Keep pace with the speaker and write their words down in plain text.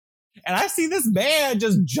And I see this man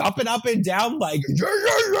just jumping up and down, like,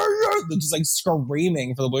 just like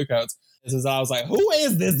screaming for the Bluecoats. So I was like, who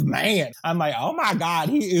is this man? I'm like, oh my God,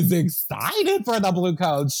 he is excited for the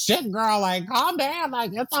Bluecoats. Shit, girl, like, calm down.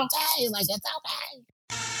 Like, it's okay. Like, it's okay.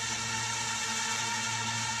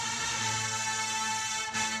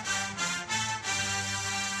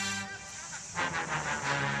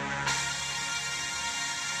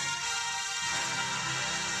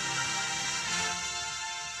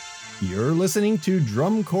 You're listening to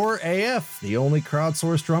Drum Corps AF, the only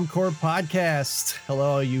crowdsourced drum corps podcast.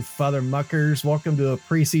 Hello, you father muckers. Welcome to a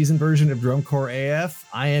preseason version of Drum Corps AF.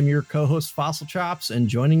 I am your co-host, Fossil Chops, and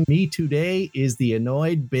joining me today is the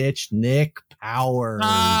annoyed bitch, Nick Powers.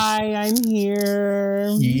 Hi, I'm here.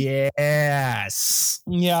 Yes.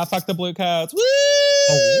 Yeah, fuck the Bluecoats. Woo!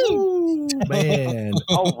 Oh, man.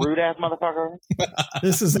 Oh, rude ass motherfucker.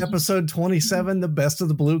 This is episode 27, The Best of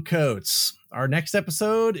the Bluecoats. Our next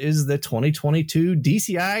episode is the 2022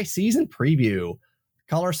 DCI season preview.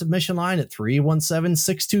 Call our submission line at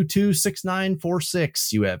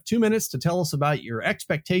 317-622-6946. You have 2 minutes to tell us about your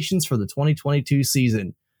expectations for the 2022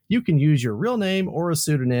 season. You can use your real name or a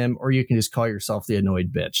pseudonym, or you can just call yourself the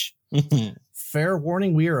annoyed bitch. Fair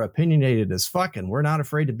warning, we are opinionated as fuck, and we're not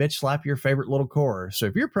afraid to bitch slap your favorite little corps. So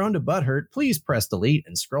if you're prone to butthurt, please press delete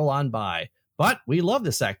and scroll on by. But we love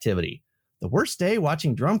this activity. The worst day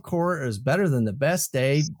watching drum corps is better than the best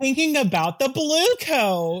day thinking about the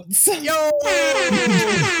Bluecoats. Yo!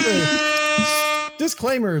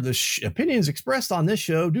 Disclaimer, the opinions expressed on this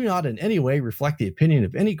show do not in any way reflect the opinion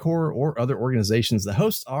of any corps or other organizations the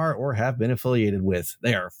hosts are or have been affiliated with.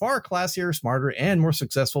 They are far classier, smarter, and more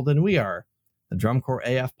successful than we are. The Drum Corps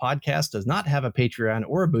AF podcast does not have a Patreon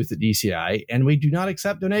or a booth at DCI, and we do not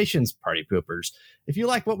accept donations, party poopers. If you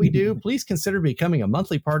like what we do, please consider becoming a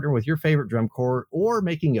monthly partner with your favorite drum corps or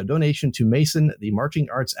making a donation to Mason, the Marching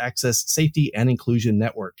Arts Access Safety and Inclusion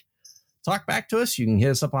Network. Talk back to us. You can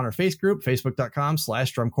hit us up on our face group,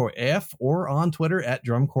 facebook.com/drumcorpsaf, or on Twitter at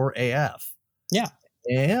drumcorpsaf. Yeah.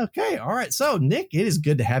 Yeah. Okay. All right. So, Nick, it is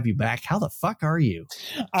good to have you back. How the fuck are you?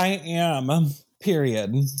 I am.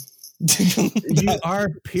 Period. You are,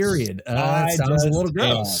 period. That sounds a little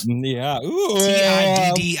gross. Yeah.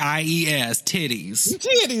 TIDDIES, titties.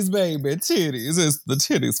 Titties, baby. Titties. It's the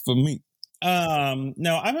titties for me.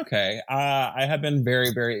 No, I'm okay. I have been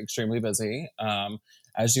very, very extremely busy.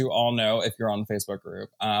 As you all know, if you're on the Facebook group,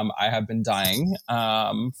 I have been dying.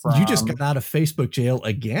 You just got out of Facebook jail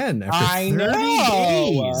again after 30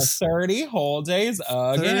 days. 30 whole days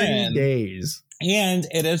again. 30 days. And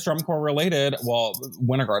it is drum corps related. Well,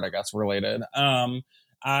 Winter Guard, I guess, related.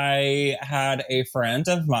 I had a friend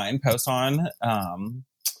of mine post on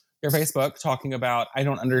your Facebook talking about, I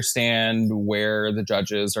don't understand where the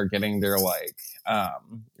judges are getting their, like,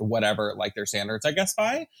 whatever, like, their standards, I guess,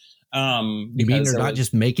 by. You mean they're not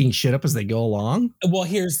just making shit up as they go along? Well,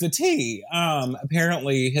 here's the tea.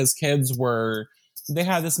 Apparently his kids they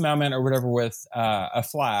had this moment or whatever with a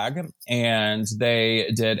flag, and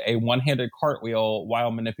they did a one-handed cartwheel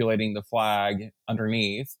while manipulating the flag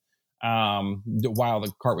underneath while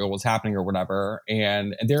the cartwheel was happening or whatever.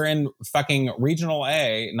 And they're in fucking they're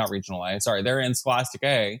in Scholastic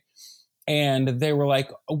A. And they were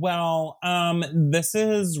like, well, this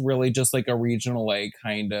is really just like a regional A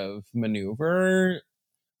kind of maneuver.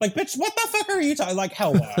 Like, bitch, what the fuck are you talking? Like,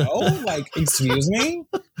 hello? Like, excuse me?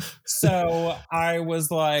 So I was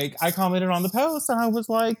like, I commented on the post and I was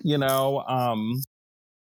like, you can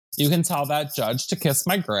tell that judge to kiss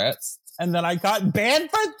my grits. And then I got banned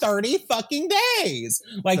for 30 fucking days.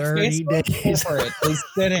 Like, Facebook corporate is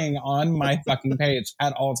sitting on my fucking page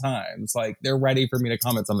at all times. Like, they're ready for me to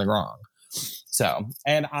comment something wrong. So,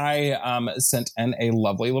 and I sent in a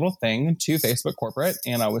lovely little thing to Facebook corporate,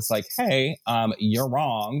 and I was like, hey, you're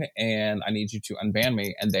wrong, and I need you to unban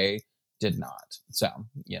me. And they did not. So,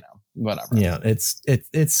 whatever. Yeah, it's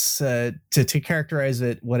to characterize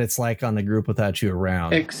it, what it's like on the group without you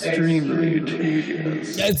around. Extremely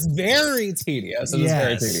tedious. It's very tedious. It's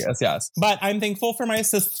very tedious, yes. But I'm thankful for my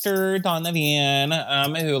sister, Donna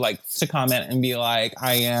Vian, who likes to comment and be like,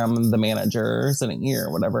 I am the manager sitting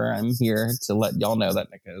here, whatever. I'm here to let y'all know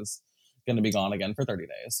that Nick is going to be gone again for 30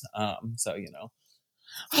 days. So,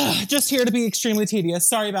 just here to be extremely tedious.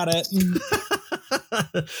 Sorry about it.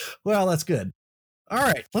 Well, that's good. All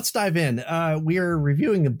right, let's dive in. We are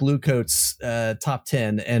reviewing the Bluecoats top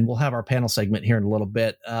 10, and we'll have our panel segment here in a little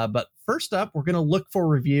bit. But first up, we're going to look for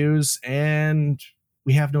reviews, and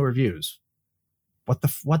we have no reviews.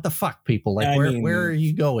 what the fuck, people? Like, I mean, where are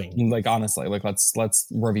you going? Like, honestly, like let's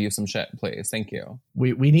review some shit, please. Thank you.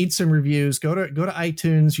 We need some reviews. Go to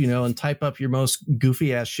iTunes, and type up your most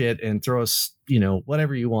goofy ass shit and throw us,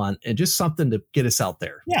 whatever you want, and just something to get us out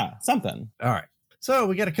there. Yeah, something. All right. So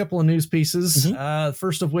we got a couple of news pieces.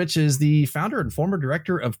 First of which is the founder and former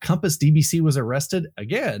director of Compass DBC was arrested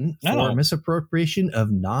again for misappropriation of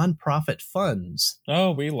nonprofit funds.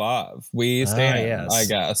 Oh, we stand, yes. I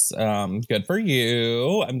guess. Good for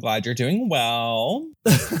you. I'm glad you're doing well.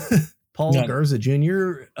 Paul Garza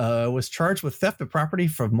Jr. Was charged with theft of property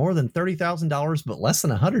for more than $30,000, but less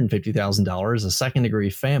than $150,000, a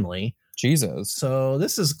second-degree family. Jesus. So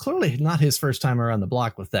this is clearly not his first time around the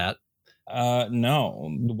block with that. No.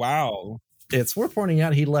 Wow. It's worth pointing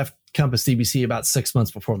out he left Compass DBC about 6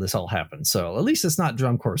 months before this all happened. So at least it's not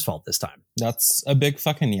Drum Corps' fault this time. That's a big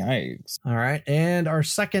fucking yikes. All right. And our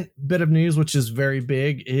second bit of news, which is very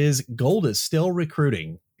big, is Gold is still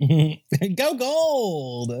recruiting. Go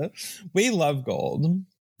Gold. We love Gold.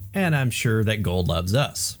 And I'm sure that Gold loves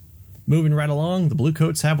us. Moving right along, the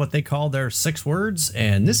Bluecoats have what they call their 6 words.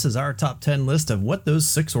 And this is our top 10 list of what those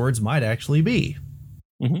 6 words might actually be.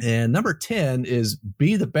 And number 10 is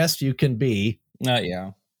be the best you can be.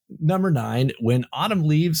 Yeah. Number 9, when autumn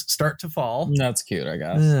leaves start to fall. That's cute, I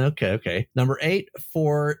guess. Okay. Number 8,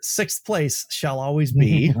 for 6th place shall always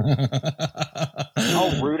be.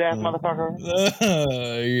 Oh, rude ass motherfucker.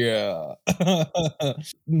 Yeah.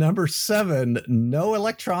 Number 7, no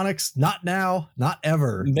electronics, not now, not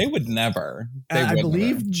ever. They would never. I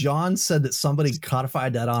believe John said that somebody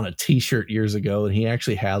codified that on a t-shirt years ago, and he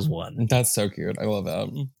actually has one. That's so cute. I love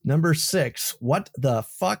that. Number 6, what the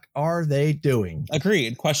fuck are they doing?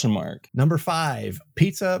 Agreed. Question mark. Number 5,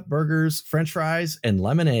 pizza, burgers, french fries, and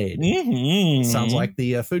lemonade. Sounds like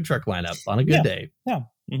the food truck lineup on a good day. Yeah.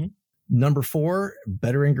 Number 4,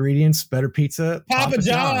 better ingredients, better pizza. Papa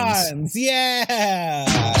John's.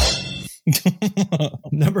 Yeah.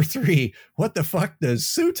 Number 3, what the fuck does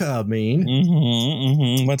Suta mean?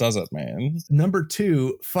 What does it mean? Number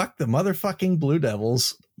 2, fuck the motherfucking Blue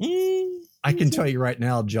Devils. I can tell you right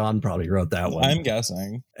now, John probably wrote that one. I'm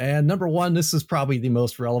guessing. And number 1, this is probably the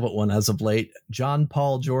most relevant one as of late. John,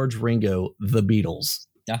 Paul, George, Ringo, the Beatles.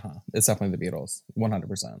 It's definitely the Beatles.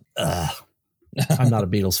 100%. I'm not a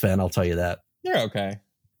Beatles fan, I'll tell you that. You're okay.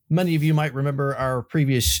 Many of you might remember our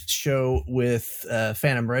previous show with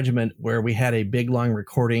Phantom Regiment, where we had a big long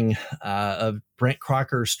recording of Brent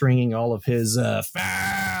Crocker stringing all of his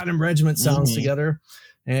Phantom Regiment sounds together.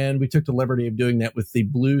 And we took the liberty of doing that with the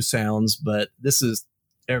blue sounds. But this is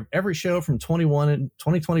every show from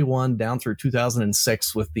 2021 down through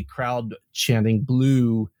 2006 with the crowd chanting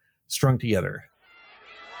blue strung together.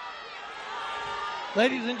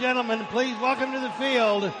 Ladies and gentlemen, please welcome to the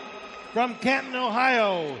field from Canton,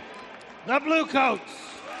 Ohio, the Bluecoats.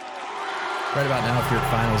 Right about now, if you're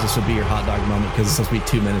at finals, this would be your hot dog moment because it's supposed to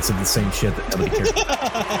be 2 minutes of the same shit that nobody cares about.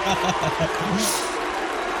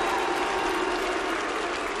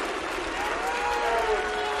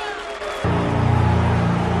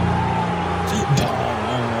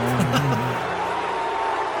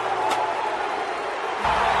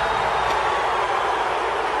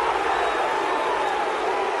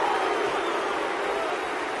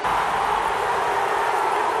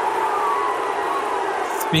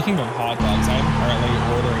 Speaking of hot dogs, I'm currently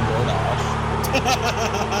ordering DoorDash.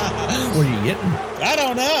 What are you getting? I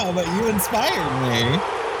don't know, but you inspired me.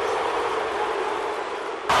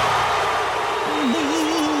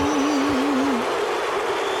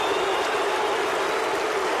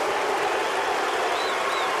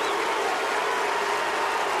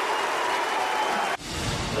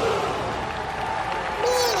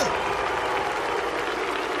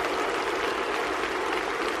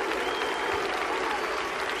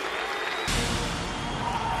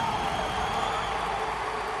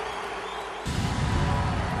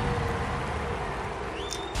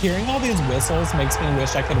 Hearing all these whistles makes me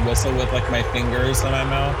wish I could whistle with like my fingers in my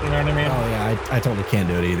mouth. You know what I mean? Oh yeah, I totally can't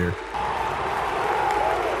do it either.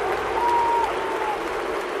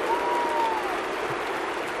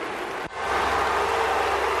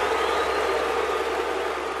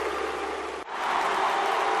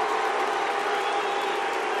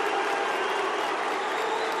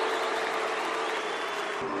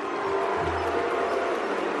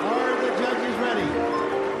 Are the judges ready?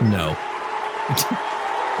 No.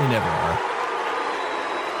 They never are.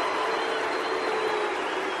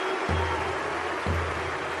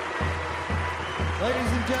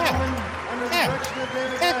 Ladies and gentlemen, under the direction of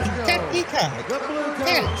David Gasco, the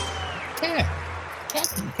Bluecoats.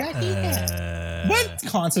 What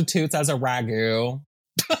constitutes as a ragu?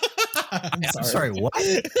 I'm sorry, what?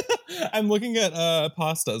 I'm looking at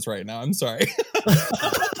pastas right now. I'm sorry.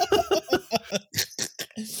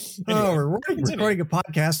 Oh, we're recording a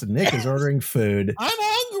podcast and Nick is ordering food. I'm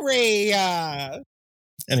hungry.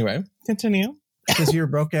 Anyway, continue. Because you're a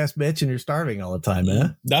broke ass bitch and you're starving all the time,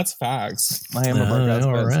 man. That's facts. I am a broke ass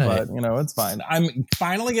bitch, but it's fine. I'm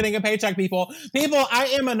finally getting a paycheck, people. People, I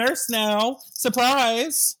am a nurse now.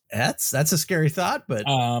 Surprise. That's a scary thought, but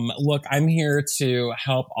look, I'm here to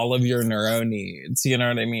help all of your neuro needs. You know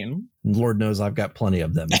what I mean? Lord knows I've got plenty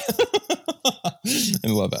of them. I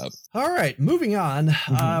love that. All right, moving on.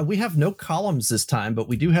 We have no columns this time, but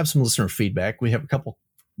we do have some listener feedback. We have a couple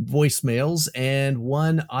voicemails and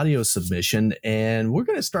one audio submission, and we're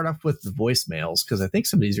going to start off with the voicemails because I think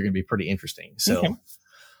some of these are going to be pretty interesting. So, okay.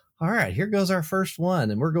 All right, here goes our first one,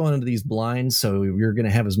 and we're going into these blinds, so you're going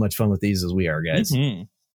to have as much fun with these as we are, guys.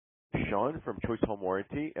 Sean from Choice Home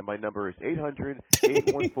Warranty, and my number is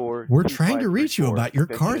 800-814. We're trying to reach you about your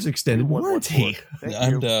car's extended warranty.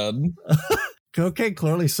 I'm dead. Okay,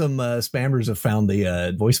 clearly some spammers have found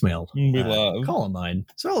the voicemail. We love call on line.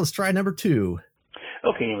 So let's try number 2.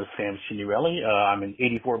 Okay, name is Sam Signorelli. I'm an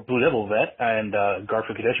 84 Blue Devil vet, and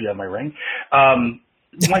Garfield Kadeshi have my ring.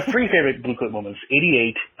 My 3 favorite Blue Coat moments.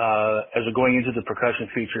 88, as we're going into the percussion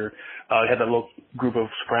feature, I had that little group of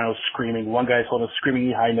sopranos screaming. One guy's holding a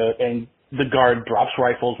screaming high note, and the guard drops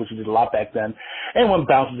rifles, which he did a lot back then, and one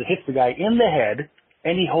bounces and hits the guy in the head,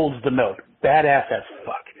 and he holds the note. Badass as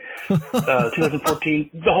fuck. 2014,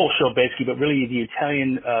 the whole show basically, but really the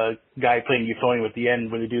Italian guy playing Euphonium at the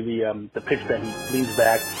end when they do the pitch bend, he leans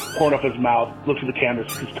back, pulling up his mouth, looks at the camera,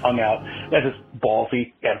 his tongue out. That's just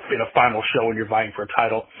ballsy in a final show when you're vying for a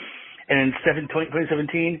title. And in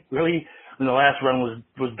 2017, really, when the last run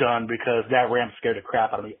was done, because that ramp scared the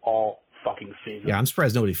crap out of me all fucking season. Yeah, I'm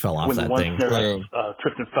surprised nobody fell off that thing. When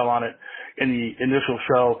tripped and fell on it in the initial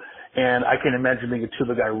show. And I can imagine being a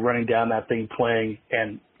tuba guy running down that thing playing,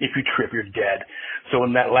 and if you trip, you're dead. So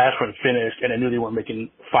when that last run finished, and I knew they weren't making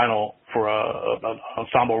final for an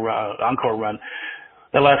ensemble encore run,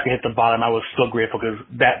 that last guy hit the bottom. I was so grateful because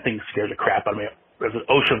that thing scared the crap out of me. There's an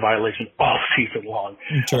OSHA violation all season long.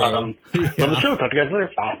 On the show, talk to you guys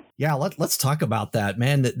later. Bye. Yeah, let's talk about that,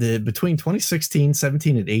 man. The between 2016,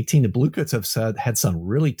 17, and 18, the Blue Coats have had some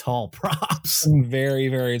really tall props. Some very,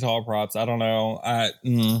 very tall props. I don't know.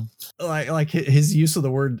 Like his use of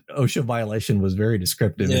the word OSHA violation was very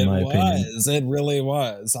descriptive in my opinion. It really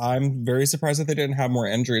was. I'm very surprised that they didn't have more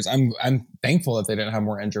injuries. I'm thankful that they didn't have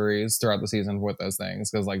more injuries throughout the season with those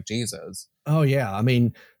things because, like, Jesus. Oh yeah, I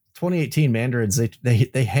mean. 2018 Mandarins,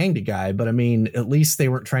 they hanged a guy, but I mean, at least they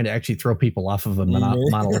weren't trying to actually throw people off of a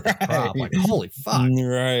monolithic prop. Like, holy fuck.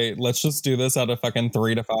 Right. Let's just do this out of fucking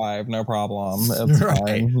 3 to 5. No problem. It's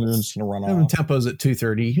fine. We're just going to run off. Tempo's at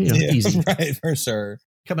 230. Easy. Right, for sure.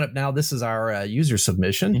 Coming up now, this is our user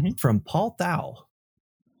submission from Paul Thau.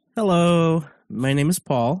 Hello, my name is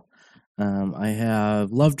Paul. I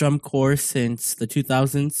have loved drum corps since the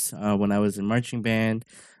 2000s when I was in marching band.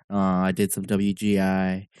 I did some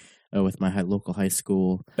WGI with my local high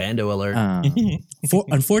school. Bando alert.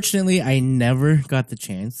 Unfortunately, I never got the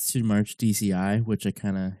chance to march DCI, which I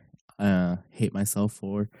kind of hate myself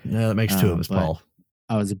for. Yeah, that makes 2 of us, Paul.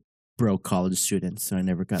 I was a broke college student, so I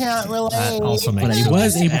never got Can't relate. That also makes But I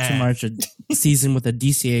was able to march a season with a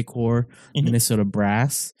DCA corps, Minnesota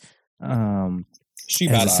Brass. As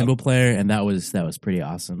a cymbal player, and that was pretty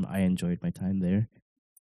awesome. I enjoyed my time there.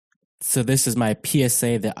 So this is my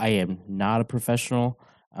PSA that I am not a professional,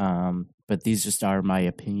 but these just are my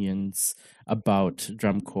opinions about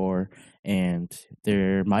drum corps, and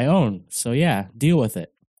they're my own. So yeah, deal with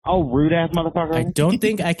it. Oh, rude ass motherfucker! I don't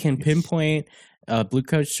think I can pinpoint a Blue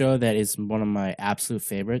Coat show that is one of my absolute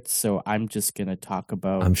favorites. So I'm just gonna talk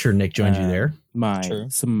about. I'm sure Nick joined you there.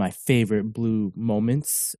 Some of my favorite Blue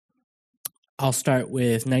moments. I'll start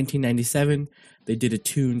with 1997. They did a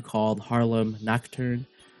tune called Harlem Nocturne.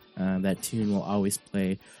 That tune will always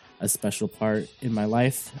play a special part in my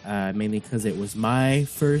life, mainly because it was my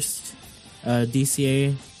first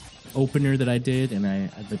DCA opener that I did, and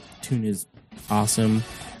the tune is awesome.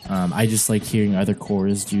 I just like hearing other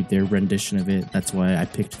corps do their rendition of it. That's why I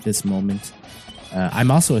picked this moment.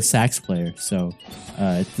 I'm also a sax player, so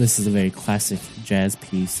this is a very classic jazz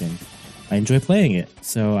piece, and I enjoy playing it.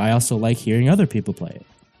 So I also like hearing other people play it.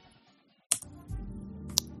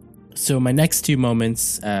 So my next 2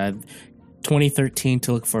 moments, 2013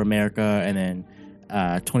 to Look for America, and then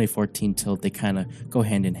 2014 Tilt, they kind of go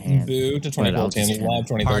hand in hand. Boo to 2014. Love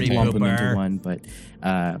 2013. Lump them into one, but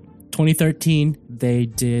 2013, they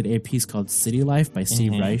did a piece called City Life by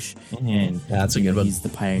Steve Reich. And that's a good one. He's the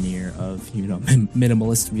pioneer of,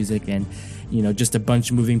 minimalist music and, just a bunch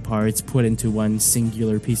of moving parts put into one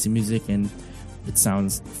singular piece of music. And it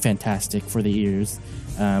sounds fantastic for the ears.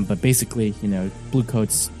 But basically, Blue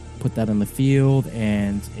Coats put that on the field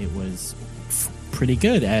and it was pretty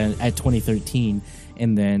good at 2013.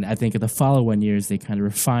 And then I think in the following years, they kind of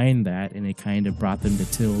refined that and it kind of brought them to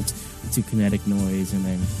Tilt, to Kinetic Noise, and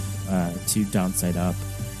then to Downside Up.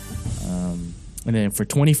 And then for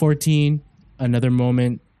 2014, another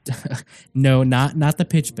moment. No, not the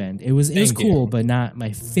pitch bend. It was cool, but not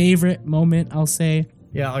my favorite moment, I'll say.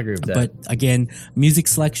 Yeah, I agree with that. But again, music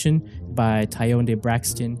selection by Tyonde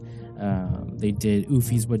Braxton. They did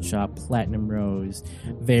Oofy's Woodshop, Platinum Rose,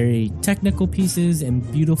 very technical pieces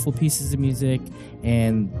and beautiful pieces of music,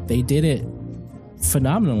 and they did it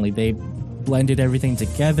phenomenally. They blended everything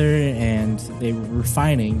together, and they were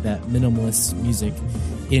refining that minimalist music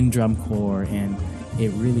in drum corps, and it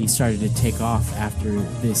really started to take off after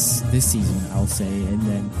this season, I'll say, and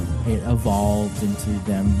then it evolved into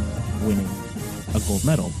them winning a gold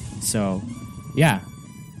medal. So, yeah,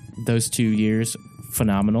 those 2 years.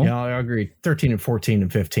 Phenomenal. Yeah, I agree. 13 and 14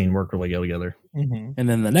 and 15 work really well together. And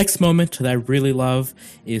then the next moment that I really love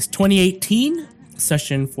is 2018,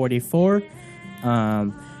 session 44.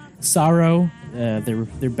 Sorrow,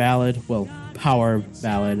 their ballad, power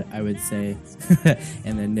ballad, I would say.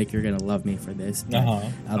 And then Nick, you're gonna love me for this. But,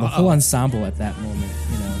 the whole ensemble at that moment,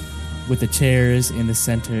 with the chairs in the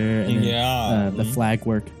center, and then, the flag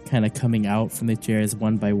work kind of coming out from the chairs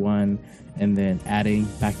one by one, and then adding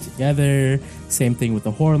back together. Same thing with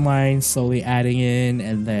the horn line, slowly adding in,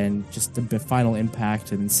 and then just the final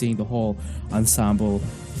impact, and seeing the whole ensemble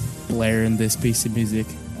blare in this piece of music.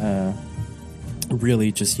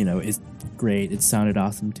 Really just, is great. It sounded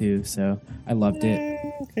awesome too, so I loved it.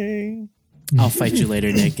 Okay. I'll fight you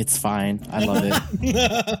later, Nick. It's fine. I love it.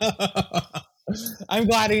 I'm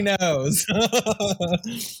glad he knows.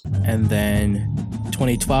 And then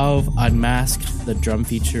 2012, Unmasked, the drum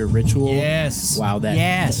feature Ritual. Yes. Wow, that.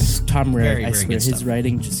 Yes. Tom Rarick, Very, I very swear, good his stuff.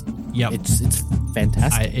 writing just. Yep. It's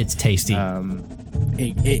fantastic. It's tasty.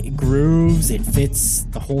 It grooves. It fits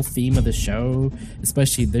the whole theme of the show.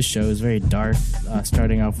 Especially this show is very dark.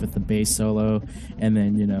 Starting off with the bass solo, and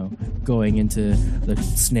then going into the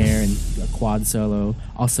snare and a quad solo.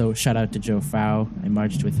 Also, shout out to Joe Fau. I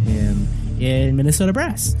marched with him in Minnesota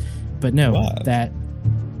Brass. But no, that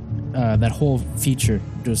whole feature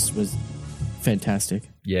just was fantastic.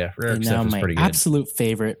 Yeah, Rarick And now stuff is my pretty good. absolute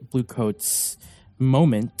favorite Blue Coats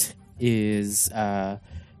moment is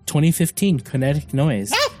 2015 Kinetic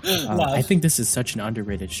Noise. I think this is such an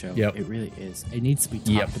underrated show. Yep. It really is. It needs to be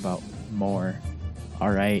talked about more. All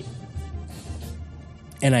right.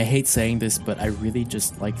 And I hate saying this, but I really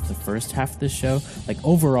just like the first half of the show. Like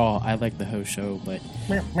overall, I like the whole show, but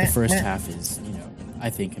the first half is, I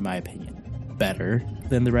think, in my opinion, better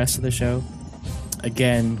than the rest of the show.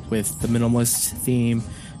 Again, with the minimalist theme,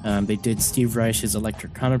 they did Steve Reich's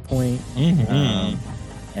Electric Counterpoint,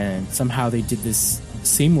 and somehow they did this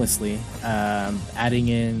seamlessly, adding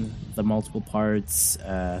in the multiple parts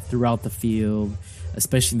throughout the field,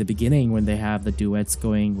 especially in the beginning when they have the duets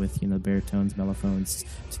going with baritones, mellophones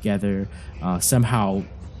together, somehow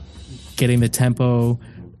getting the tempo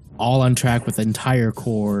all on track with the entire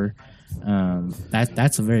core.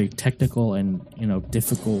 That's a very technical and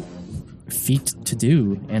difficult feat to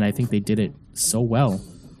do, and I think they did it so well.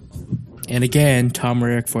 And again, Tom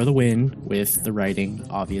Rarick for the win with the writing,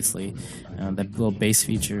 obviously. That little bass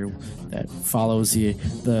feature that follows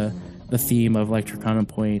the theme of Electric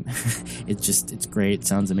Counterpoint. It's great. It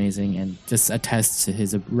sounds amazing, and just attests to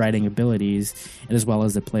his writing abilities, and as well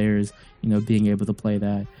as the players, being able to play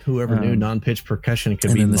that. Whoever knew non-pitch percussion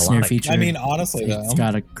could and be then the snare melodic. feature. I mean, honestly, it's though.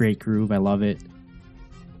 got a great groove. I love it.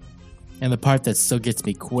 And the part that still gets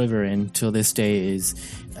me quivering till this day is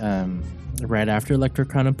right after Electric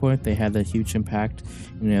Counterpoint, they had that huge impact.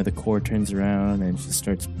 The core turns around and just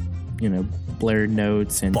starts, blared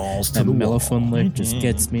notes, and Balls to that the mellophone wall. lick just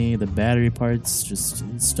gets me. The battery parts just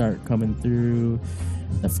start coming through.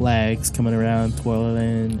 The flags coming around,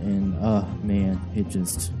 twirling, and oh man, it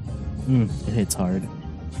just it hits hard.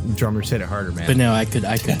 Drummers hit it harder, man. But no, I could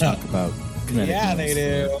talk about. Kinetic Yeah, Noise they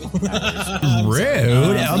do.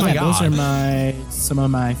 Rude. Oh my god. Those are some of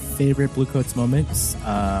my favorite Blue Coats moments.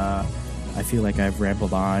 I feel like I've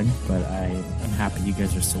rambled on, but I'm happy you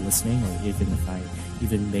guys are still listening, or even if I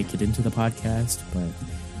even make it into the podcast.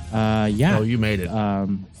 But yeah. Oh, you made it.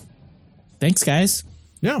 Thanks, guys.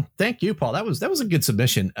 No, thank you, Paul. That was a good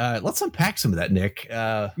submission. Let's unpack some of that, Nick.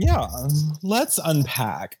 Yeah, let's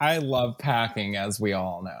unpack. I love packing, as we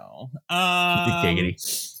all know.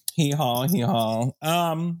 Hee haw, hee haw.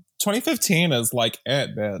 2015 is like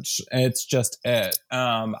it, bitch. It's just it.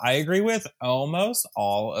 I agree with almost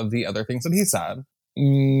all of the other things that he said.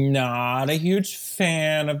 Not a huge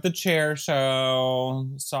fan of the chair show.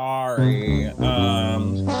 Sorry.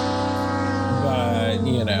 But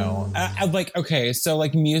you know, like, okay, so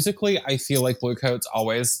like musically, I feel like Blue Coats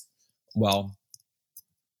always, well,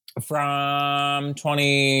 from let's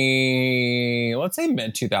say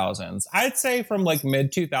mid 2000s, I'd say from like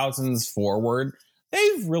mid 2000s forward,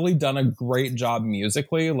 they've really done a great job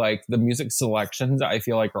musically. Like the music selections, I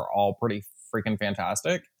feel like are all pretty freaking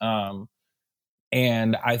fantastic.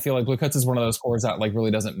 And I feel like Blue Coats is one of those cores that like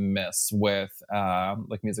really doesn't miss with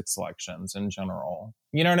like music selections in general.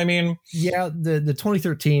 You know what I mean? Yeah, the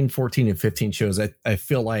 2013, 14, and 15 shows, I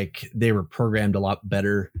feel like they were programmed a lot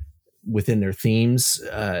better within their themes,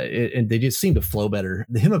 and they just seem to flow better.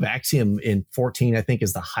 The Hymn of Axiom in 14, I think,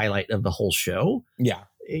 is the highlight of the whole show. Yeah.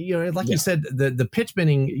 You know, like you said, the pitch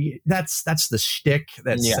bending, that's the shtick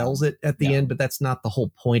that sells it at the end, but that's not the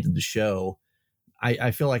whole point of the show.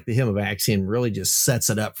 I feel like the Hymn of Axiom really just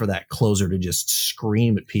sets it up for that closer to just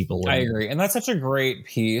scream at people. I agree. And that's such a great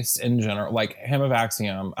piece in general. Like Hymn of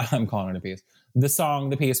Axiom, I'm calling it a piece. The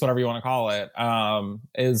song, the piece, whatever you want to call it,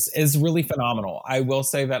 is really phenomenal. I will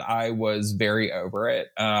say that I was very over it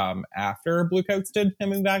after Blue Coats did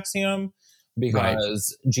Hymn of Axiom,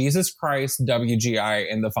 because Jesus Christ, WGI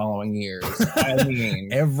in the following years. I mean,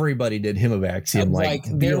 everybody did Hymn of Axiom. Like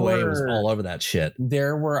BOA was all over that shit.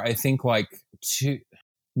 There were, I think, like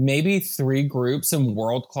maybe 3 groups in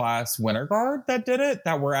World Class Winter Guard that did it,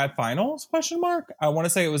 that were at finals, ? I want to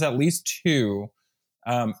say it was at least 2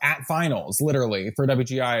 at finals, literally, for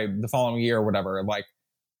WGI the following year or whatever, like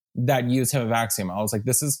that used Hymn of Axiom. I was like,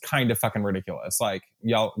 this is kind of fucking ridiculous. Like,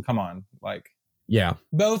 y'all, come on. Like, yeah,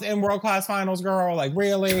 both in World Class Finals, girl. Like,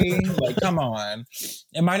 really? Like, come on.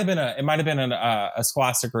 It might have been a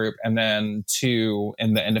Scholastic group and then 2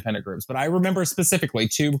 in the independent groups. But I remember specifically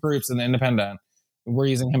 2 groups in the independent were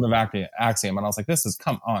using Hymn of Axiom, and I was like, "This is,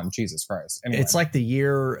 come on, Jesus Christ!" Anyway. It's like the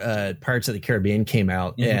year Pirates of the Caribbean came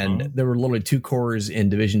out, and there were literally 2 cores in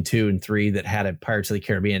Division 2 and 3 that had a Pirates of the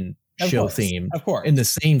Caribbean show theme, of course, in the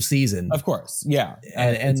same season, of course, yeah.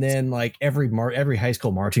 And then like every high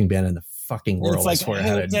school marching band in the fucking world, it's like,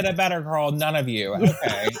 who did it better, girl? None of you.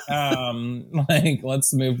 Okay, like,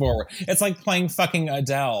 let's move forward. It's like playing fucking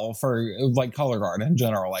Adele for like color guard in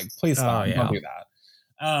general. Like, please stop, don't do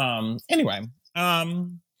that. Anyway.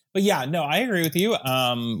 But yeah, no, I agree with you.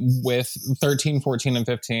 With 13, 14, and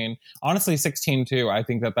 15, honestly, 16 too. I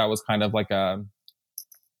think that was kind of like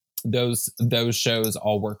those shows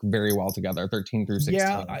all work very well together, 13 through 16.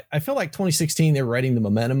 Yeah, I feel like 2016, they're riding the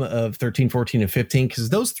momentum of 13, 14, and 15, because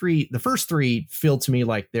the first 3 feel to me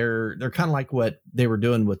like they're kind of like what they were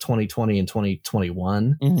doing with 2020 and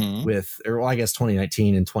 2021 I guess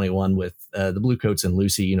 2019 and 21 with the Blue Coats and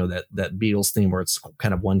Lucy, you know, that Beatles theme where it's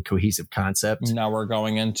kind of one cohesive concept. Now we're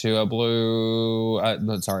going into a blue,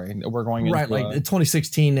 we're going into like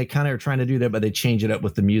 2016, they kind of are trying to do that, but they change it up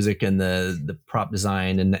with the music and the prop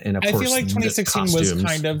design and of course, I feel like 2016 was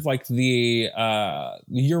kind of like the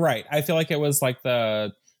you're right. I feel like it was like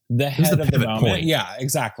the head of the moment. Point. Yeah,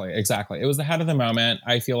 exactly. It was the head of the moment.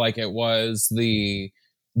 I feel like it was the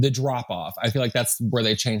drop off. I feel like that's where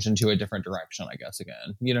they changed into a different direction, I guess,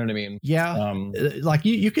 again. You know what I mean? Yeah. Like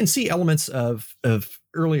you can see elements of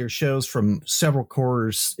earlier shows from several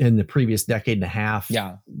cores in the previous decade and a half.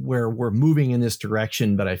 Yeah. Where we're moving in this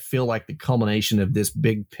direction, but I feel like the culmination of this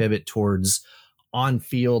big pivot towards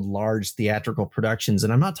on-field large theatrical productions,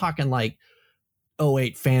 and I'm not talking like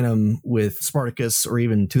 08 Phantom with Spartacus, or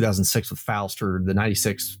even 2006 with Faust, or the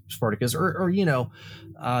 96 Spartacus, or you know,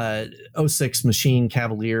 06 Machine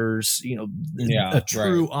Cavaliers, you know, a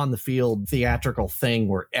true on the field theatrical thing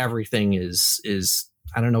where everything is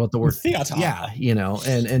I don't know what the word theater. Yeah, you know,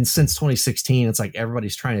 and since 2016, it's like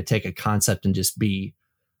everybody's trying to take a concept and just be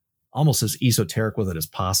almost as esoteric with it as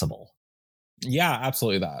possible. Yeah,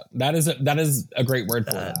 absolutely. That is a great word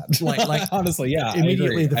for that. Like honestly, yeah.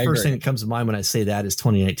 Immediately, the first thing that comes to mind when I say that is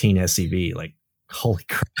 2019 SCV. Like, holy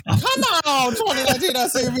crap! Come on, 2019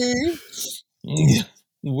 SCV.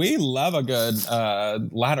 We love a good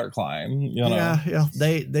ladder climb. You know? Yeah.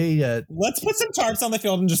 They let's put some tarps on the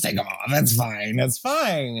field and just take them off. It's fine.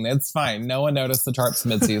 It's fine. No one noticed the tarps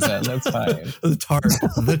midseason. It's fine. the tarp.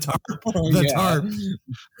 Tarp.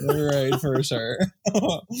 Right, for sure.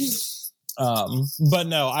 But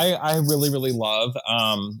no, I really, really love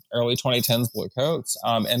early 2010s Blue Coats.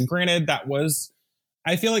 And granted, that was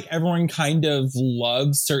I feel like everyone kind of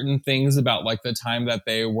loves certain things about like the time that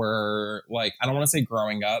they were like, I don't want to say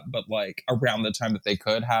growing up, but like around the time that they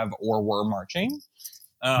could have or were marching.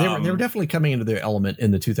 They were definitely coming into their element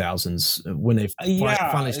in the 2000s when they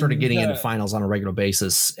finally started getting into finals on a regular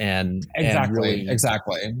basis and really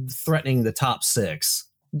threatening the top 6.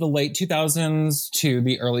 The late 2000s to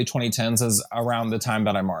the early 2010s is around the time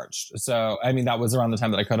that I marched. So, I mean, that was around the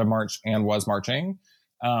time that I could have marched and was marching.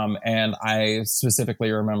 And I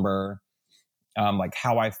specifically remember like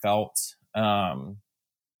how I felt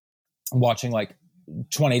watching like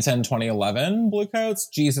 2010, 2011 Bluecoats.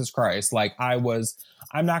 Jesus Christ. Like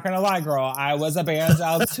I'm not going to lie, girl. I was a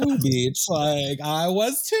banjo too, bitch. Like I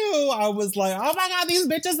was too. I was like, oh my God, these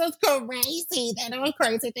bitches are crazy. They're doing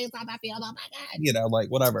crazy things on that field. Oh my God. You know, like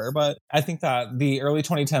whatever. But I think that the early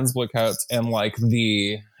 2010s Bluecoats and like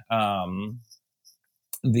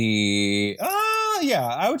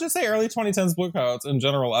I would just say early 2010s Bluecoats in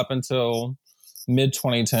general up until mid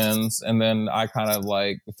 2010s, and then I kind of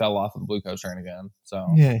like fell off of the Bluecoat train again. So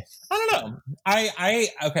I don't know.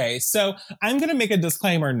 Okay, so I'm gonna make a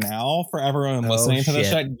disclaimer now for everyone listening to this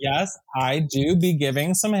shit. Yes, I do be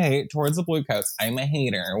giving some hate towards the Bluecoats. I'm a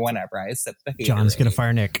hater whenever I sip the hate. John's gonna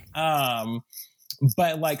fire Nick.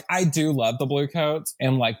 But like I do love the Bluecoats,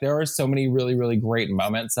 and like there are so many really, really great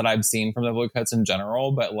moments that I've seen from the Bluecoats in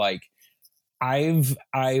general, but like I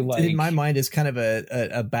like in my mind it's kind of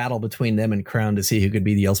a battle between them and Crown to see who could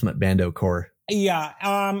be the ultimate bando corps. Yeah,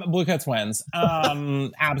 Bluecoats wins.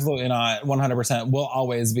 Absolutely not. 100% will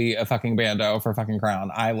always be a fucking bando for fucking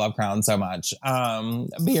Crown. I love Crown so much.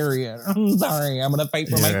 Period. I'm sorry. I'm gonna fight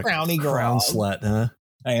for my Crowny girl. Crown slut, huh?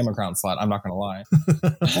 I am a Crown slut. I'm not gonna lie.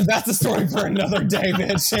 That's a story for another day,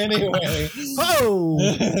 bitch. Anyway. Oh,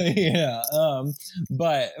 yeah.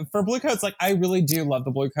 But for Bluecoats, like I really do love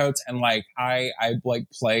the Bluecoats, and like I like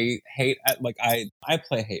play hate at like I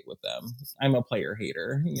play hate with them. I'm a player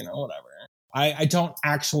hater. You know, whatever. I don't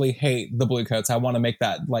actually hate the Bluecoats. I want to make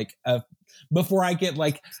that like before I get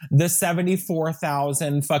like the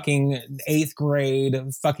 74,000 fucking 8th grade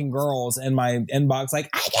fucking girls in my inbox, like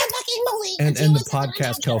I can't fucking believe it. And the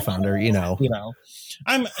podcast co-founder, you know,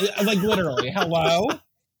 I'm like literally hello.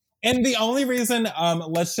 And the only reason,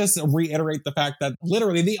 let's just reiterate the fact that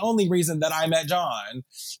literally the only reason that I met John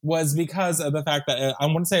was because of the fact that I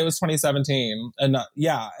want to say it was 2017. And I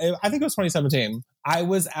think it was 2017. I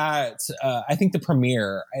was at, I think the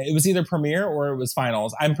premiere. It was either premiere or it was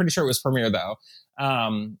finals. I'm pretty sure it was premiere though.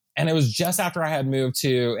 And it was just after I had moved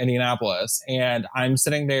to Indianapolis, and I'm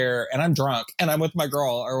sitting there and I'm drunk and I'm with my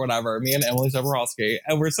girl or whatever, me and Emily Soborowski,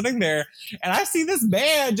 and we're sitting there and I see this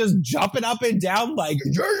man just jumping up and down, like,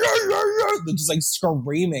 just like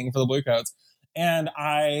screaming for the Bluecoats. And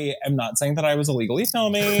I am not saying that I was illegally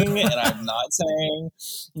filming, and I'm not saying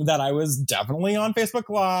that I was definitely on Facebook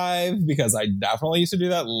Live, because I definitely used to do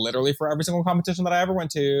that literally for every single competition that I ever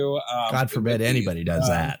went to. God forbid anybody does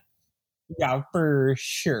that. Yeah, for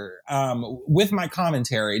sure. With my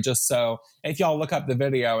commentary, just so if y'all look up the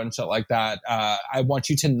video and shit like that, I want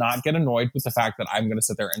you to not get annoyed with the fact that I'm going to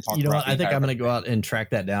sit there and talk. You know what? I think I'm going to go out and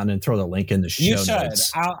track that down and throw the link in the show notes. You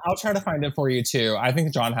should. I'll try to find it for you too. I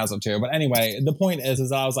think John has it too. But anyway, the point is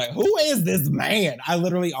I was like, who is this man? I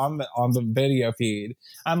literally on the video feed,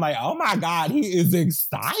 I'm like, oh my God, he is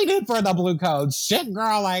excited for the Bluecoats. Shit,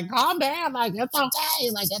 girl, like calm down. Like it's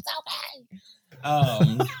okay. Like it's okay.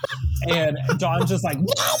 And John's just like,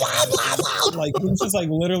 like he's just like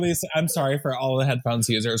literally. I'm sorry for all the headphones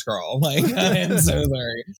users, girl. Like I am so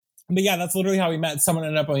sorry. But yeah, that's literally how we met. Someone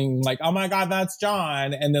ended up being like, oh my God, that's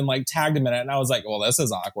John, and then like tagged him in it, and I was like, well, this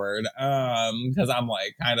is awkward, because I'm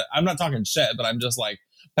like I'm not talking shit, but I'm just like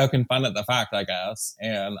poking fun at the fact, I guess.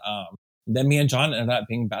 And then me and John ended up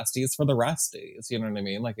being besties for the resties. You know what I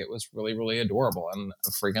mean? Like it was really, really adorable, and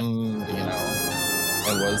freaking,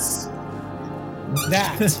 it was.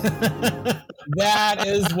 That is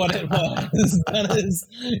what it was.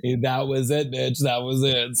 That was it, bitch. That was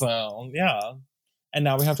it. So yeah. And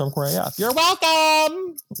now we have Drum Corps AF. You're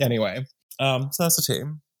welcome. Anyway, so that's the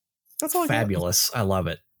team. That's all. Fabulous. I love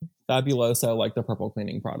it. Fabuloso, like the purple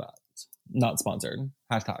cleaning product. Not sponsored.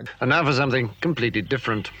 Hashtag. And now for something completely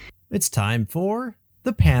different. It's time for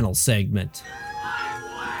the panel segment.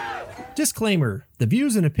 Disclaimer, the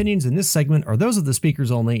views and opinions in this segment are those of the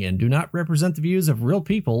speakers only and do not represent the views of real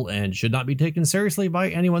people and should not be taken seriously by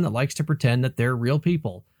anyone that likes to pretend that they're real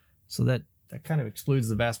people. So that kind of excludes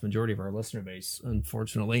the vast majority of our listener base,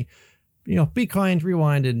 unfortunately. Be kind,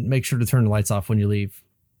 rewind, and make sure to turn the lights off when you leave.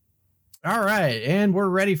 All right, and we're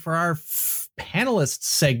ready for our panelist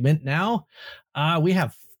segment now. We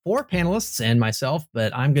have 4 panelists and myself,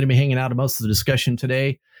 but I'm going to be hanging out of most of the discussion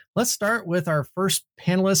today. Let's start with our first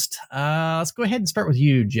panelist. Let's go ahead and start with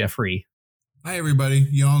you, Jeffrey. Hi, everybody.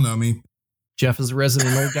 You all know me. Jeff is a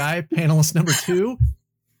resident old guy. Panelist number 2,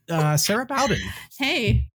 Sarah Bowden.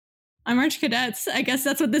 Hey, I'm Arch Cadets. I guess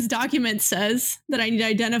that's what this document says, that I need to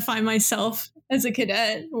identify myself as a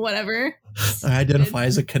cadet, whatever. I identify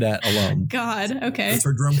as a cadet alone. God, okay. That's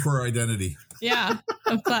her drum corps identity. Yeah,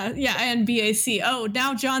 of class. Yeah, and BAC. Oh,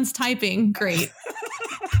 now John's typing. Great.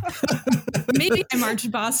 Maybe I'm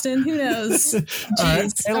Arch Boston. Who knows?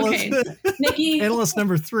 Jeez. Okay. Nikki. Panelist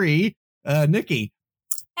number 3, Nikki.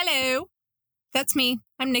 Hello. That's me.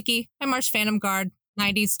 I'm Nikki. I'm Arch Phantom Guard.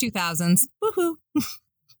 90s, 2000s. Woohoo.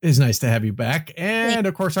 It's nice to have you back. And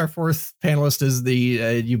of course, our fourth panelist is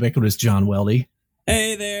the ubiquitous John Weldy.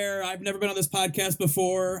 Hey there. I've never been on this podcast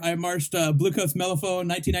before. I marched Bluecoats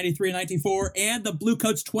Mellophone 1993-94 and the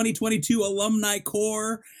Bluecoats 2022 Alumni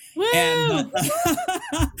Corps. Woo! And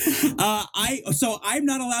I'm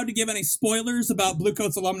not allowed to give any spoilers about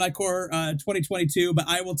Bluecoats Alumni Corps 2022, but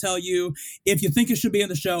I will tell you, if you think it should be in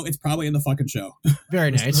the show, it's probably in the fucking show.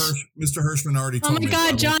 Very nice. Mr. Hirschman already told me. Oh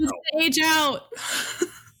my God, John's age out.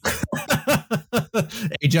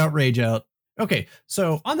 Age out, rage out. Okay,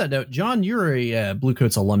 so on that note, John, you're a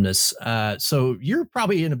Bluecoats alumnus, so you're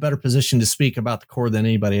probably in a better position to speak about the Corps than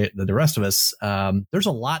anybody, the rest of us. There's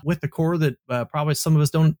a lot with the Corps that probably some of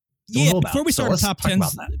us don't know about. Before we start our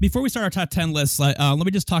top 10 lists, let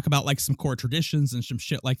me just talk about like some core traditions and some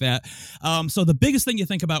shit like that. So the biggest thing you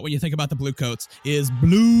think about when you think about the Bluecoats is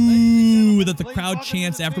blue, that the crowd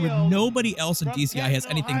chants afterward. Nobody else in DCI has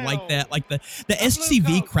anything like that. Like the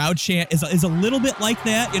SCV crowd chant is a little bit like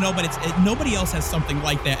that, but nobody else has something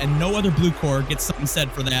like that, and no other Blue Corps gets something said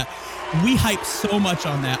for that. We hyped so much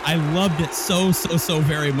on that. I loved it so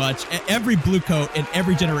very much. Every Blue Coat in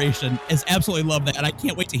every generation has absolutely loved that, and I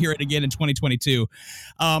can't wait to hear it again in 2022.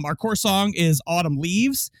 Our core song is Autumn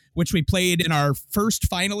Leaves, which we played in our first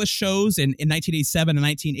finalist shows in 1987 and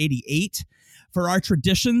 1988. For our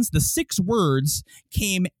traditions, the 6 words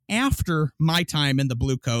came after my time in the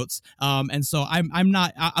Bluecoats, and so I'm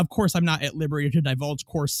not, of course, I'm not at liberty to divulge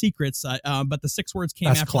core secrets, but the 6 words came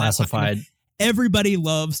after. That's classified. Everybody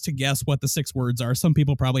loves to guess what the 6 words are. Some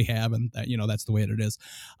people probably have, and that's the way it is.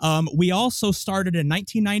 We also started in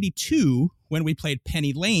 1992 when we played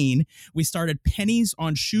Penny Lane. We started pennies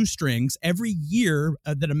on shoestrings. Every year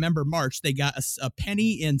that a member marched, they got a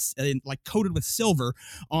penny in like coated with silver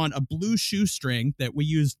on a blue shoestring that we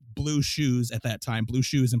used blue shoes at that time, blue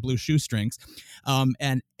shoes and blue shoestrings.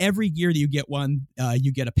 And every year that you get one,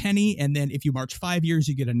 you get a penny. And then if you march 5 years,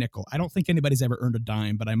 you get a nickel. I don't think anybody's ever earned a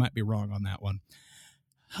dime, but I might be wrong on that one.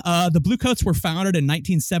 The Bluecoats were founded in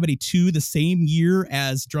 1972, the same year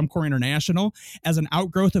as Drum Corps International, as an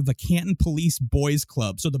outgrowth of the Canton Police Boys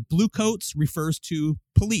Club. So the Bluecoats refers to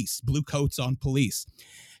police, Bluecoats on police.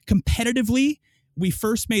 Competitively, we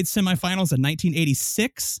first made semifinals in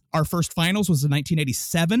 1986. Our first finals was in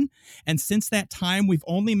 1987. And since that time, we've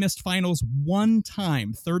only missed finals one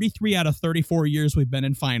time. 33 out of 34 years we've been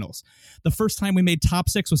in finals. The first time we made top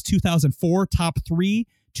 6 was 2004, top 3,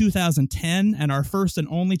 2010, and our first and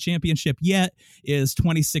only championship yet is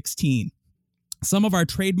 2016. Some of our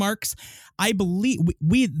trademarks, I believe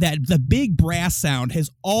that the big brass sound has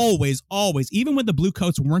always, even when the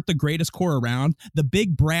Bluecoats weren't the greatest corps around, the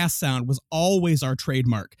big brass sound was always our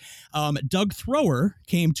trademark. Doug Thrower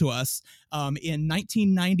came to us in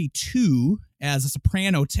 1992 as a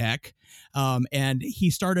soprano tech, and he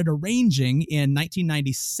started arranging in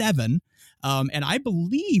 1997. And I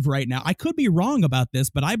believe right now, I could be wrong about this,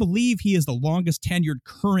 but I believe he is the longest tenured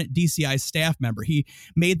current DCI staff member. He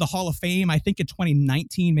made the Hall of Fame, I think in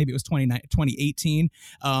 2019, maybe it was 2018.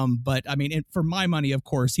 But I mean, for my money, of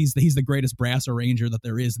course, he's the greatest brass arranger that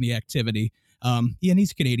there is in the activity. And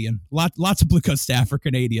he's Canadian. Lots of Bluecoat staff are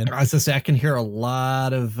Canadian. I was gonna say, I can hear a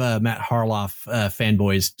lot of Matt Harloff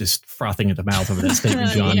fanboys just frothing at the mouth over that statement,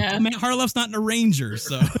 John. Yeah. Matt Harloff's not an arranger,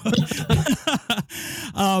 so.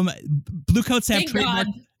 Bluecoats have trademark.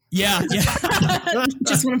 Yeah.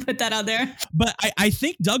 Just want to put that out there. But I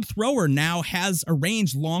think Doug Thrower now has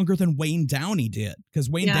arranged longer than Wayne Downey did, because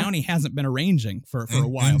Wayne Downey hasn't been arranging for a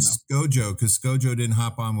while and now. Scojo, because Scojo didn't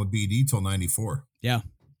hop on with BD till 94. Yeah.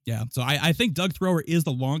 So I think Doug Thrower is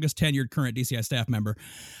the longest tenured current DCI staff member.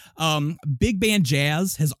 Big band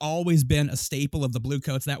jazz has always been a staple of the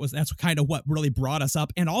Bluecoats. That's kind of what really brought us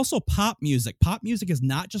up. And also pop music. Pop music is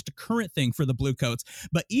not just a current thing for the Bluecoats,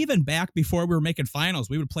 but even back before we were making finals,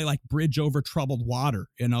 we would play like Bridge Over Troubled Water,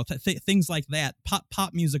 things like that.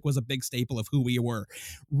 Pop music was a big staple of who we were.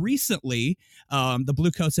 Recently, the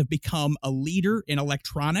Bluecoats have become a leader in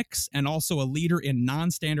electronics and also a leader in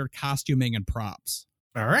non-standard costuming and props.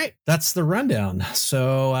 All right. That's the rundown.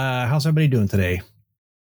 So how's everybody doing today?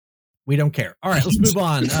 We don't care. All right, let's move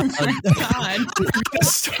on.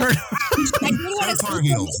 Start.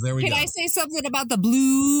 There we Can go. I say something about the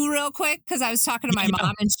blue real quick? Because I was talking to my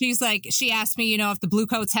mom, and she asked me, if the Blue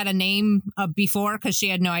Coats had a name before, because she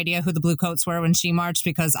had no idea who the Blue Coats were when she marched,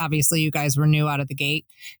 because obviously you guys were new out of the gate.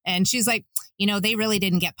 And she's like, they really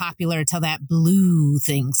didn't get popular until that blue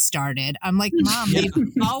thing started. I'm like, Mom, they've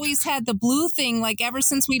always had the blue thing, like ever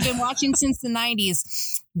since we've been watching since the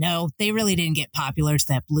 90s. No, they really didn't get popular to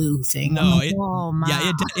that blue thing. No, like,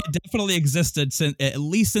 it definitely existed at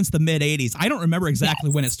least since the mid 80s. I don't remember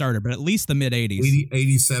exactly when it started, but at least the mid 80s.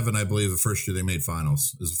 87, I believe, the first year they made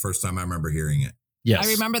finals is the first time I remember hearing it. Yes.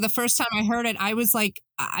 I remember the first time I heard it, I was like,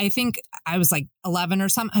 I think I was like 11 or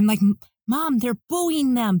something. I'm like, Mom, they're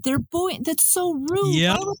booing them. They're booing. That's so rude.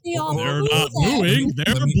 Yeah, they're not booing.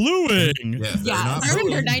 They're bluing. Yeah, I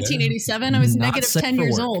remember 1987. I was negative 10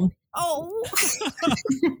 years old. Oh.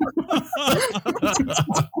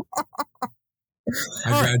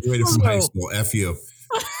 I graduated from high school. F you.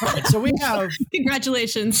 All right, so we have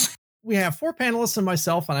congratulations. We have 4 panelists and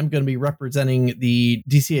myself, and I'm going to be representing the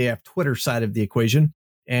DCAF Twitter side of the equation.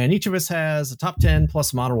 And each of us has a top 10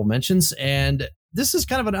 plus some honorable mentions. And this is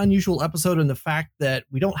kind of an unusual episode in the fact that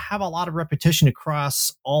we don't have a lot of repetition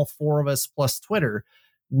across all 4 of us plus Twitter.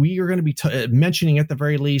 We are going to be mentioning at the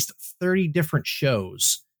very least 30 different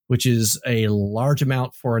shows, which is a large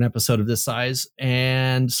amount for an episode of this size.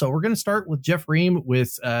 And so we're going to start with Jeff Ream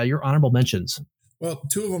with your honorable mentions. Well,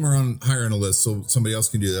 2 of them are higher on the list, so somebody else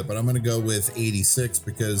can do that. But I'm going to go with 86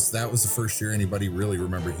 because that was the first year anybody really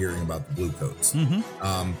remembered hearing about the Blue Coats. Mm-hmm.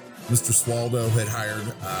 Mr. Swaldo had hired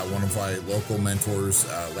one of my local mentors,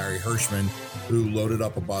 Larry Hirschman, who loaded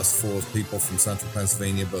up a bus full of people from central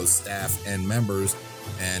Pennsylvania, both staff and members,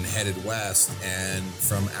 and headed west. And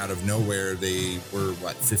from out of nowhere, they were,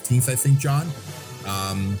 15th, I think, John?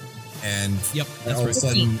 And all of a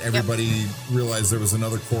sudden, everybody realized there was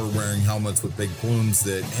another corps wearing helmets with big plumes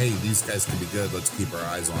that, hey, these guys could be good. Let's keep our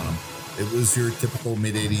eyes on them. It was your typical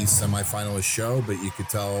mid-80s semifinalist show, but you could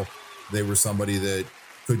tell they were somebody that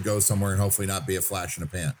could go somewhere and hopefully not be a flash in a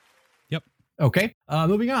pan. Yep. Okay.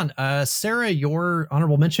 Moving on. Sarah, your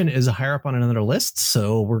honorable mention is higher up on another list,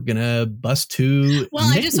 so we're going to bust to Well,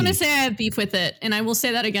 Nikki. I just want to say I have beef with it, and I will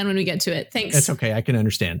say that again when we get to it. Thanks. It's okay. I can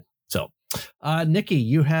understand. So, Nikki,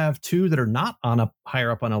 you have 2 that are not on higher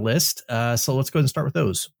up on a list. So let's go ahead and start with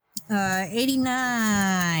those.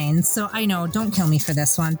 89. So I know, don't kill me for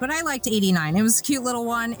this one, but I liked 89. It was a cute little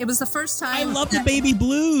one. It was the first time. I love the baby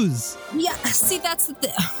blues. Yeah, see, that's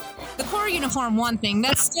the corps uniform. One thing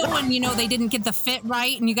that's still when they didn't get the fit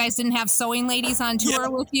right, and you guys didn't have sewing ladies on tour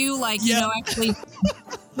with you, actually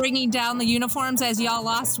bringing down the uniforms as y'all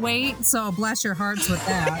lost weight. So bless your hearts with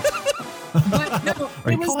that. But no,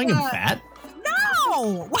 are you calling him fat?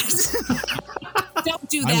 No. Don't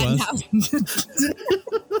do that now.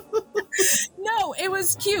 No, it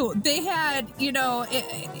was cute. They had,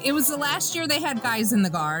 it was the last year they had guys in the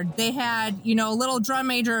guard. They had, a little drum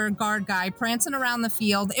major guard guy prancing around the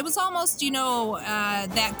field. It was almost,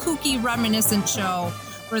 that kooky reminiscent show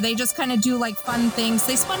where they just kind of do like fun things.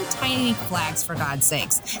 They spun tiny flags, for God's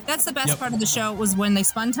sakes. That's the best part of the show, was when they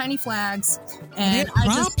spun tiny flags. And they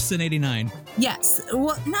had props in 89. Yes.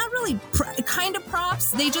 Well, not really kind of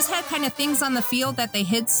props. They just had kind of things on the field that they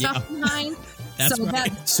hid stuff behind. That's so right.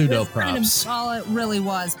 That pseudo Kind props. of all it really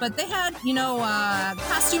was. But they had,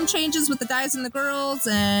 costume changes with the guys and the girls,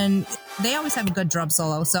 and they always have a good drum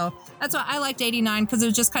solo. So that's why I liked 89, because it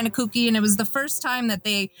was just kind of kooky, and it was the first time that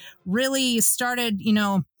they really started,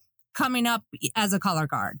 coming up as a color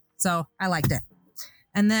guard. So I liked it.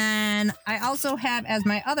 And then I also have as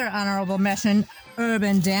my other honorable mention,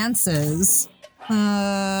 Urban Dances.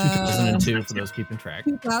 2002 for those keeping track.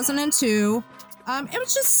 2002. It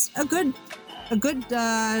was just a good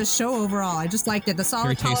show overall. I just liked it. The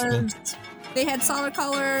solid colors. They had solid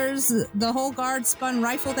colors. The whole guard spun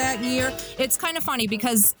rifle that year. It's kind of funny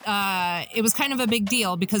because it was kind of a big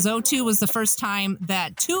deal, because 02 was the first time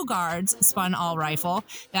that 2 guards spun all rifle.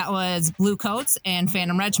 That was Blue Coats and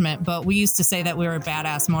Phantom Regiment. But we used to say that we were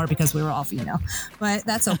badass more because we were all female. But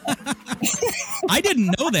that's okay. I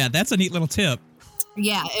didn't know that. That's a neat little tip.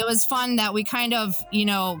 Yeah, it was fun that we kind of,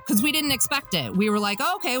 because we didn't expect it. We were like,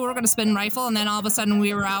 oh, okay, we're going to spin rifle. And then all of a sudden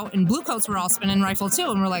we were out, and Blue Coats were all spinning rifle too.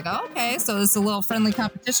 And we're like, oh, okay, so it's a little friendly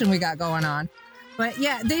competition we got going on. But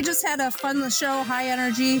yeah, they just had a fun show, high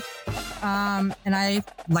energy. And I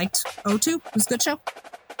liked 02. It was a good show.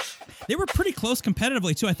 They were pretty close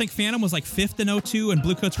competitively too. I think Phantom was like 5th in 02 and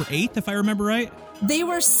Blue Coats were 8th, if I remember right. They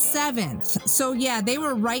were 7th. So yeah, they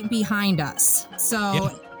were right behind us.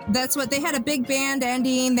 So That's what they had, a big band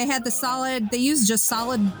ending. They had they used just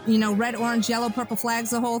solid, red, orange, yellow, purple flags,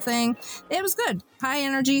 the whole thing. It was good. High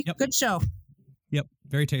energy. Yep. Good show. Yep.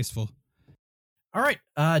 Very tasteful. All right.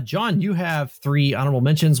 John, you have 3 honorable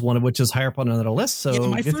mentions, one of which is higher up on another list. So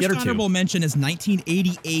my first honorable mention is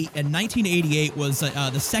 1988. And 1988 was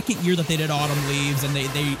the second year that they did Autumn Leaves. And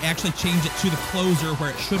they actually changed it to the closer where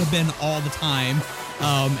it should have been all the time.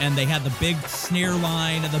 And they had the big snare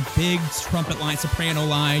line and the big trumpet line, soprano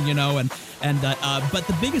line, but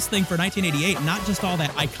the biggest thing for 1988, not just all that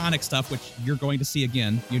iconic stuff, which you're going to see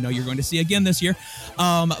again, you're going to see again this year,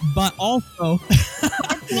 but also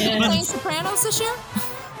playing Sopranos this year.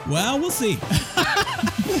 Well, we'll see.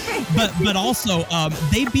 but also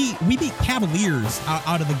we beat Cavaliers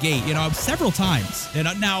out of the gate, several times.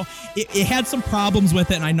 Now it had some problems with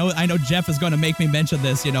it, and I know Jeff is going to make me mention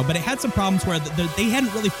this, but it had some problems where they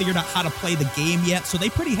hadn't really figured out how to play the game yet, so they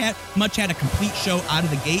pretty much had a complete show out of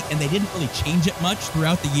the gate, and they didn't really change it much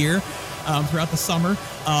throughout the year. Throughout the summer,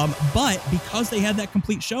 but because they had that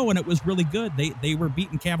complete show and it was really good, they were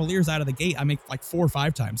beating Cavaliers out of the gate. I mean, like 4 or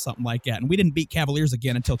 5 times, something like that, and we didn't beat Cavaliers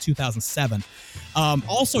again until 2007.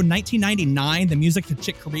 Also, 1999, the Music to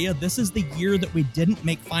Chick Corea. This is the year that we didn't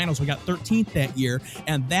make finals. We got 13th that year,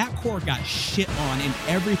 and that corps got shit on in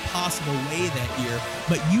every possible way that year.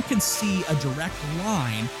 But you can see a direct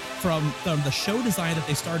line from the show design that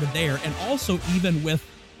they started there, and also even with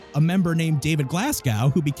a member named David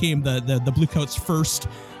Glasgow, who became the Blue Coats' first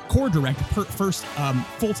corps director, first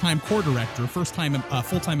full-time corps director, first-time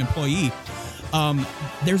full-time employee.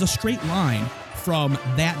 There's a straight line from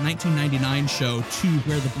that 1999 show to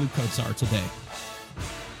where the Blue Coats are today.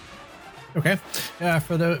 Okay.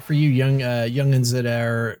 For you youngins that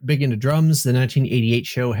are big into drums, the 1988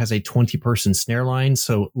 show has a 20-person snare line,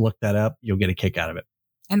 so look that up. You'll get a kick out of it.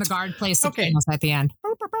 And the guard plays Sopranos at the end.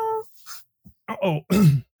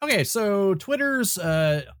 Okay, so Twitter's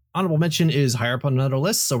honorable mention is higher up on another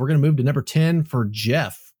list, so we're going to move to number 10 for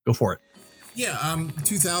Jeff. Go for it. Yeah,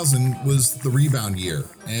 2000 was the rebound year,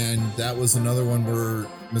 and that was another one where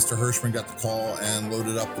Mr. Hirschman got the call and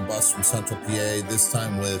loaded up the bus from Central PA, this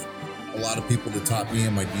time with a lot of people that taught me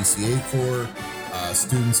in my DCA corps,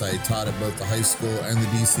 students I taught at both the high school and the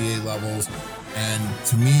DCA levels. And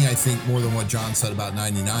to me, I think more than what John said about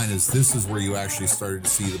 99 is this is where you actually started to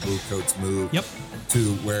see the Blue Coats move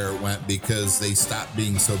to where it went, because they stopped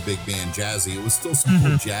being so big band jazzy. It was still some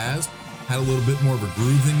cool jazz, had a little bit more of a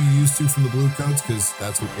groove than you used to from the Blue Coats, because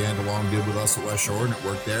that's what Dan DeLong did with us at West Shore, and it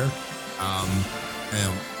worked there.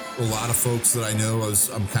 And a lot of folks that I know,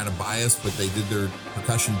 I'm kind of biased, but they did their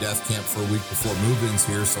percussion death camp for a week before move-ins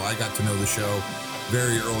here, so I got to know the show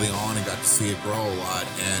very early on and got to see it grow a lot.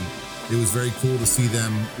 And it was very cool to see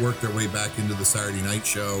them work their way back into the Saturday night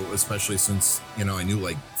show, especially since, I knew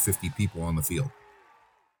like 50 people on the field.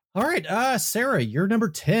 All right, Sarah, you're number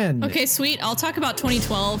 10. Okay, sweet. I'll talk about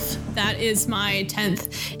 2012. That is my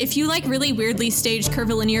 10th. If you like really weirdly staged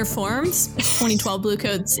curvilinear forms, 2012 Blue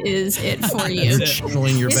Coats is it for you.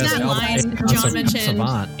 Channeling your best that line album. John mentioned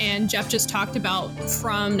and Jeff just talked about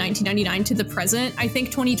from 1999 to the present, I think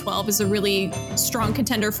 2012 is a really strong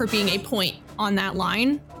contender for being a point on that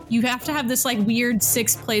line. You have to have this like weird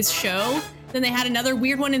 6th place show. Then they had another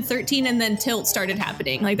weird one in 13, and then Tilt started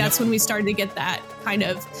happening. Like that's when we started to get that kind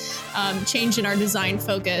of change in our design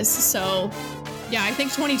focus. So yeah, I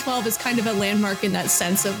think 2012 is kind of a landmark in that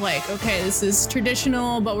sense of like, okay, this is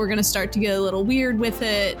traditional, but we're going to start to get a little weird with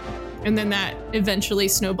it. And then that eventually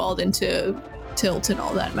snowballed into Tilt and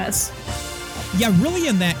all that mess. Yeah, really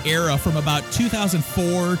in that era from about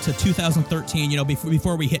 2004 to 2013,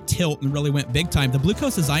 before we hit Tilt and really went big time, the Blue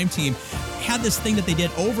Coats design team had this thing that they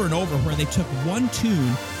did over and over where they took one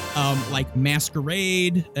tune, like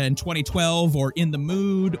Masquerade in 2012 or In the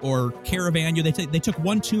Mood or Caravan. They took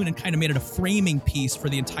one tune and kind of made it a framing piece for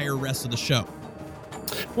the entire rest of the show.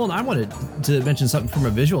 Well, I wanted to mention something from a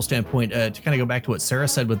visual standpoint to kind of go back to what Sarah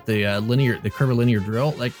said with the curvilinear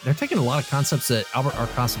drill. Like they're taking a lot of concepts that Albert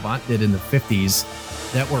R. Savant did in the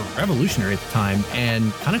 50s that were revolutionary at the time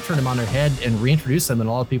and kind of turned them on their head and reintroduced them. And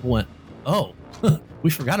a lot of people went, oh, we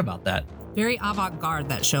forgot about that. Very avant-garde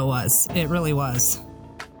that show was. It really was.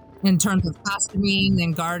 In terms of costuming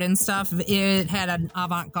and guard and stuff, it had an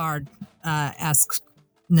avant-garde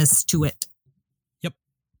esqueness to it.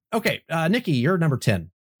 Okay, Nikki, you're number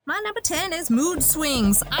 10. My number 10 is Mood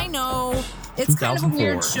Swings. I know. It's kind of a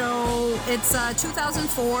weird show. It's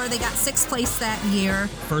 2004. They got 6th place that year.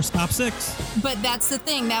 First top 6. But that's the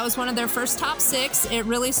thing. That was one of their first top 6. It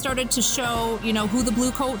really started to show, who the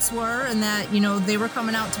Blue Coats were and that, they were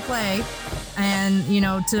coming out to play. and, you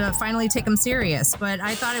know, to finally take them serious. But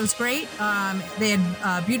I thought it was great. They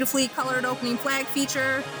had beautifully colored opening flag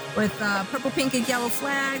feature with purple, pink, and yellow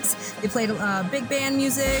flags. They played big band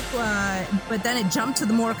music, but then it jumped to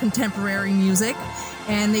the more contemporary music.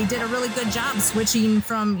 And they did a really good job switching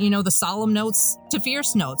from, you know, the solemn notes to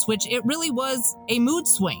fierce notes, which it really was a mood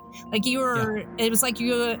swing. Like it was like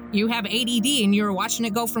you have ADD and you were watching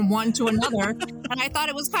it go from one to another. And I thought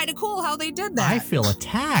it was kind of cool how they did that. I feel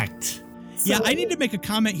attacked. Yeah, I need to make a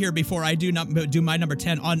comment here before I do my number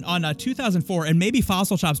 10 on 2004, and maybe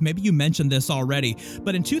Fossil Chops, maybe you mentioned this already,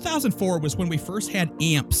 but in 2004 was when we first had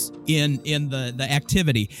amps in the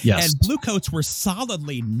activity. Yes. And Blue Coats were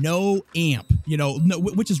solidly no amp, you know,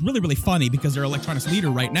 which is really, really funny because they're electronics leader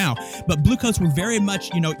right now. But Blue Coats were very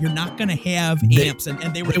much, you know, you're not going to have amps, and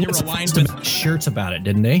they were aligned with shirts about it,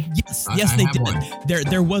 didn't they? Yes, they did.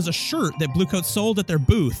 There was a shirt that Blue Coats sold at their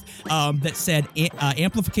booth that said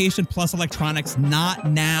amplification plus electronics, not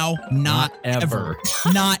now, not ever.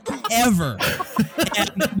 Not ever. And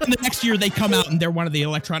the next year they come out and they're one of the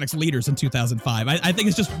electronics leaders in 2005. I think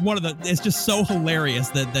it's just it's just so hilarious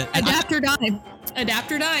that Adapter die.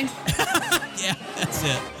 Yeah, that's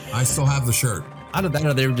it. I still have the shirt. Out of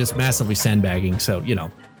that, they were just massively sandbagging, so, you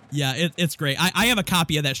know. Yeah, it's great. I have a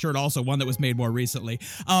copy of that shirt also, one that was made more recently.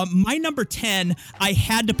 My number 10, I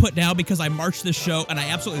had to put down because I marched this show, and I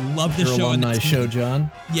absolutely love this show. Alumni show,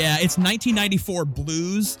 John. Yeah, it's 1994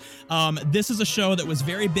 Blues. This is a show that was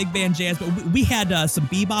very big band jazz, but we had some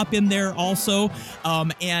bebop in there also,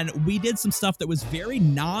 and we did some stuff that was very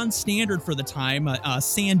non-standard for the time.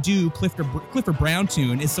 Sandu, Clifford Brown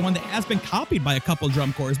tune is the one that has been copied by a couple of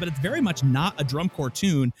drum corps, but it's very much not a drum corps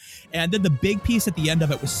tune. And then the big piece at the end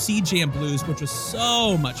of it was Sea Jam Blues, which was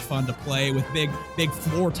so much fun to play with big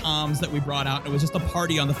floor toms that we brought out. And it was just a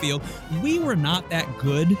party on the field. We were not that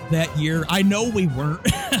good that year. I know we weren't,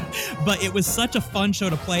 but it was such a fun show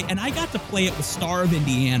to play. And I got to play it with Star of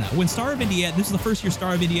Indiana. When Star of Indiana, this is the first year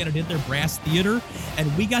Star of Indiana did their brass theater,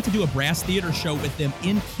 and we got to do a brass theater show with them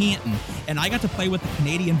in Canton. And I got to play with the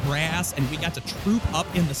Canadian brass, and we got to troop up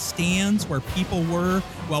in the stands where people were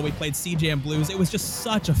while we played Sea Jam Blues. It was just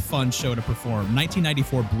such a fun show to perform.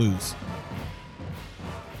 1994 Blues.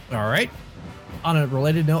 All right. On a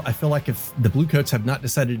related note, I feel like if the Blue Coats have not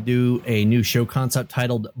decided to do a new show concept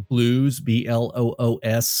titled Blues,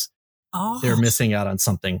 BLOOS, they're missing out on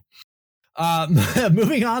something.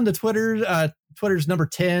 Moving on to Twitter. Twitter's number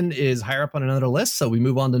 10 is higher up on another list, so we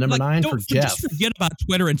move on to number 9 for Jeff. Just forget about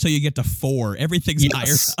Twitter until you get to 4. Everything's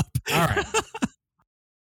higher up. All right.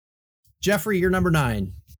 Jeffrey, you're number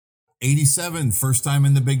 9. 87, first time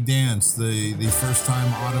in the big dance. The first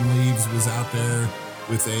time Autumn Leaves was out there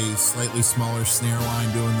with a slightly smaller snare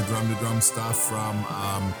line doing the drum-to-drum stuff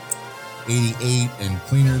from 88 and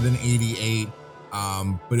cleaner than 88.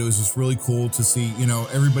 But it was just really cool to see, you know,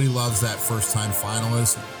 everybody loves that first-time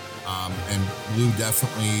finalist. And Blue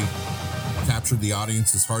definitely captured the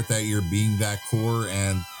audience's heart that year being that core,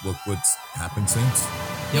 and look what's happened since.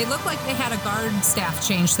 It looked like they had a guard staff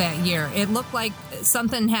change that year. It looked like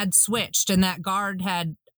something had switched and that guard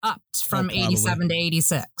had upped from 87 to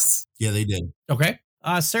 86. Yeah, they did. Okay.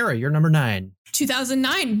 Sarah, you're number 9.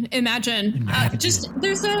 2009, Imagine.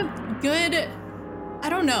 There's a good, I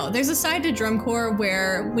don't know, there's a side to drum corps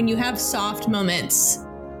where when you have soft moments,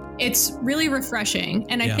 it's really refreshing.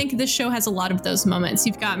 And I think this show has a lot of those moments.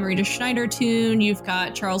 You've got Marita Schneider tune, you've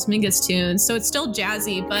got Charles Mingus tune. So it's still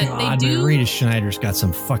jazzy, but they do. Marita Schneider's got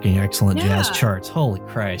some fucking excellent jazz charts. Holy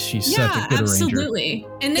Christ. She's such a good absolutely.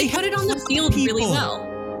 arranger. And they put it on the field really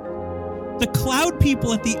well. The Cloud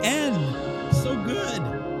People at the end. So good.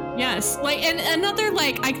 Yes, like, and another,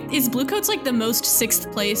 like, is Blue Coats like the most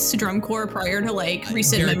 6th place drum corps prior to like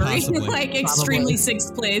recent Very memory? possibly. Like extremely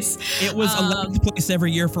 6th place. It was 11th place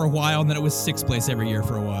every year for a while, and then it was 6th place every year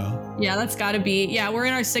for a while. Yeah, that's got to be. Yeah, we're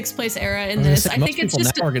in our 6th place era in this. I think it's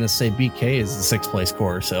just. Now are going to say BK is the 6th place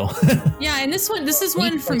corps. So. Yeah, and this is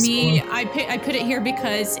one for me. I put it here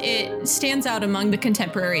because it stands out among the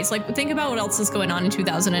contemporaries. Like, think about what else is going on in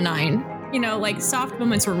 2009. You know, like soft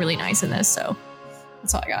moments were really nice in this. So.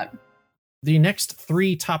 That's all I got. The next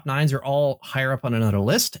 3 top 9s are all higher up on another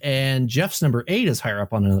list, and Jeff's number 8 is higher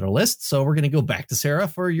up on another list. So we're going to go back to Sarah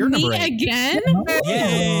for your number 8. Again?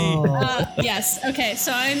 Yay! Yes. Okay.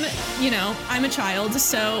 So I'm a child.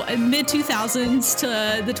 So mid 2000s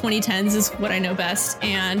to the 2010s is what I know best.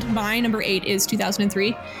 And my number 8 is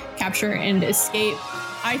 2003, Capture and Escape.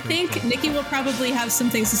 I think Nikki will probably have some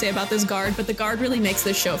things to say about this guard, but the guard really makes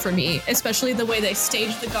this show for me, especially the way they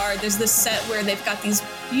stage the guard. There's this set where they've got these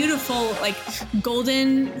beautiful, like,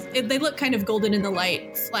 golden, they look kind of golden in the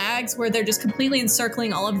light, flags where they're just completely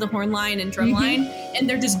encircling all of the horn line and drum line, and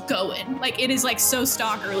they're just going. Like, it is like so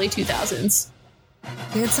stock early 2000s.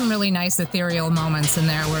 They had some really nice ethereal moments in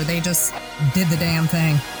there where they just did the damn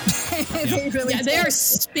thing. They are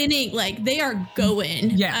spinning, like they are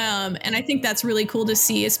going. Yeah. And I think that's really cool to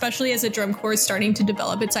see, especially as a drum corps is starting to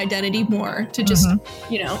develop its identity more to just,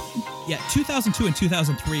 Yeah, 2002 and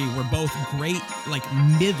 2003 were both great, like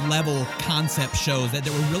mid-level concept shows that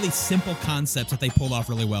there were really simple concepts that they pulled off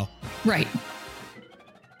really well. Right.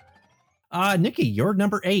 Nikki, you're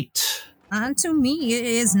number 8. On to me, it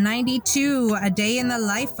is 92, A Day in the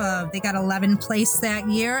Life of. They got 11th place that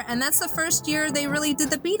year, and that's the first year they really did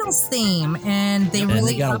the Beatles theme, and they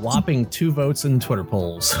got a whopping 2 votes in Twitter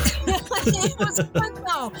polls. It was fun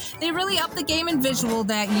though. They really upped the game in visual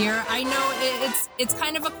that year. I know it's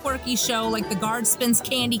kind of a quirky show. Like the guard spins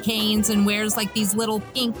candy canes and wears like these little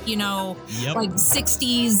pink, like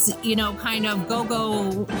 60s, kind of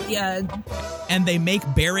go-go. And they make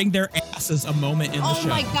bearing their asses a moment in the show. Oh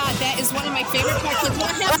my God, that is one of my favorite parts. Like,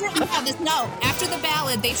 what has written down this? No, after the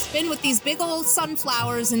ballad, they spin with these big old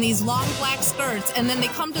sunflowers and these long black skirts, and then they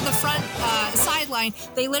come to the front sideline.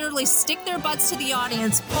 They literally stick their butts to the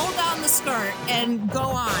audience, pull down the skirt, and go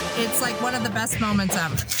on. It's like one of the best moments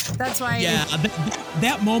ever. That's why. Yeah,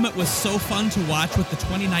 that moment was so fun to watch with the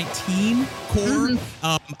 2019 core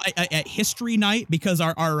at History Night, because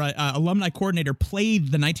our alumni coordinator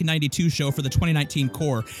played the 1992 show for the 2019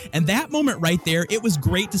 core, and that moment right there, it was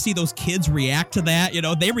great to see those kids react to that.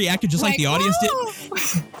 They reacted just like the audience did.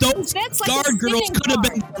 Those guard girls could have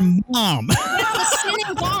been their mom. Yeah, the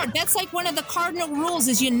spinning guard. That's like one of the cardinal rules: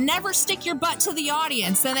 is you never stick your butt to the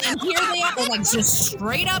audience. And here they are, like just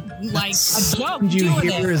straight up like a joke. What you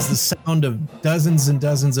hear is the sound of dozens and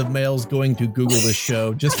dozens of males going to Google this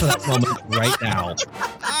show just for that moment right now.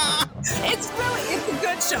 It's a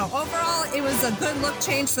good show. Overall, it was a good look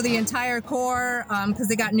change for the entire corps because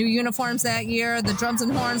they got new uniforms that year. The drums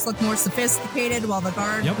and horns looked more sophisticated while the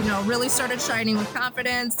guard, really started shining with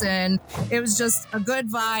confidence. And it was just a good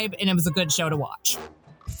vibe, and it was a good show to watch.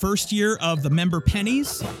 First year of the member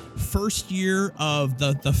pennies, first year of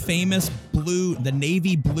the famous blue, the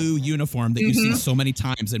navy blue uniform that you see so many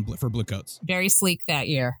times for Bluecoats. Very sleek that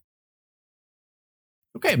year.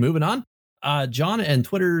 Okay, moving on. John and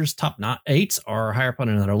Twitter's top 8s are higher up on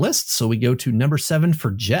another list, so we go to number 7 for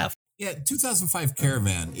Jeff. Yeah, 2005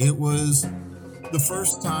 Caravan. It was the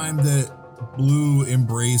first time that Blue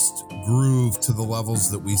embraced groove to the levels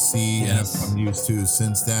that we see and have come used to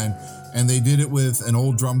since then. And they did it with an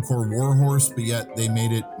old drum corps warhorse, but yet they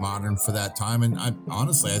made it modern for that time. And I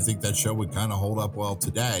think that show would kind of hold up well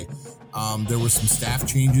today. There were some staff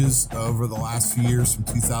changes over the last few years from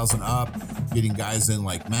 2000 up, getting guys in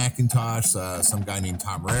like McIntosh, some guy named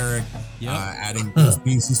Tom Rarick, adding those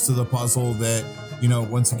pieces to the puzzle that,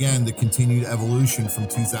 once again, the continued evolution from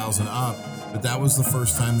 2000 up. But that was the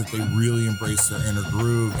first time that they really embraced their inner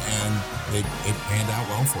groove, and it panned out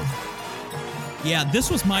well for them. Yeah, this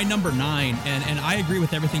was my number 9, and I agree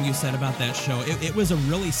with everything you said about that show. It was a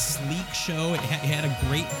really sleek show. It had a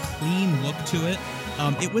great, clean look to it.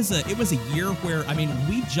 It was a year where,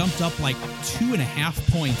 we jumped up like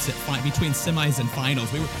 2.5 points between semis and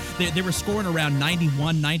finals. They were scoring around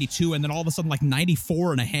 91, 92, and then all of a sudden like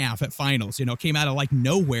 94.5 at finals. Came out of like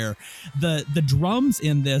nowhere. The drums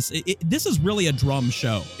in this, this is really a drum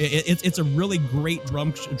show. It's a really great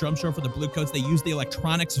drum show for the Bluecoats. They use the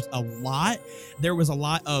electronics a lot. There was a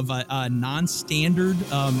lot of non-standard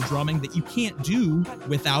drumming that you can't do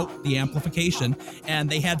without the amplification, and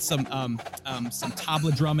they had some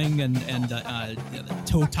tabla drumming and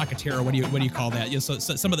toe takatera. What do you call that? So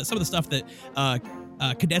some of the stuff that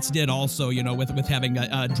cadets did also, with having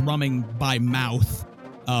drumming by mouth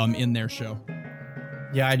in their show.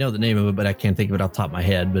 Yeah, I know the name of it, but I can't think of it off the top of my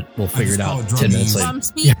head, but we'll figure it out 10 minutes later. Drum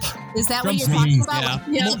speak? Yeah. Is that what you're talking about?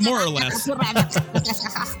 Yeah. More or less.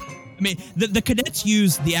 The cadets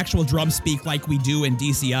use the actual drum speak like we do in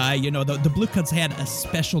DCI. The Bluecoats had a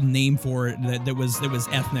special name for it that was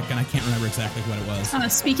ethnic, and I can't remember exactly what it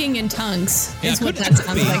was. Speaking in tongues is what that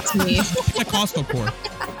sounds like to me. Pentecostal core.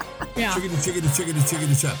 Yeah.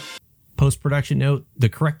 Chickadee. Post-production note, the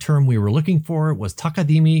correct term we were looking for was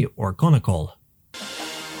takadimi or konakol.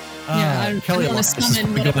 Kelly, I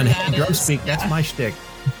summon whatever that drum is. speak, that's my shtick.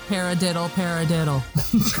 Paradiddle.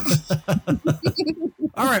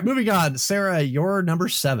 All right, moving on. Sarah, your number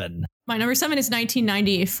 7. My number 7 is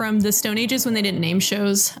 1990 from the Stone Ages when they didn't name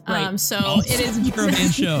shows. Right. So it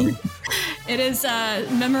is. Show. It is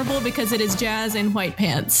memorable because it is jazz and white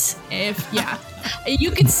pants.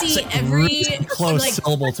 You can see every really close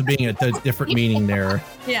syllable to being a different meaning there.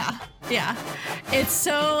 Yeah. It's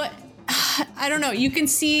so, I don't know. You can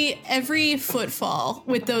see every footfall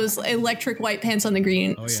with those electric white pants on the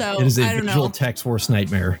green. Oh, yeah. So it is a I don't visual know. text worst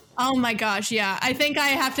nightmare. Oh my gosh, yeah. I think I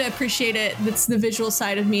have to appreciate it. That's the visual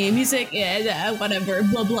side of me. Music, whatever,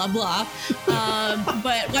 blah, blah, blah.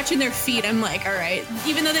 But watching their feet, I'm like, all right.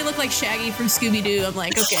 Even though they look like Shaggy from Scooby-Doo, I'm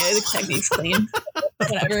like, okay, the technique's clean.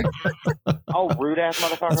 Whatever. Oh, rude ass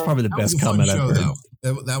motherfucker. That's probably the That was best a fun comment show, I've heard.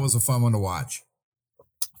 though. That was a fun one to watch.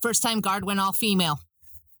 First time Guard went all female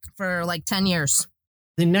for like 10 years.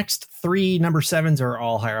 The next three number 7s are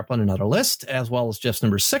all higher up on another list, as well as Jeff's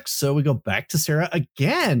number 6. So we go back to Sarah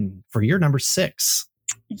again for your number 6.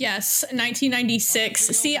 Yes, 1996.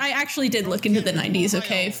 See, I actually did look into the 90s,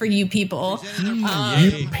 okay, for you people.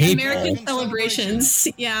 American celebrations.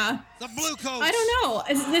 Yeah. I don't know.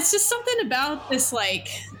 It's just something about this, like,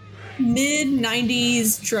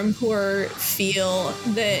 mid-90s drum corps feel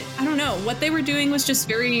that, I don't know, what they were doing was just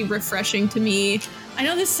very refreshing to me. I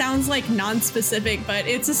know this sounds like non-specific, but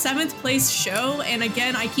it's a 7th place show. And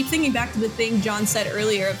again, I keep thinking back to the thing John said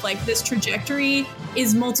earlier of like this trajectory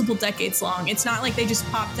is multiple decades long. It's not like they just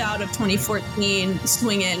popped out of 2014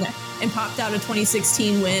 swinging and popped out a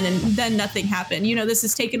 2016 win and then nothing happened. You know, this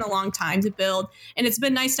has taken a long time to build. And it's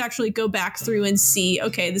been nice to actually go back through and see,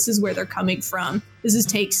 okay, this is where they're coming from. This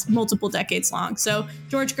takes multiple decades long. So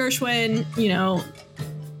George Gershwin, you know,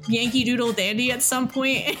 Yankee Doodle Dandy at some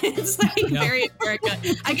point. It's like very America.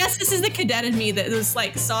 I guess this is the cadet in me that was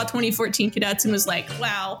like saw 2014 cadets and was like,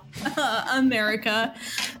 wow, America.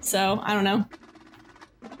 So I don't know.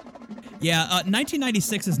 Yeah,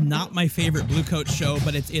 1996 is not my favorite Blue Coat show,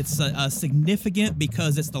 but it's significant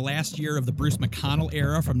because it's the last year of the Bruce McConnell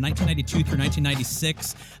era from 1992 through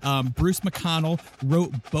 1996. Bruce McConnell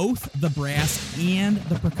wrote both the brass and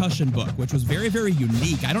the percussion book, which was very, very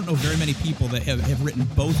unique. I don't know very many people that have written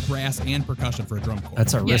both brass and percussion for a drum corps.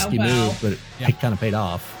 That's a risky move, but it kind of paid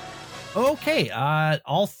off. Okay,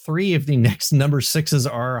 all three of the next number 6s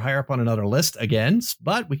are higher up on another list again,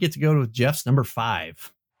 but we get to go with Jeff's number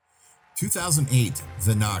 5. 2008,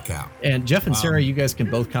 The Knockout. And Jeff and Sarah, you guys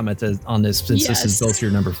can both comment on this since this is both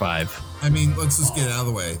your number 5. I mean, let's just get it out of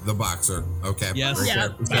the way. The Boxer. Okay. Yes.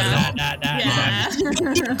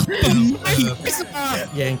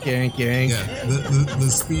 Yank. Yeah. The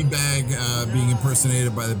speed bag being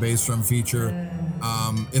impersonated by the bass drum feature.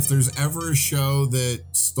 If there's ever a show that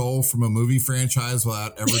stole from a movie franchise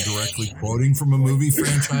without ever directly quoting from a movie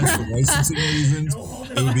franchise for licensing reasons,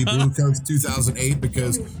 it would be Blue Coats 2008,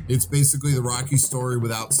 because it's basically the Rocky story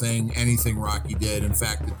without saying anything Rocky did. In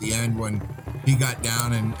fact, at the end, when he got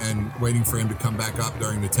down and waiting for him to come back up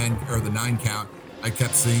during the 10 or the 9 count, I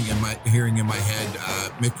kept hearing in my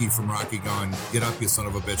head Mickey from Rocky going, "Get up, you son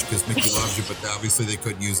of a bitch," because Mickey loves you. But obviously they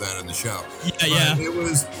couldn't use that in the show. Yeah.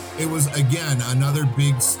 It was again another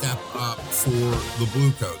big step up for the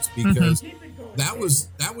Blue Coats, because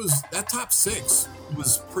that top 6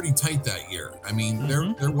 was pretty tight that year. I mean,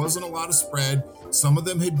 there wasn't a lot of spread. Some of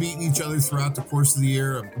them had beaten each other throughout the course of the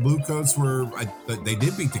year. Blue Coats they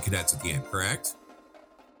did beat the Cadets at the end, correct?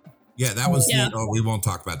 Yeah, that was. We won't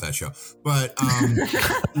talk about that show, but and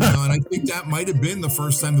I think that might have been the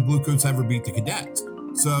first time the Blue Coats ever beat the Cadets.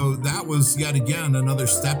 So that was yet again another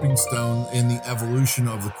stepping stone in the evolution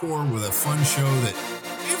of the Corps, with a fun show that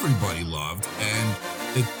everybody loved, and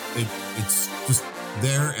it's just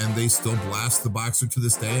there, and they still blast the Boxer to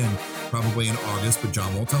this day, and probably in August, but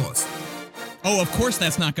John won't tell us. Oh, of course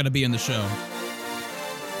that's not going to be in the show.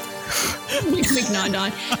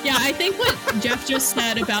 Yeah, I think what Jeff just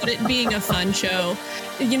said about it being a fun show,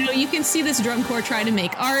 you know, you can see this drum corps trying to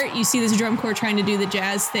make art. You see this drum corps trying to do the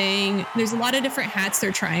jazz thing. There's a lot of different hats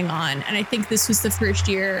they're trying on. And I think this was the first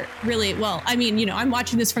year really, well, I mean, you know, I'm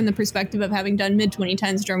watching this from the perspective of having done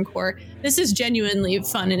mid-2010s drum corps. This is genuinely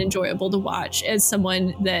fun and enjoyable to watch as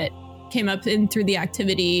someone that came up in through the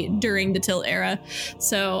activity during the Tilt era.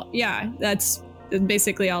 So yeah, that's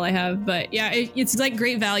basically all I have. But yeah, it's like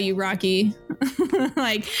great value, Rocky.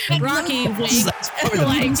 Like Rocky wings. That's probably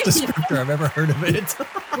the best descriptor I've ever heard of it.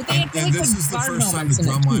 And this is the first time the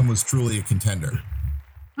drumline was truly a contender.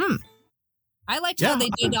 I liked how they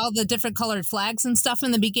did all the different colored flags and stuff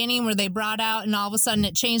in the beginning, where they brought out and all of a sudden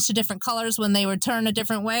it changed to different colors when they would turn a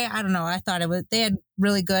different way. I don't know. I thought they had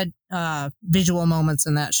really good visual moments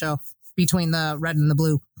in that show between the red and the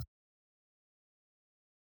blue.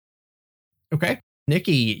 Okay.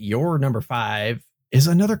 Nikki, your number 5 is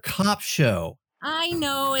another cop show. I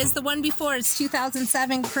know, is the one before. It's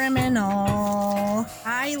 2007 Criminal.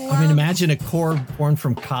 I mean, imagine a corps born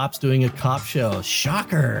from cops doing a cop show.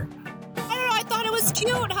 Shocker. I don't know. I thought it was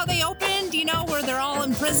cute how they opened, where they're all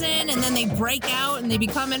in prison and then they break out and they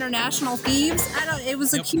become international thieves. It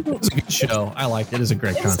was a cute. It was a good show. I liked it. It is a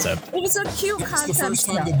great concept. It was a cute concept. It's the first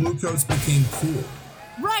time the Bluecoats became cool.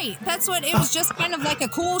 Right. That's what it was, just kind of like a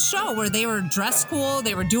cool show where they were dressed cool,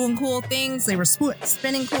 they were doing cool things, they were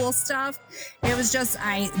spinning cool stuff. It was just,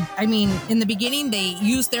 I mean, in the beginning, they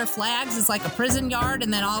used their flags as like a prison yard,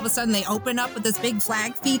 and then all of a sudden they opened up with this big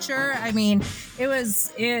flag feature. I mean, it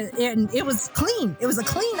was clean. It was a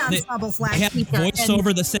clean ensemble flag they had feature.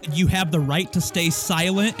 voiceover that said, "You have the right to stay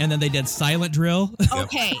silent," and then they did silent drill.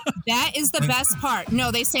 Okay, that is the best part.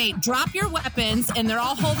 No, they say, drop your weapons, and they're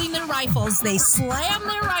all holding their rifles. They slam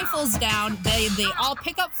their rifles down. They all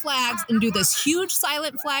pick up flags and do this huge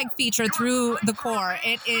silent flag feature through the Corps.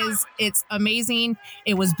 It's amazing.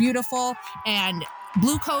 It was beautiful, and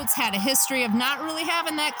Bluecoats had a history of not really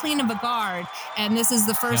having that clean of a guard, and this is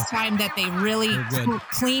the first time that they really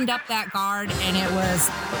cleaned up that guard, and it was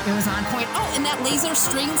on point. Oh, and that laser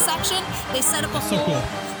string section, they set up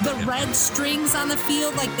the red strings on the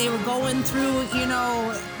field like they were going through,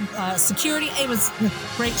 security. It was a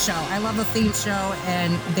great show. I love the theme show,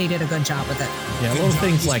 and they did a good job with it. Yeah, little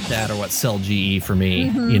things like that are what sell GE for me,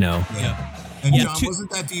 Yeah. And John,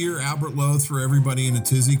 wasn't that the year Albert Lowe threw everybody in a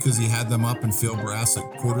tizzy because he had them up in field brass at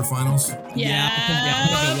quarterfinals? Yeah,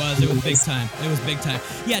 I think it was big time. It was big time.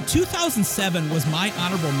 Yeah, 2007 was my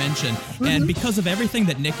honorable mention, and because of everything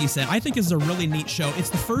that Nikki said, I think is a really neat show.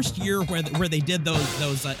 It's the first year where they did those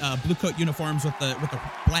blue coat uniforms with the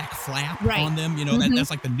black flap on them.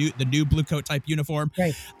 That's like the new blue coat type uniform.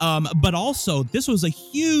 Right. But also, this was a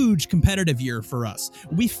huge competitive year for us.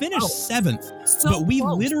 We finished 7th, but we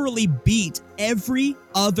literally beat every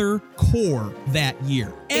other Corps that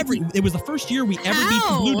year. It was the first year we ever beat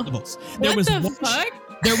the Blue Devils.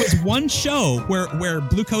 There was one show where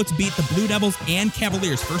Bluecoats beat the Blue Devils and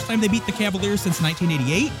Cavaliers. First time they beat the Cavaliers since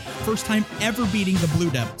 1988. First time ever beating the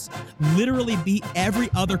Blue Devils. Literally beat every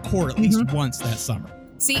other Corps at least once that summer.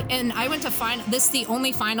 See, and I went to this is the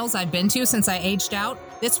only finals I've been to since I aged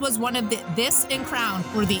out. This was one of this and Crown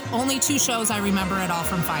were the only two shows I remember at all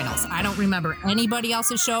from finals. I don't remember anybody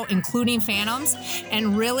else's show, including Phantoms.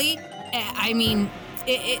 And really, I mean,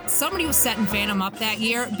 somebody was setting Phantom up that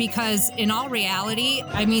year, because in all reality,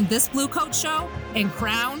 I mean, this Blue Coat show and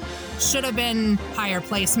Crown should have been higher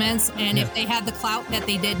placements, and if they had the clout that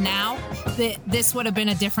they did now, this would have been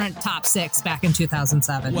a different top 6 back in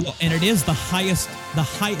 2007. Well, and it is the highest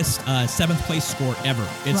 7th place score ever.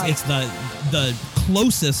 It's the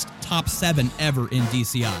closest top 7 ever in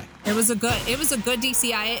DCI. It was a good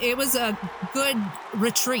DCI. It was a good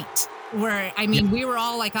retreat where, I mean, we were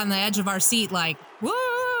all like on the edge of our seat, like,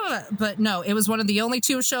 whoa! But no, it was one of the only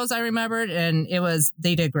 2 shows I remembered, and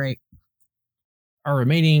they did great. Our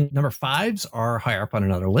remaining number 5s are higher up on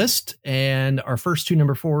another list, and our first 2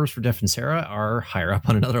 number 4s for Jeff and Sarah are higher up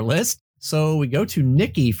on another list. So we go to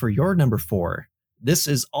Nikki for your number 4. This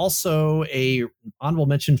is also a honorable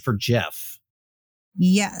mention for Jeff.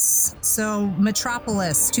 Yes. So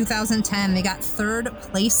Metropolis 2010, they got 3rd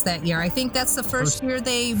place that year. I think that's the first year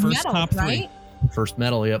they medaled, right? First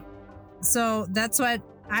medal, yep. So that's what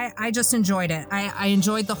I just enjoyed it. I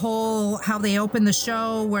enjoyed the whole, how they opened the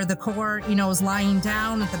show where the Corps, was lying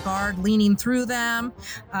down with the guard leaning through them.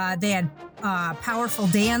 They had powerful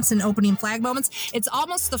dance and opening flag moments. It's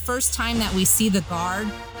almost the first time that we see the guard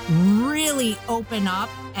really open up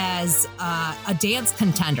as a dance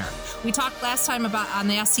contender. We talked last time on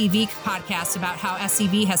the SCV podcast about how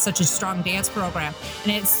SCV has such a strong dance program.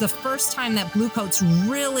 And it's the first time that Bluecoats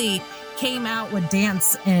really came out with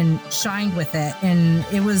dance and shined with it, and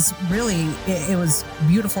it was really it was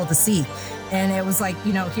beautiful to see. And it was like,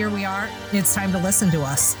 here we are, it's time to listen to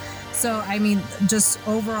us. So I mean, just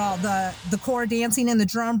overall, the Corps dancing in the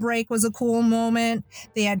drum break was a cool moment.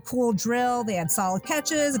 They had cool drill, they had solid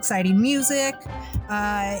catches, exciting music.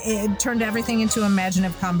 It turned everything into an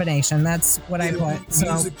imaginative combination. That's what I put. So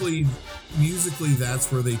musically, that's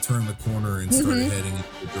where they turned the corner and started heading in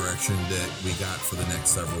the direction that we got for the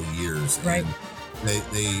next several years. Right. And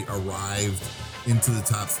they arrived into the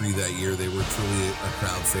top 3 that year. They were truly a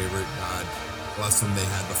crowd favorite. God bless them. They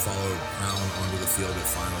had to follow Crown onto the field at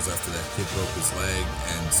finals after that kid broke his leg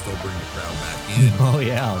and still bring the crowd back in. Oh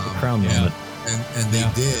yeah, the Crown moment. And they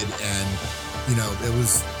did. And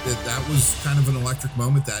that was kind of an electric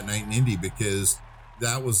moment that night in Indy, because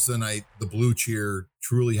that was the night the Blue Cheer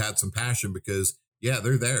truly had some passion, because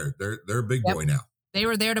they're there. They're a big boy now. They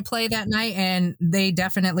were there to play that night, and they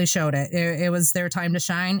definitely showed it. It was their time to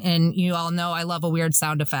shine, and you all know I love a weird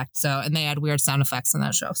sound effect. And they had weird sound effects in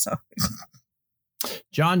that show. So,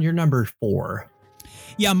 John, you're number 4.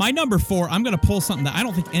 Yeah, my number 4, I'm going to pull something that I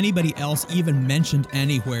don't think anybody else even mentioned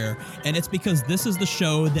anywhere, and it's because this is the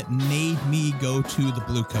show that made me go to the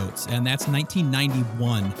Bluecoats, and that's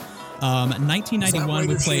 1991. 1991,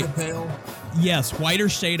 we played. Yes, Whiter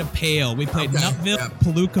Shade of Pale. We played Nutville,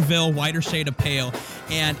 Palookaville, Whiter Shade of Pale,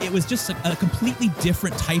 and it was just a completely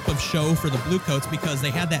different type of show for the Bluecoats because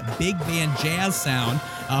they had that big band jazz sound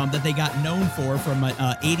that they got known for from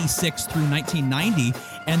 86 through 1990,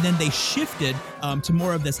 and then they shifted to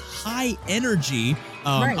more of this high energy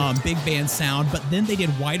big band sound, but then they did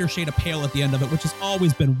Whiter Shade of Pale at the end of it, which has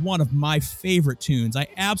always been one of my favorite tunes. I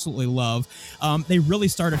absolutely love. They really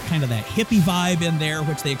started kind of that hippie vibe in there,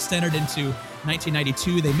 which they extended into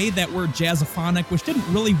 1992. They made that word jazzophonic, which didn't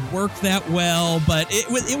really work that well, but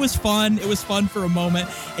it was fun. It was fun for a moment.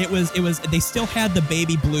 It was they still had the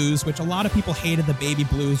baby blues, which a lot of people hated the baby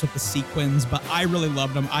blues with the sequins, but I really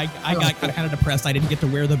loved them. I got kind of depressed I didn't get to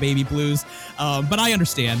wear the baby blues, but I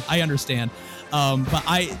understand. But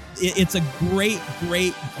it's a great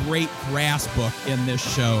grass book in this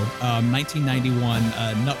show. 1991,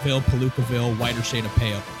 Nutville, Palookaville, Whiter Shade of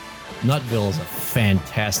Pale. Nutville is a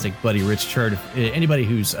fantastic Buddy Rich chart. Anybody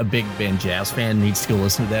who's a big band jazz fan needs to go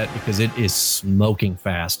listen to that because it is smoking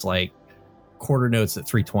fast, like quarter notes at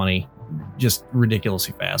 320, just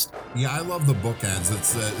ridiculously fast. Yeah, I love the bookends.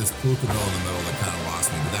 It's Palookaville in the middle that kind of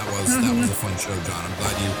lost me, but that was a fun show, John. I'm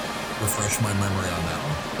glad you refreshed my memory on that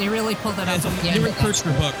one. They really pulled it up. It's a Larry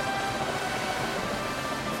Kirchner book.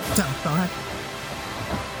 Go ahead.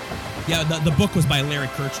 Yeah, the book was by Larry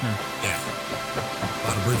Kirchner. Yeah. A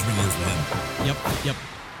lot of Bridgman years with him. Yep.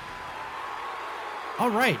 All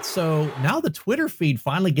right, so now the Twitter feed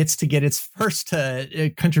finally gets to get its first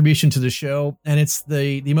contribution to the show, and it's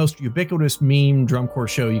the most ubiquitous meme drum corps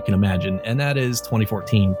show you can imagine, and that is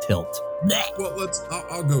 2014 Tilt. Well,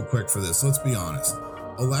 I'll go quick for this. Let's be honest.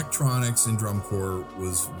 Electronics in drum corps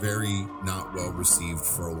was very not well received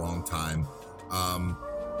for a long time.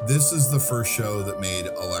 This is the first show that made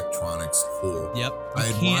electronics cool. Yep.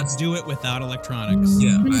 You can't do it without electronics.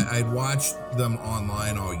 Yeah, I'd watched them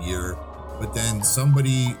online all year, but then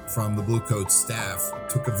somebody from the Bluecoats staff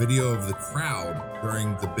took a video of the crowd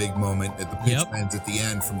during the big moment at the pitch bends at the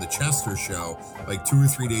end from the Chester show, like 2 or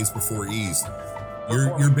 3 days before East.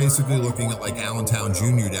 You're basically looking at like Allentown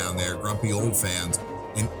Jr. down there, grumpy old fans,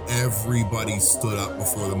 and everybody stood up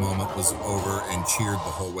before the moment was over and cheered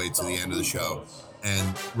the whole way to the end of the show.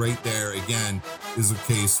 And right there, again, is a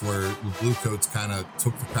case where the Bluecoats kind of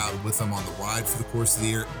took the crowd with them on the ride for the course of the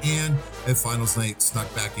year, and at finals night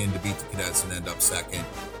snuck back in to beat the Cadets and end up second.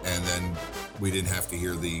 And then we didn't have to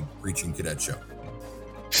hear the preaching cadet show.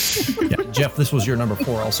 Yeah, Jeff, this was your number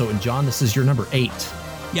 4 also, and John, this is your number 8.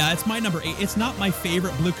 Yeah, it's my number 8. It's not my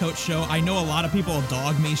favorite Bluecoats show. I know a lot of people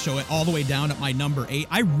dog me, show it all the way down at my number 8.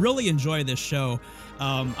 I really enjoy this show.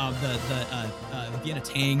 The Vienna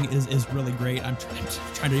Tang is really great. I'm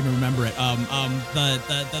trying to even remember it. I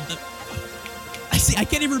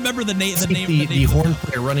can't even remember the name. The horn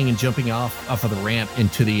player running and jumping off of the ramp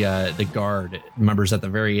into the guard members at the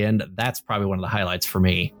very end. That's probably one of the highlights for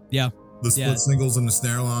me. Yeah, the split singles and the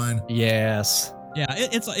snare line. Yes. Yeah,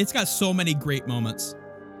 it's got so many great moments.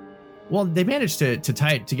 Well, they managed to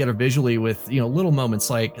tie it together visually with, little moments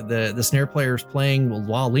like the snare players playing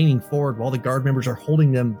while leaning forward while the guard members are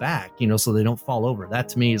holding them back, so they don't fall over. That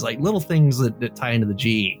to me is like little things that tie into the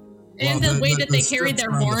GE. And the way that they carried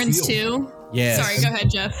their horns too. Yeah. Sorry, go ahead,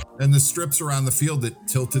 Jeff. And the strips around the field that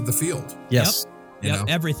tilted the field. Yes. Yep,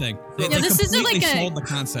 everything. This isn't like sold the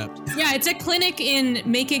concept. Yeah, it's a clinic in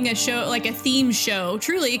making a show, like a theme show,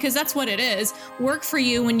 truly, because that's what it is. Work for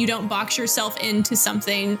you when you don't box yourself into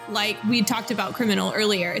something like we talked about Criminal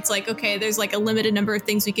earlier. It's like, okay, there's like a limited number of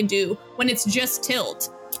things we can do. When it's just Tilt,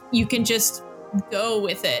 you can just go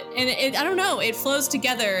with it. And I don't know, it flows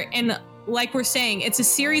together. And like we're saying, it's a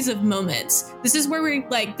series of moments. This is where we're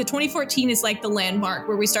like, the 2014 is like the landmark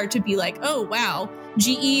where we start to be like, oh, wow,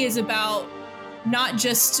 GE is about not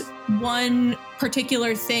just one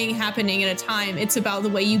particular thing happening at a time. It's about the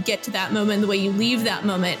way you get to that moment, the way you leave that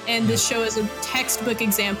moment. And this show is a textbook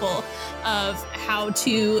example of how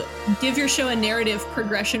to give your show a narrative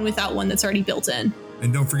progression without one that's already built in.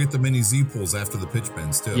 And don't forget the mini Z pulls after the pitch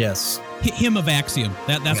bends too. Yes. Hymn of Axiom.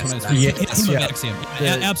 That's what it's Hymn of Axiom.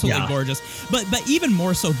 Absolutely gorgeous. But even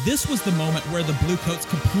more so, this was the moment where the Bluecoats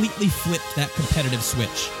completely flipped that competitive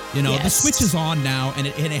switch. The switch is on now, and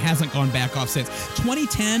it hasn't gone back off since.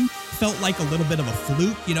 2010, felt like a little bit of a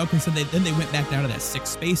fluke, because then they went back down to that 6th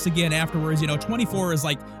space again afterwards. 24 is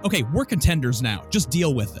like, okay, we're contenders now. Just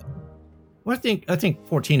deal with it. Well, I think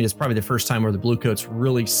 14 is probably the first time where the Bluecoats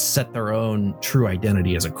really set their own true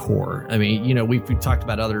identity as a core. I mean, we've talked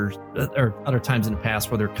about other times in the past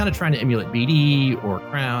where they're kind of trying to emulate BD or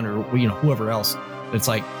Crown or whoever else. But it's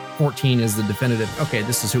like 14 is the definitive. Okay,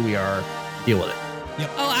 this is who we are. Deal with it. Yep.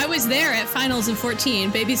 Oh, I was there at finals in 14,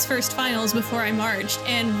 baby's first finals before I marched.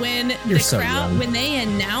 And when when they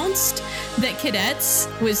announced that Cadets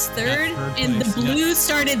was third and the Blues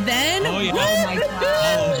started then. Oh, yeah. Oh my God.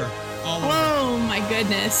 All over. Oh my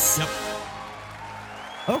goodness. Yep.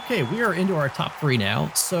 Okay, we are into our top 3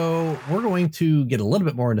 now. So we're going to get a little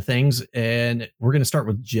bit more into things, and we're going to start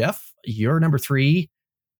with Jeff. Your number 3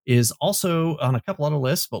 is also on a couple other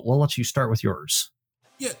lists, but we'll let you start with yours.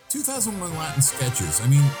 Yeah, 2001 Latin sketches. I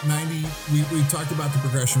mean, 90. We talked about the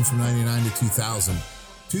progression from 99 to 2000.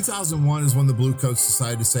 2001 is when the Bluecoats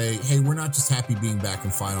decided to say, hey, we're not just happy being back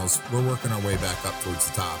in finals. We're working our way back up towards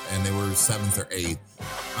the top. And they were 7th or 8th.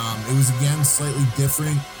 It was, again, slightly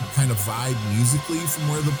different kind of vibe musically from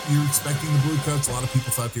where you're expecting the Bluecoats. A lot of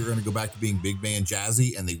people thought they were going to go back to being big band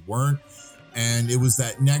jazzy, and they weren't. And it was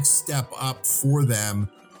that next step up for them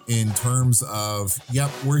in terms of, yep,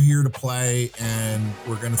 we're here to play, and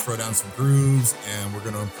we're going to throw down some grooves, and we're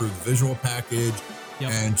going to improve the visual package.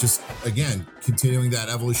 Yep. And just, again, continuing that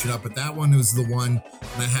evolution up. But that one was the one,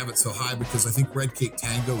 and I have it so high because I think Red Cake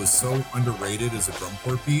Tango is so underrated as a drum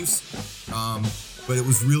corps piece. But it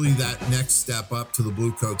was really that next step up to the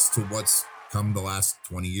Bluecoats to what's come the last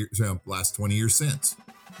 20 years since.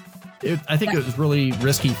 I think it was really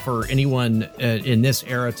risky for anyone in this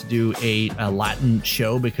era to do a Latin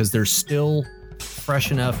show because there's still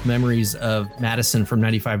fresh enough memories of Madison from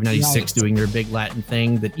 95, 96 doing their big Latin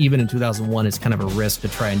thing that even in 2001, it's kind of a risk to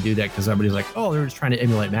try and do that because everybody's like, oh, they're just trying to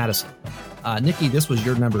emulate Madison. Nikki, this was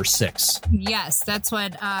your number 6. Yes, that's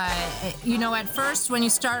what, at first when you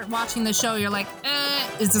start watching the show, you're like,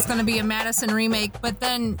 is this going to be a Madison remake? But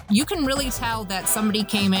then you can really tell that somebody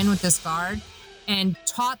came in with this guard and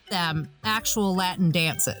taught them actual Latin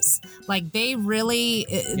dances. Like they really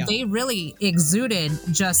exuded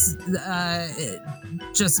just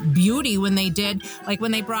beauty when they did. Like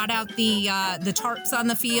when they brought out the tarps on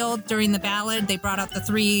the field during the ballad, they brought out the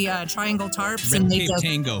 3 triangle tarps. Red Cake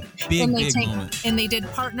Tango, big moment. And they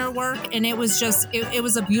did partner work, and it was just it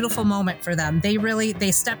was a beautiful moment for them.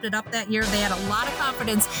 They stepped it up that year. They had a lot of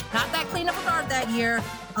confidence. Not that clean of a guard that year.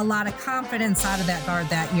 A lot of confidence out of that guard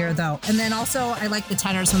that year, though. And then also, I like the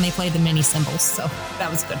tenors when they played the mini cymbals, so that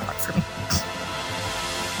was a good part for me.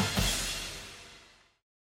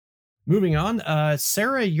 Moving on,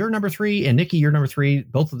 Sarah, you're number 3, and Nikki, you're number 3.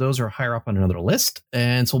 Both of those are higher up on another list,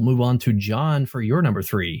 and so we'll move on to John for your number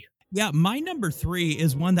 3. Yeah, my number 3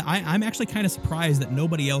 is one that I'm actually kind of surprised that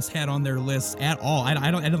nobody else had on their list at all.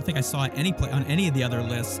 I don't think I saw it on any of the other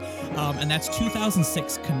lists, and that's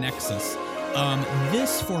 2006 Connexus.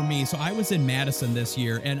 This for me, so I was in Madison this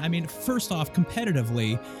year, and I mean, first off,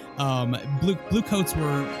 competitively, Bluecoats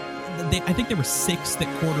were, I think they were 6th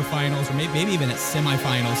at quarterfinals, or maybe even at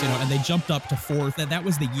semifinals, and they jumped up to 4th. That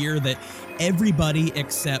was the year that everybody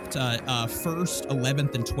except 1st,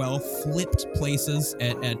 11th, and 12th flipped places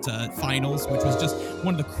at finals, which was just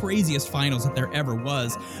one of the craziest finals that there ever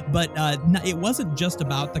was. But it wasn't just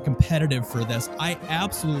about the competitive for this. I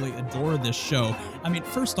absolutely adore this show. I mean,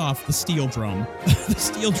 first off, the steel drum. The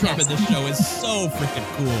steel drum in this show is so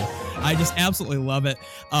freaking cool. I just absolutely love it.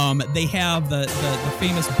 They have the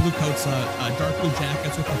famous Bluecoats dark blue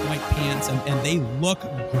jackets with the white pants, and they look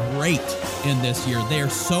great in this year. They are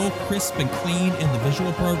so crisp and clean in the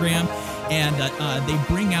visual program, and they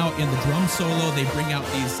bring out in the drum solo, they bring out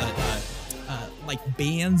these like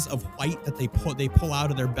bands of white that they pull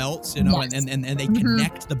out of their belts, and they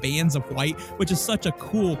connect the bands of white, which is such a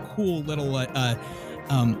cool little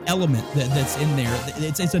element that's in there.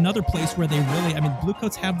 It's another place where they really,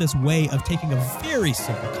 Bluecoats have this way of taking a very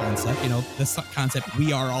simple concept, this concept,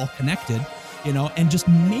 we are all connected, and just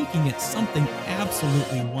making it something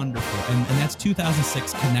absolutely wonderful. And that's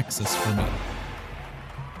 2006 Connexus for me.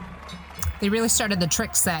 They really started the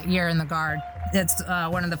tricks that year in the guard. It's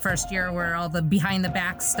one of the first year where all the behind the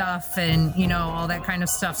back stuff and, all that kind of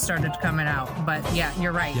stuff started coming out. But yeah,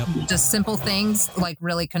 you're right. Yep. Just simple things like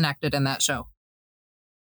really connected in that show.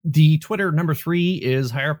 The Twitter number 3 is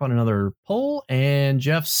higher up on another poll, and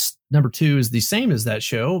Jeff's number 2 is the same as that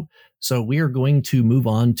show. So we are going to move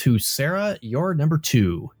on to Sarah, your number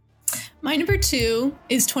 2. My number 2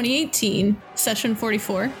 is 2018 Session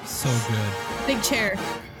 44. So good. Big chair.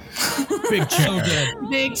 Big chair. So good.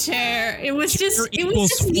 Big chair. It was just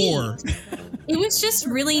four. neat. It was just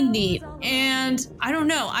really neat. And I don't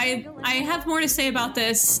know. I have more to say about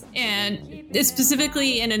this, and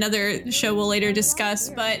specifically in another show we'll later discuss.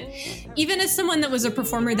 But even as someone that was a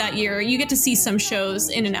performer that year, you get to see some shows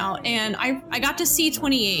in and out. And I got to see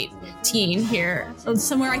 2018 here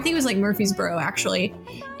somewhere. I think it was like Murfreesboro, actually.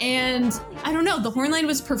 And I don't know, the horn line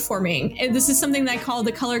was performing. And this is something that I call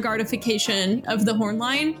the color guardification of the horn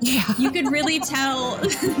line. Yeah. You could really tell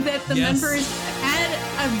that the members had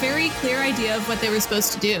a very clear idea of what they were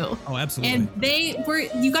supposed to do. Oh, absolutely.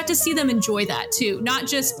 And you got to see them enjoy that too. Not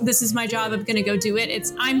just, this is my job, I'm gonna go do it.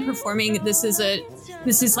 It's, I'm performing, this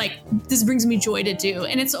brings me joy to do.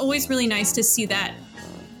 And it's always really nice to see that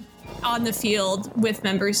on the field with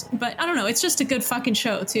members. But I don't know, it's just a good fucking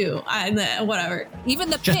show too. Whatever. Even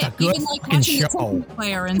the Just pit, a good even like fucking watching the show. technical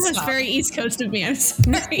player and That's stuff. very East Coast of me, I'm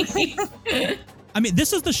sorry. I mean,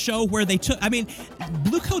 this is the show where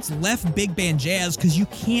Bluecoats left big band jazz because you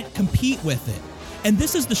can't compete with it. And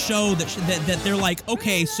this is the show that they're like,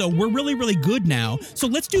 okay, so we're really, really good now. So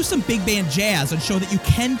let's do some big band jazz and show that you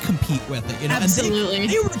can compete with it. You know? Absolutely. And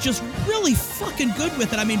they were just really fucking good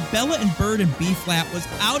with it. I mean, Bella and Bird and B-flat was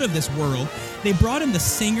out of this world. They brought in the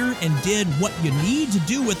singer and did what you need to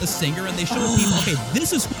do with the singer, and they showed people, okay,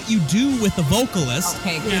 this is what you do with the vocalist.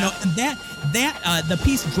 Okay, you know, and the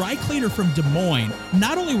piece Dry Cleaner from Des Moines,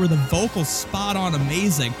 not only were the vocals spot on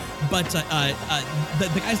amazing, but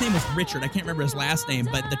the guy's name was Richard. I can't remember his last name,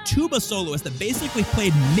 but the tuba soloist that basically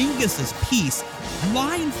played Mingus's piece,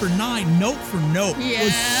 line for line, note for note,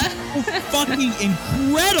 was so fucking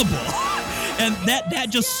incredible. And that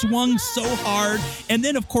just swung so hard. And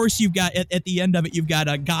then, of course, you've got, at the end of it, you've got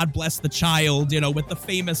God Bless the Child, you know, with the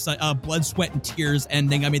famous Blood, Sweat, and Tears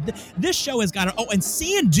ending. I mean, this show has got and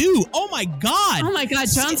Sandu. Oh, my God. Oh, my God.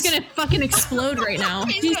 John's going to fucking explode right now.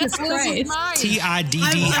 Jesus Christ.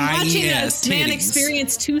 TIDDIES. I'm watching a man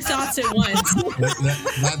experience two thoughts at once.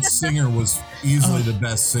 That singer was easily the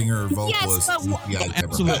best singer or vocalist.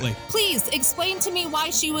 Absolutely. Please explain to me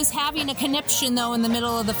why she was having a conniption though in the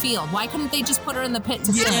middle of the field. Why couldn't they just put her in the pit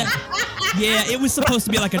to sing? Yeah, it was supposed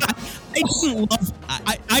to be like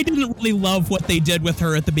I didn't really love what they did with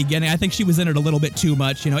her at the beginning. I think she was in it a little bit too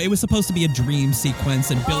much. You know, it was supposed to be a dream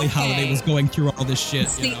sequence, and Billie Holiday was going through all this shit.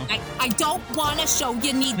 See, you know? I don't want to show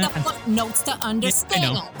you need the footnotes to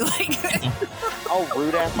understand. Oh,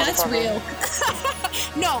 rude ass. That's real.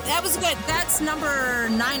 No, that was good. That's number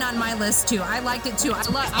 9 on my list too. I liked it too.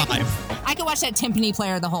 I could watch that timpani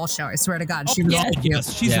player the whole show. I swear to God, she was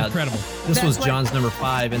yes, she's incredible. This was John's number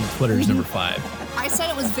 5 and Twitter's number 5. I said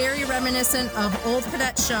it was very reminiscent of Old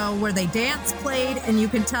Cadet Show where they dance, played, and you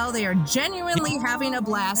can tell they are genuinely having a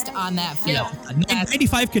blast on that field.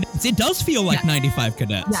 95 Cadets. It does feel like 95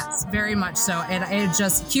 Cadets. Yes, very much so. And it's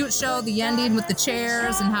just cute show. The ending with the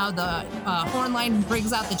chairs and how the horn line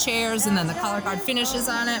brings out the chairs and then the color guard finishes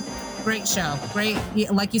on it. Great show. Great,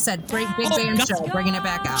 like you said, great big band show, bringing it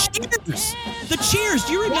back out. Cheers! The chairs.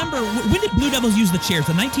 Do you remember when did Blue Devils use the chairs?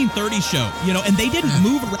 The 1930s show, you know, and they didn't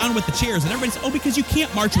move around with the chairs, and everybody said, "Oh, because you can't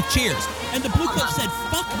march with chairs." And the Blue Coats said,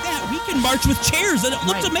 "Fuck that, we can march with chairs," and it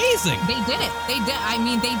looked amazing. They did it. They did. I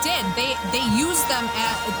mean, they did. They used them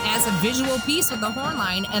as a visual piece with the horn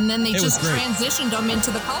line, and then they just transitioned them into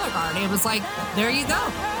the color guard. It was like, there you go.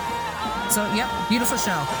 So, yep, beautiful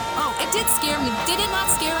show. Oh, it did scare me. Did it not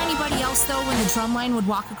scare anybody else, though, when the drum line would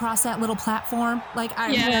walk across that little platform? Like,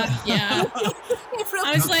 yeah.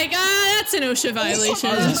 I was like, that's an OSHA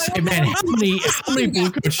violation. I was just saying, man, how many Blue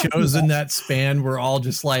Coat shows in that span were all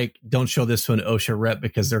just like, don't show this to an OSHA rep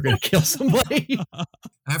because they're going to kill somebody?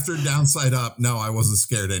 After Downside Up, no, I wasn't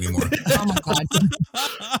scared anymore. Oh, my God.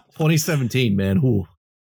 2017, man. Ooh.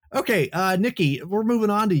 Okay, Nikki, we're moving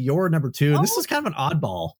on to your number 2. And this is kind of an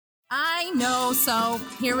oddball. I know, so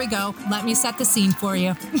here we go. Let me set the scene for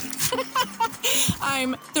you.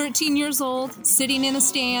 I'm 13 years old, sitting in the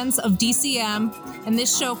stands of DCM, and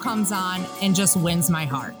this show comes on and just wins my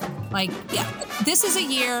heart. Like, yeah, this is a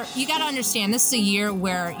year, you got to understand, this is a year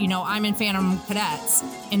where, you know, I'm in Phantom Cadets,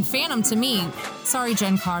 and Phantom to me, sorry,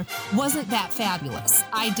 Jen Carr, wasn't that fabulous.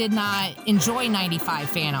 I did not enjoy 95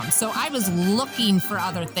 Phantom, so I was looking for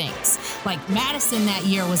other things. Like, Madison that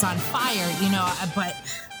year was on fire, you know, but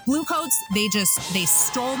Blue Coats, they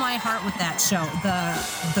stole my heart with that show.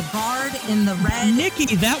 The guard in the red.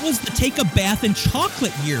 Nikki, that was the take a bath in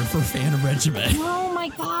chocolate year for Phantom Regiment. Oh my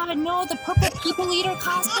God, no, the purple people eater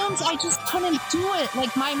costumes, I just couldn't do it.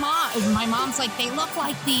 Like my mom's like, they look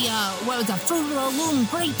like the, Fruit of the Loom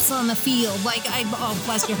grapes on the field. Like, oh,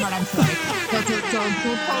 bless your heart, I'm sorry.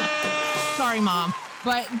 Sorry, Mom.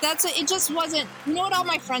 But it just wasn't, you know what all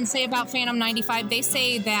my friends say about Phantom 95? They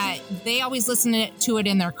say that they always listen to it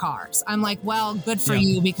in their cars. I'm like, well, good for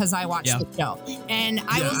you because I watched the show. And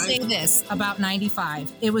I will say this about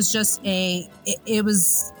 95. It was just they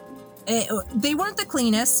weren't the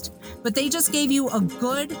cleanest, but they just gave you a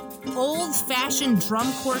good old-fashioned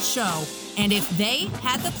drum corps show. And if they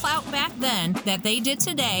had the clout back then that they did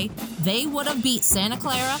today, they would have beat Santa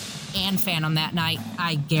Clara and Phantom that night.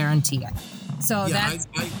 I guarantee it. So that's...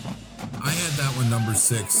 I had that one number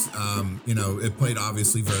 6. It played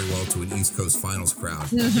obviously very well to an East Coast Finals crowd.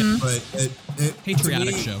 Mm-hmm. But it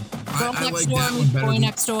patriotic show. Girl Next Door meets Boy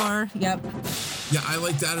Next Door. Yep. Yeah, I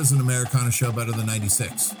like that as an Americana show better than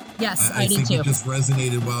 96. Yes, I did think too. It just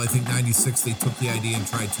resonated well. I think 96 they took the idea and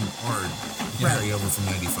tried too hard to carry over from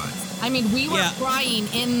 95. I mean, we were crying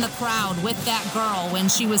in the crowd with that girl when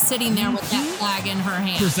she was sitting there with that flag in her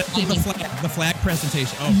hand. The flag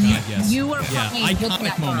presentation. Oh God, yes. You were crying with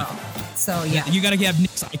that moment. girl. So yeah, you got to have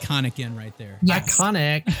Nick's iconic in right there. Yes.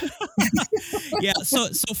 Iconic. Yeah. So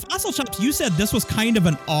Fossil Chops, you said this was kind of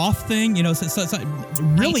an off thing, So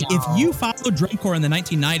really, if you followed drum corps in the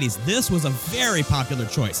 1990s, this was a very popular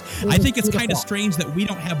choice. I think it's kind of strange that we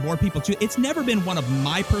don't have more people too. It's never been one of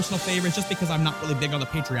my personal favorites, just because I'm not really big on the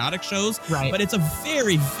patriotic shows. Right. But it's a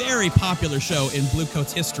very, very popular show in Blue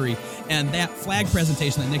Coats history, and that flag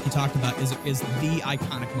presentation that Nikki talked about is the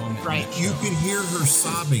iconic moment. Right. You could hear her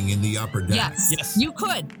sobbing in the upper deck. Yes, you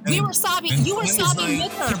could. We were sobbing. You were sobbing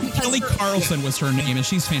with her. Kelly Carlson was her name, and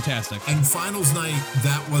she's fantastic. And finals night,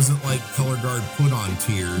 that wasn't like Color Guard put on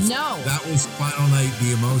tears. No. That was final night,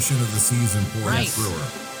 the emotion of the season pouring through her.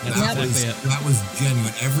 That was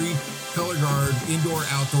genuine. Every Color Guard, indoor,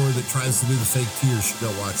 outdoor, that tries to do the fake tears should go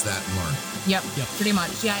watch that and learn. Yep, pretty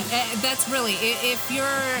much. Yeah, that's really, if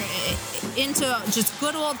you're into just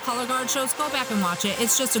good old Color Guard shows, go back and watch it.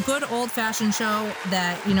 It's just a good old-fashioned show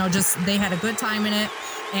that, just they had a good time in it.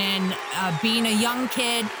 And being a young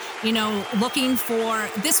kid, looking for,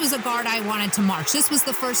 this was a guard I wanted to march. This was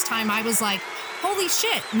the first time I was like, holy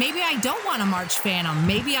shit, maybe I don't want to march Phantom.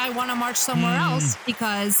 Maybe I want to march somewhere else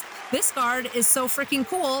because this guard is so freaking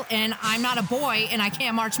cool and I'm not a boy and I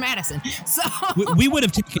can't march Madison. So we would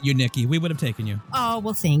have taken you, Nikki. We would have taken you. Oh,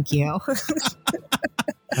 well, thank you.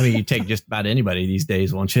 I mean, you take just about anybody these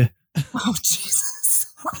days, won't you? Oh,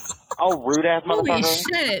 Jesus. Oh, rude ass motherfucker. Holy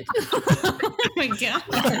shit. Oh my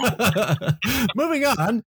God. Moving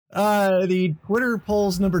on. The Twitter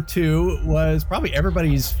polls number 2 was probably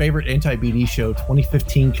everybody's favorite anti-BD show,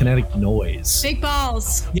 2015 Kinetic Noise. Big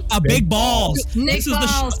balls. Yeah, big balls. This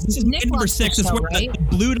is number 6. It's where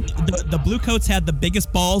the Blue Coats had the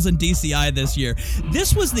biggest balls in DCI this year.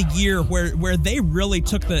 This was the year where they really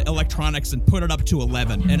took the electronics and put it up to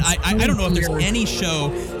 11. And I don't know if there's any show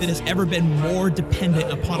that has ever been more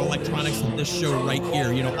dependent upon electronics than this show right here.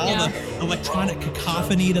 All the electronic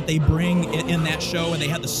cacophony that they bring in that show, and they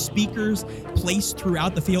had the speakers placed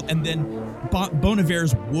throughout the field, and then Bon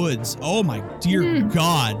Iver's Woods. Oh my dear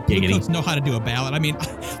God, Blue Coats know how to do a ballad. I mean,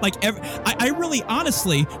 I really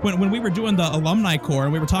honestly, when we were doing the alumni corps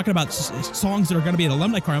and we were talking about songs that are going to be an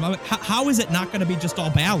alumni corps, I'm like, how is it not going to be just all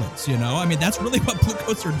ballads? I mean, that's really what Blue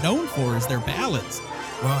Coats are known for, is their ballads.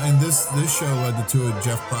 Well, and this show led to two of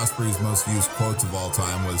Jeff Prospery's most used quotes of all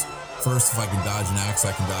time was, first, if I can dodge an axe,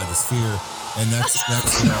 I can dodge a sphere. And next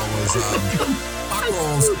was hot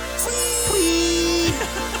rolls.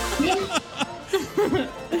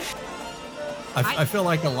 I feel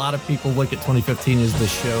like a lot of people look at 2015 as the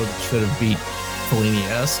show that should have beat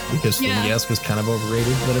Fellini-esque, because Fellini-esque was kind of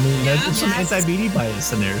overrated. But I mean, there's some anti-BD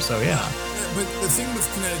bias in there, so yeah. But the thing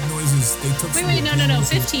with Kinetic Noise is they took. Wait, no,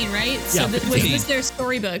 15, right? So Yeah, this was their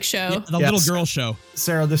storybook show. The little girl show.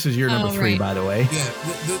 Sarah, this is your number 3, by the way.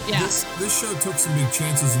 Yeah, this show took some big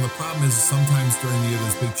chances, and the problem is sometimes during the year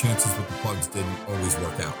those big chances with the plugs didn't always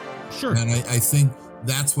work out. Sure. And I think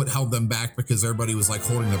that's what held them back, because everybody was like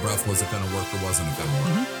holding their breath. Was it going to work or wasn't it going to work?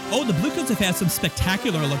 Mm-hmm. Oh, the Blue Coats have had some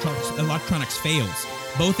spectacular electronics fails,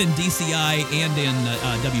 both in DCI and in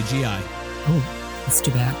WGI. Oh, that's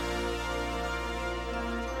too bad.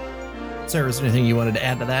 Sarah, is there anything you wanted to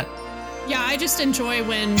add to that? Yeah, I just enjoy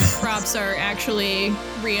when props are actually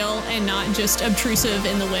real and not just obtrusive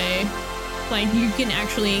in the way. Like, you can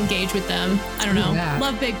actually engage with them. I don't know. Yeah.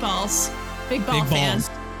 Love big balls. Big ball fan.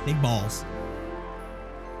 Big balls.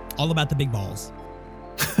 All about the big balls.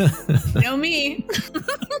 Know me.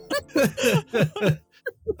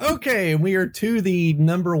 Okay, we are to the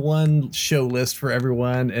number 1 show list for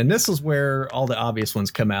everyone, and this is where all the obvious ones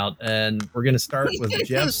come out. And we're going to start with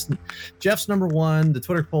Jeff's number 1, the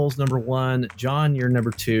Twitter polls number 1, John, your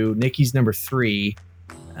number 2, Nikki's number 3.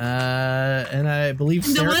 And I believe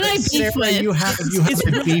The one I beef with. you have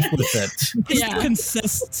a beef with it.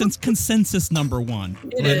 Since consensus number one.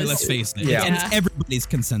 Let's face it. Yeah. And it's everybody's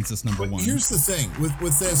consensus number one. Here's the thing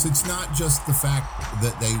with this, it's not just the fact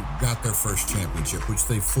that they got their first championship, which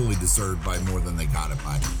they fully deserved by more than they got it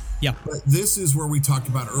by. Yeah. But this is where we talked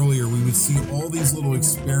about earlier. We would see all these little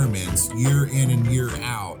experiments year in and year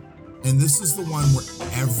out. And this is the one where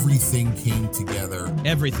everything came together.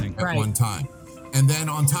 Everything. At one time. And then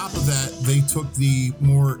on top of that, they took the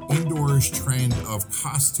more indoorish trend of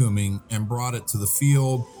costuming and brought it to the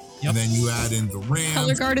field. Yep. And then you add in the ramps.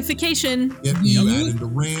 Color guardification. Yep. You add in the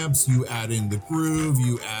ramps, you add in the groove,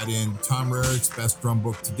 you add in Tom Rarick's best drum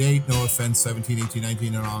book to date, no offense, 17, 18,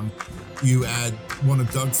 19 and on. You add one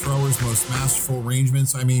of Doug Thrower's most masterful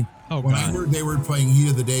arrangements. I mean, when I heard they were playing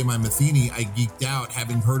Heat of the Day by Matheny, I geeked out,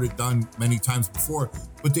 having heard it done many times before,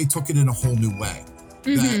 but they took it in a whole new way.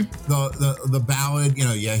 That the ballad,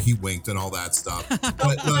 he winked and all that stuff.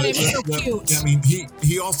 But I mean,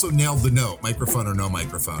 he also nailed the note, microphone or no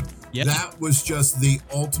microphone. Yep. That was just the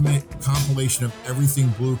ultimate compilation of everything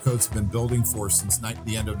Blue Coats have been building for since the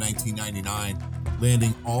end of 1999,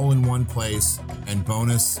 landing all in one place, and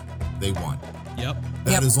bonus, they won. Yep.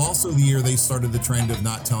 That is also the year they started the trend of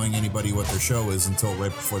not telling anybody what their show is until right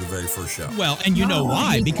before the very first show. Well, and you know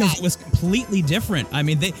why? Because it was completely different. I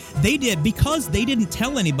mean, they did, because they didn't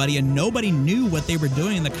tell anybody and nobody knew what they were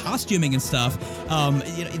doing in the costuming and stuff.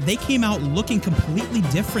 They came out looking completely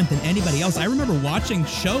different than anybody else. I remember watching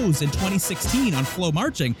shows in 2016 on Flow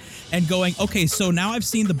Marching and going, okay, so now I've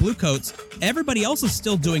seen the Blue Coats. Everybody else is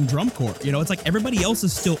still doing drum corps. It's like everybody else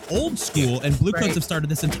is still old school, and Blue Coats have started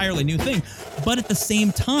this entirely new thing. But at the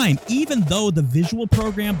same time, even though the visual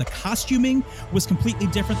program, the costuming was completely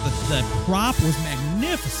different, the prop was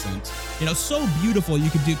magnificent, so beautiful.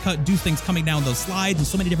 You could do things coming down those slides and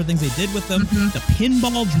so many different things they did with them. The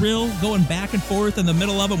pinball drill going back and forth in the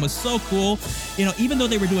middle of them was so cool. Even though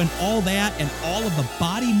they were doing all that and all of the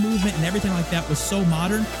body movement and everything like that was so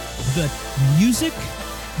modern, the music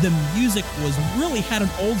was really had an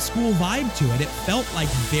old school vibe to it. It felt like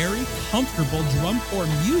very comfortable drum corps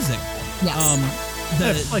music. Yes.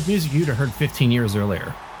 It's like music you'd have heard 15 years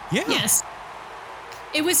earlier. Yeah. Yes.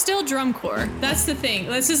 It was still drum corps. That's the thing.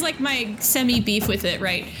 This is like my semi-beef with it,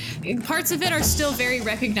 right? Parts of it are still very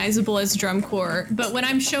recognizable as drum corps, but when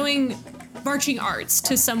I'm showing marching arts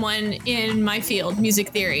to someone in my field, music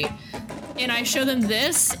theory, and I show them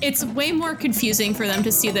this, it's way more confusing for them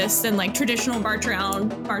to see this than like traditional march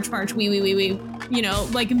around, march, wee,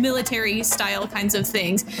 like military style kinds of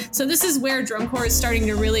things. So this is where drum corps is starting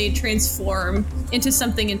to really transform into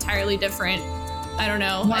something entirely different. I don't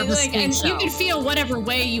know. And you can feel whatever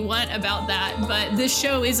way you want about that, but this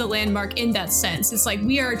show is a landmark in that sense. It's like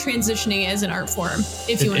we are transitioning as an art form,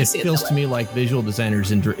 if you want to see it. It feels to me like visual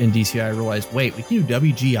designers in DCI realized, wait, we can do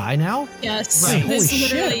WGI now? Yes. Right. This Holy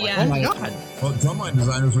literally, shit. yeah. Oh my God. Well, drumline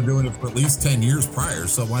designers were doing it for at least 10 years prior,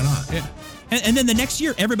 so why not? Yeah. And then the next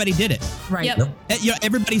year, everybody did it. Right. Yep.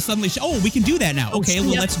 Everybody suddenly, we can do that now. Okay,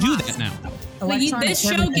 well, let's do that now. This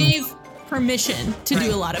show gave permission to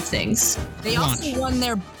do a lot of things. They also won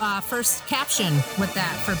their first caption with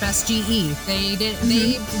that for Best GE.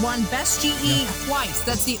 They won Best GE twice.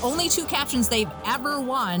 That's the only two captions they've ever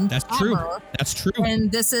won. That's true. That's true. And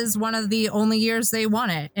this is one of the only years they won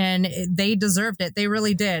it, and they deserved it. They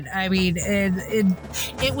really did. I mean,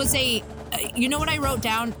 it was a. You know what I wrote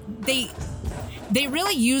down? They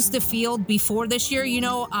really used the field before this year.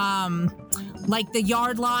 Like the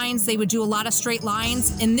yard lines, they would do a lot of straight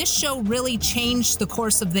lines, and this show really changed the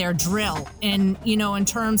course of their drill and in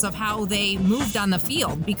terms of how they moved on the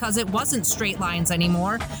field, because it wasn't straight lines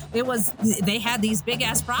anymore. They had these big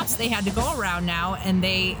ass props they had to go around now, and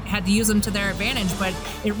they had to use them to their advantage, but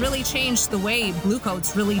it really changed the way Blue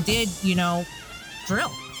Coats really did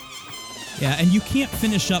drill. Yeah, and you can't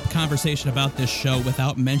finish up conversation about this show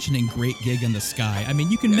without mentioning Great Gig in the Sky. I mean,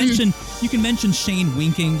 you can mention Shane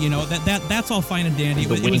winking. That's all fine and dandy. It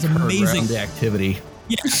was amazing. The activity.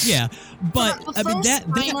 Yeah. But I mean that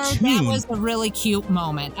was a really cute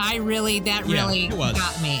moment. Really got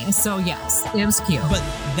me. So yes, it was cute. But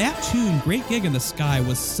that tune, Great Gig in the Sky,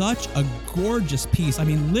 was such a gorgeous piece. I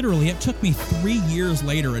mean, literally, it took me 3 years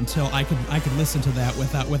later until I could listen to that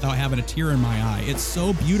without having a tear in my eye. It's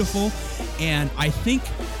so beautiful, and I think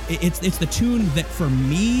it's the tune that for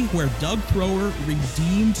me where Doug Thrower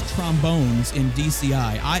redeemed trombones in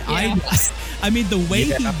DCI. I mean the way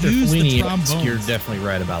he used the trombones. You're definitely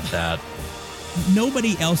right about that.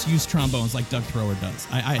 nobody else used trombones like Doug Thrower does.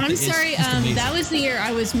 I'm sorry. That was the year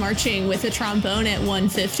I was marching with a trombone at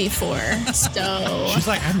 154. So she's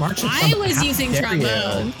like, I'm marching. I was using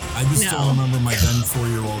trombone. I just still remember my then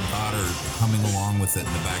 4-year-old daughter coming along with it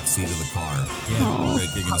in the back seat of the car. Yeah,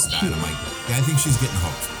 kicking us bad. I'm like, yeah, I think she's getting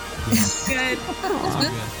hooked. Good.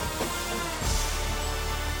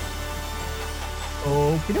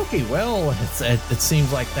 Okie dokie. Well, it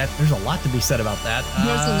seems like that there's a lot to be said about that.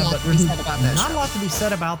 There's a lot to be said about that. Not a lot to be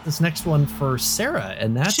said about this next one for Sarah,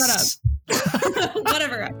 and that's shut up.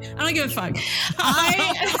 Whatever. I don't give a fuck.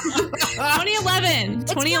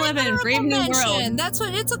 2011, Brave New World. That's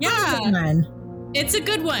what it's a good one. It's a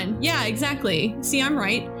good one. Yeah, exactly. See, I'm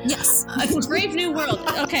right. Yes. Brave New World.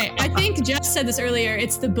 Okay, I think Jeff said this earlier.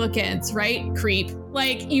 It's the bookends, right? Creep.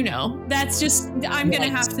 Like, that's just, I'm going to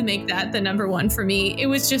have to make that the number one for me. It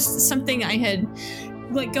was just something I had,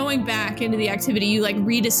 like, going back into the activity, you like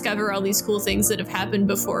rediscover all these cool things that have happened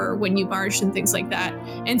before when you marched and things like that.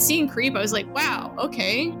 And seeing Creep, I was like, wow,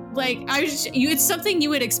 okay. Like, it's something you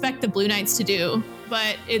would expect the Blue Knights to do,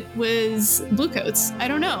 but it was Bluecoats. I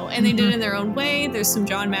don't know. And they did it in their own way. There's some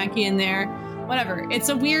John Mackey in there. Whatever. It's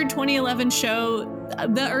a weird 2011 show.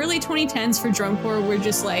 The early 2010s for drum corps were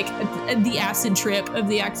just like the acid trip of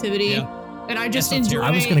the activity. Yeah. And I just enjoy.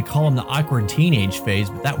 I was going to call them the awkward teenage phase,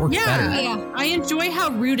 but that works better. Yeah, I enjoy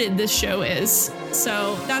how rooted this show is.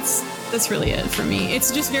 So that's really it for me.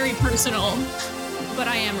 It's just very personal, but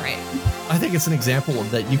I am right. I think it's an example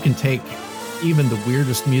of that you can take even the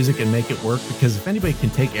weirdest music and make it work, because if anybody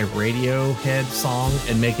can take a Radiohead song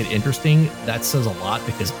and make it interesting, that says a lot,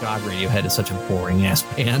 because God, Radiohead is such a boring ass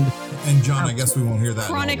band. And John, I guess we won't hear that.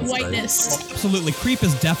 Chronic whiteness. Right? Absolutely. Creep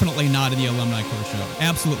is definitely not in the Alumni Corps show.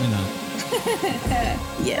 Absolutely not.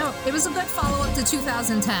 Yeah, no, it was a good follow-up to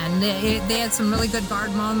 2010. They had some really good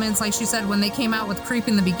guard moments. Like she said, when they came out with Creep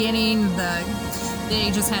in the beginning, they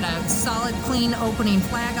just had a solid, clean opening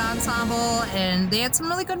flag ensemble, and they had some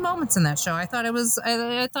really good moments in that show. I thought it was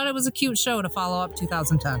a cute show to follow up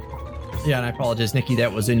 2010. Yeah, and I apologize, Nikki,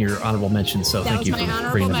 that was in your honorable mention, so thank you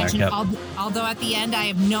for bringing that back up. Although at the end, I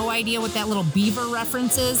have no idea what that little beaver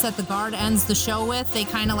reference is that the guard ends the show with. They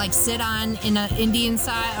kind of like sit on in an Indian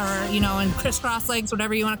side, or, in crisscross legs,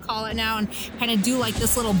 whatever you want to call it now, and kind of do like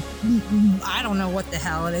this little, I don't know what the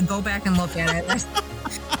hell, and go back and look at it.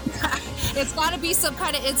 It's got to be some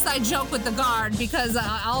kind of inside joke with the guard, because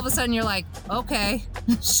all of a sudden you're like, okay,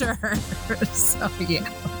 sure. So, yeah,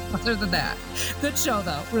 other than that, good show,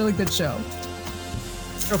 though. Really good show.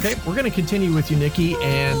 Okay, we're going to continue with you, Nikki,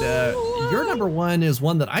 and your number one is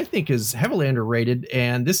one that I think is heavily underrated,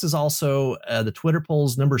 and this is also the Twitter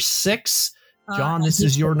poll's number 6. John, this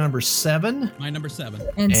is your number 7. My number 7.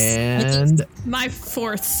 And my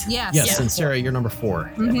 4th. Yes, and Sarah, you're number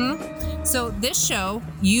 4. Mm-hmm. So this show,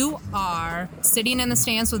 you are sitting in the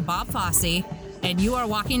stands with Bob Fosse, and you are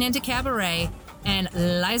walking into Cabaret, and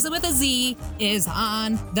Liza with a Z is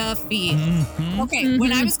on the field. Mm-hmm. Okay,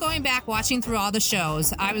 when I was going back watching through all the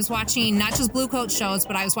shows, I was watching not just Blue Coat shows,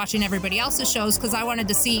 but I was watching everybody else's shows, because I wanted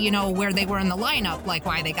to see, where they were in the lineup, like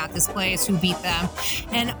why they got this place, who beat them.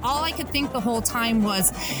 And all I could think the whole time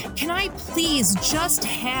was, can I please just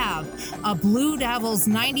have a Blue Devils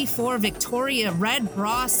 94 Victoria Red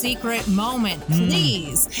Bra secret moment,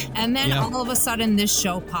 please? And then all of a sudden this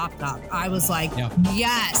show popped up. I was like,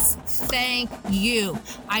 yes, thank you.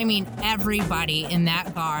 I mean, everybody in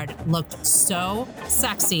that guard looked so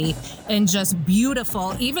sexy and just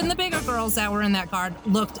beautiful. Even the bigger girls that were in that guard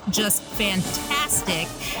looked just fantastic.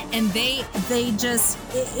 And they just,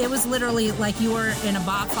 it was literally like you were in a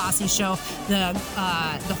Bob Fosse show. The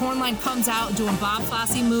horn line comes out doing Bob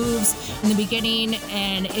Fosse moves in the beginning,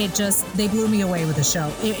 and they blew me away with the show.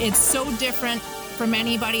 It's so different from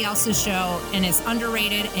anybody else's show, and it's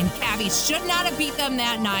underrated, and Cabby should not have beat them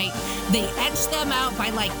that night. They edged them out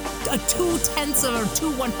by like a 2/10 or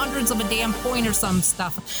 2/100 of a damn point or some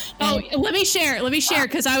stuff. And let me share,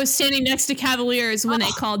 because I was standing next to Cavaliers when they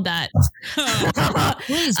called that.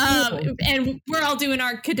 And we're all doing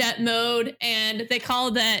our cadet mode, and they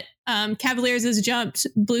called that Cavaliers has jumped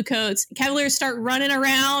Blue Coats. Cavaliers start running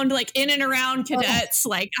around, like in and around cadets.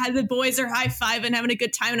 Like the boys are high-fiving, having a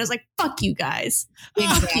good time. And I was like, fuck you guys.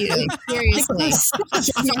 Exactly. Fuck you. Seriously.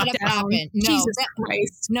 Jesus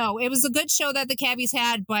Christ. No, it was a good show that the Cabbies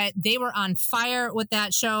had, but they were on fire with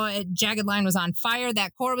that show. Jagged Line was on fire.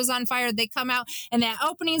 That core was on fire. They come out, and that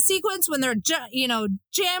opening sequence when they're,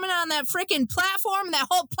 jamming on that freaking platform, that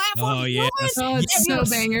whole platform. Oh, yeah. It's so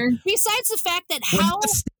banger. Besides the fact that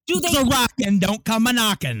The rockin', don't come a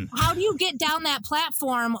knockin'. How do you get down that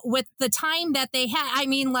platform with the time that they had? I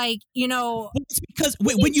mean, like, you know, it's because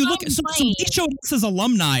when you look at so they showed us as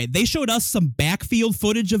alumni, they showed us some backfield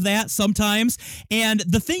footage of that sometimes. And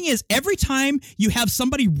the thing is, every time you have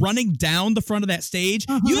somebody running down the front of that stage,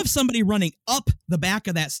 you have somebody running up the back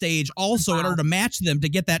of that stage also in order to match them to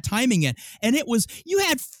get that timing in. And you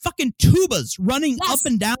had fucking tubas running up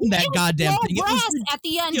and down that goddamn thing. It was at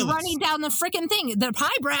the end running down the freaking thing. The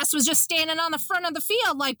high brass was just standing on the front of the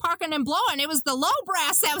field, like parking and blowing. It was the low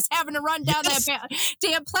brass that was having to run down that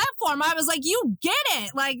damn platform. I was like, you get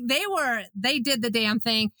it. Like they did the damn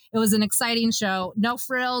thing. It was an exciting show. No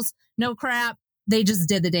frills, no crap. They just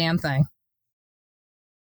did the damn thing.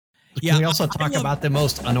 Can we also talk about the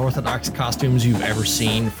most unorthodox costumes you've ever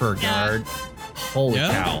seen for a guard? Holy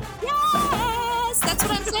cow. Yes, that's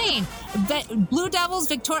what I'm saying. That Blue Devils,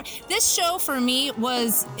 Victoria. This show for me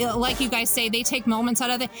was, like you guys say, they take moments out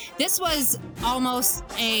of it. This was almost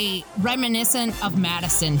a reminiscent of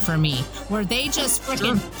Madison for me, where they just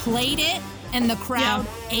freaking played it and the crowd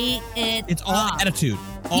ate it. It's all attitude.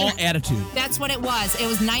 All attitude. That's what it was. It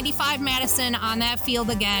was 95 Madison on that field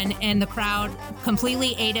again, and the crowd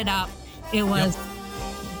completely ate it up. It was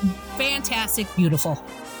fantastic, beautiful.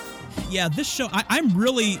 Yeah, this show, I'm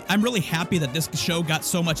really happy that this show got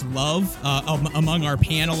so much love among our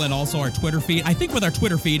panel and also our Twitter feed. I think with our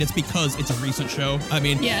Twitter feed, it's because it's a recent show. I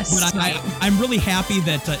mean, but I'm really happy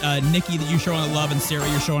that Nikki, that you're showing it love, and Sarah,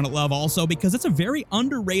 you're showing it love also, because it's a very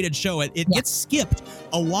underrated show. It gets skipped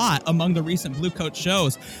a lot among the recent Blue Coat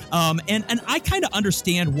shows. And I kind of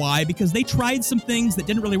understand why, because they tried some things that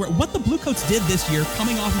didn't really work. What the Blue Coats did this year,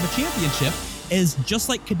 coming off of a championship, is just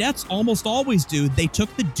like cadets almost always do, they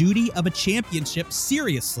took the duty of a championship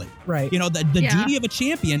seriously. Right. You know, the duty of a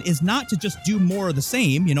champion is not to just do more of the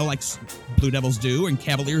same, you know, like Blue Devils do and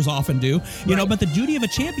Cavaliers often do, you know, but the duty of a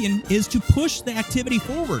champion is to push the activity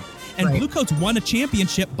forward. And Blue Coats won a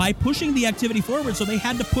championship by pushing the activity forward, so they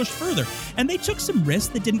had to push further. And they took some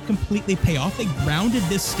risks that didn't completely pay off. They grounded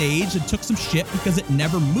this stage and took some shit because it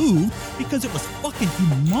never moved, because it was fucking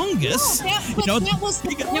humongous.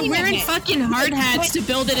 You're wearing fucking hard hats to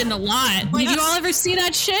build it in the lot. Did you all ever see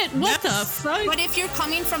that shit? What the fuck? But if you're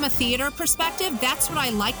coming from a theater perspective, that's what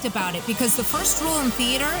I liked about it, because the first rule in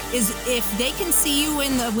theater is if they can see you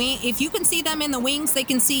in the wing, if you can see them in the wings, they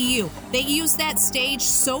can see you. They use that stage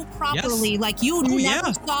so properly, like you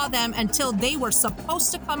never saw them until they were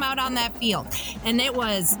supposed to come out on that field, and it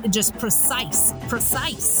was just precise.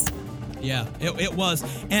 Yeah, it was,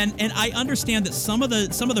 and I understand that some of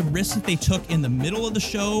the risks that they took in the middle of the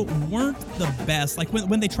show weren't the best. Like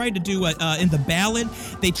when they tried to do in the ballad,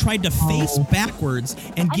 they tried to face backwards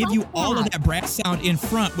and give you all of that brass sound in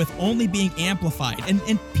front with only being amplified, and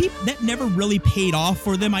that never really paid off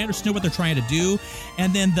for them. I understand what they're trying to do,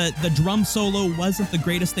 and then the drum solo wasn't the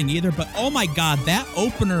greatest thing either. But oh my god, that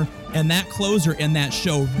opener and that closer in that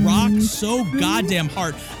show rocked so goddamn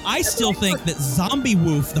hard. I still think that Zombie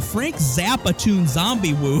Woof, the Frank Zappa tune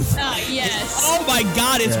Zombie Woof, oh my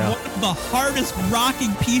god, it's one of the hardest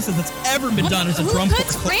rocking pieces that's ever been done as a drum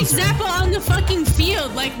puts Frank Zappa on the fucking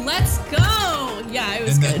field? Like, let's go. Yeah, it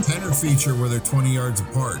was and good. And that tenor feature where they're 20 yards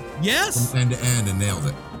apart. Yes. From end to end, and nailed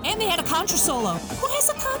it. And they had a contra solo. Who has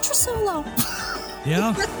a contra solo?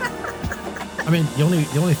 Yeah. I mean, the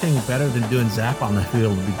only thing better than doing Zap on the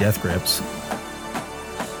field would be Death Grips.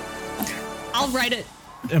 I'll write it.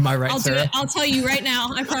 Am I right, I'll Sarah? do it. I'll tell you right now.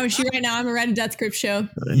 I promise you right now, I'm gonna write a Death Grip show.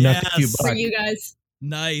 For you guys.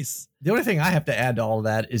 Nice. The only thing I have to add to all of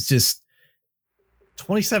that is just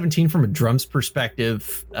 2017 from a drums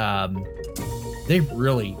perspective. They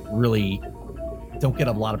really, really don't get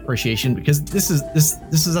a lot of appreciation, because this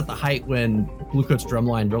is at the height when Blue Coat's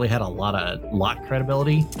drumline really had a lot of lot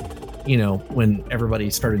credibility. You know, when everybody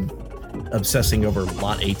started obsessing over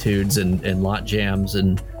lot etudes and lot jams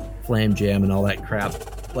and flam jam and all that crap.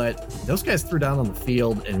 But those guys threw down on the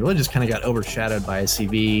field and really just kind of got overshadowed by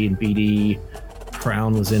SCV and BD.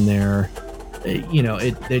 Crown was in there. You know,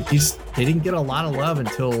 they didn't get a lot of love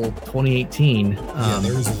until 2018. Yeah,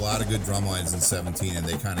 there was a lot of good drum lines in 17, and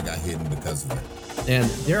they kind of got hidden because of it.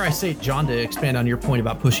 And dare I say, John, to expand on your point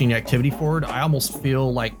about pushing activity forward, I almost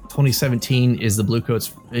feel like 2017 is the Blue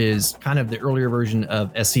Coats is kind of the earlier version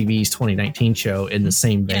of SCV's 2019 show in the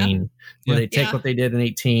same vein, where they take what they did in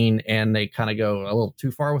 18 and they kind of go a little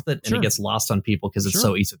too far with it, and it gets lost on people because it's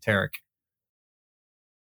so esoteric.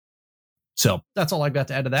 So that's all I've got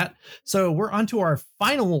to add to that. So we're on to our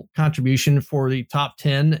final contribution for the top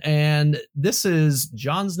 10. And this is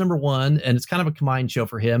John's number 1, and it's kind of a combined show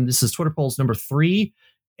for him. This is Twitter polls number 3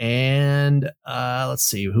 And let's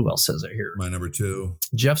see, who else says it here? My number 2.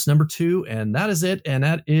 Jeff's number 2, and that is it. And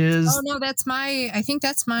that is. Oh no, I think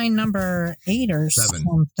that's my number 8 or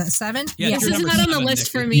 7. 7. Yeah, this is not on the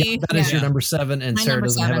list for me. That is your number 7, and My Sarah number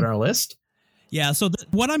doesn't have it 7. on our list. Yeah, so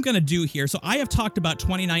what I'm going to do here, so I have talked about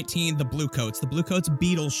 2019, the Blue Coats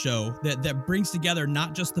Beatles show that brings together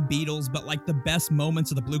not just the Beatles, but like the best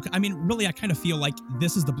moments of the Blue Coats. I mean, really, I kind of feel like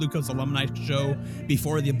this is the Blue Coats alumni show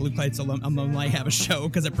before the Blue Coats alumni have a show,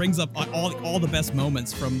 because it brings up all the best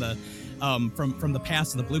moments from the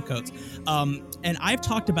past of the Blue Coats. And I've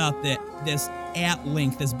talked about this at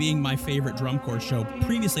length as being my favorite drum corps show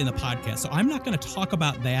previously in the podcast. So I'm not going to talk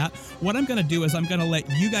about that. What I'm going to do is I'm going to let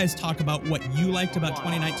you guys talk about what you liked about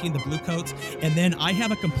 2019, the Blue Coats, and then I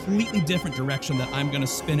have a completely different direction that I'm going to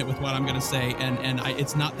spin it with what I'm going to say, and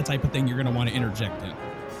it's not the type of thing you're going to want to interject in.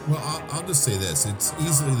 Well, I'll just say this. It's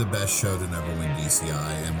easily the best show to never win DCI,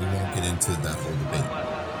 and we won't get into that whole debate.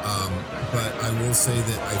 But I will say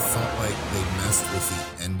that I felt like they messed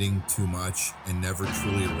with the ending too much and never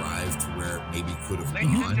truly arrived to where it maybe could have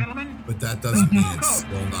gone. But that doesn't mean it's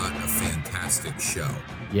still not a fantastic show.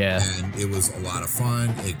 Yeah. And it was a lot of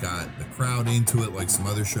fun. It got the crowd into it like some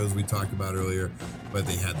other shows we talked about earlier. But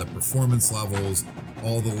they had the performance levels,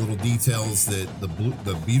 all the little details that the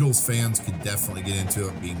Beatles fans could definitely get into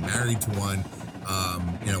it, being married to one.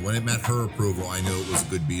 When it met her approval, I knew it was a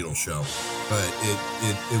good Beatles show. But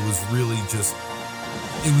it was really just,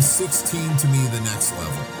 it was 16 to me the next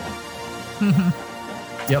level.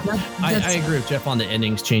 Yep. I agree with Jeff on the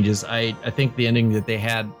endings changes. I think the ending that they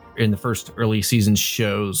had in the first early season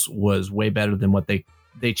shows was way better than what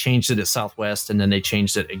they changed it at Southwest, and then they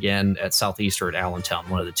changed it again at Southeast or at Allentown,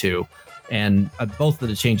 one of the two. And both of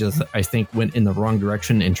the changes, I think, went in the wrong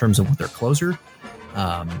direction in terms of with their closer.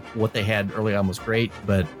 What they had early on was great,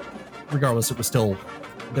 but regardless, it was still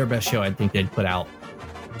their best show I think they'd put out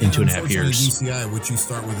in 2.5 years. DCI, what you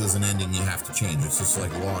start with as an ending, you have to change. It's just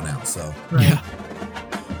like law now. So right. Yeah.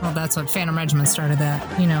 Well, that's what Phantom Regiment started that.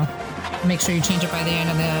 Make sure you change it by the end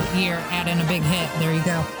of the year. Add in a big hit. There you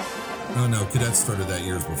go. Oh no, Cadets started that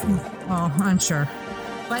years before. Oh, I'm sure.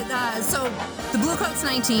 But so the Blue Coats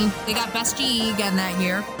 19, they got Best GE again that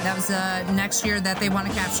year. That was next year that they won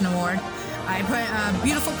a Caption Award. I put a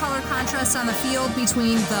beautiful color contrast on the field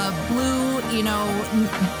between the blue,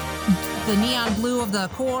 the neon blue of the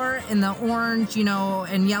core and the orange,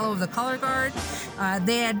 and yellow of the color guard.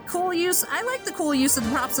 They had cool use. I like the cool use of the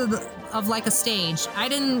props of like a stage. I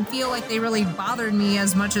didn't feel like they really bothered me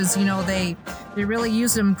as much as, they really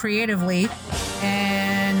used them creatively.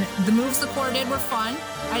 And the moves the core did were fun.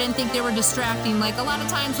 I didn't think they were distracting. Like a lot of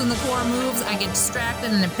times when the core moves, I get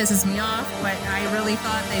distracted and it pisses me off, but I really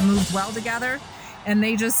thought they moved well together. And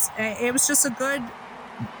it was just a good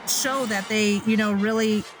show that they,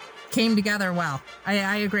 really came together well.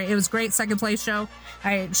 I agree. It was a great second place show.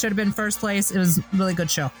 It should have been first place. It was a really good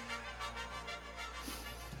show.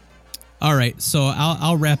 All right. So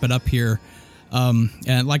I'll wrap it up here.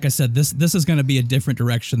 And like I said, this is going to be a different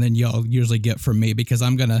direction than y'all usually get from me, because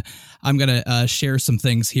I'm gonna share some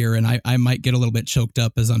things here, and I might get a little bit choked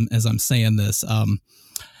up as I'm saying this. To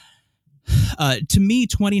me,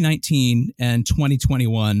 2019 and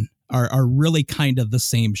 2021 are really kind of the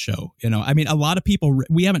same show. I mean, a lot of people,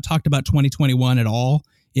 we haven't talked about 2021 at all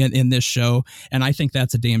in this show, and I think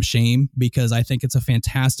that's a damn shame, because I think it's a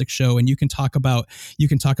fantastic show. And you can talk about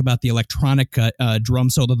the electronic drum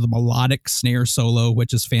solo, the melodic snare solo,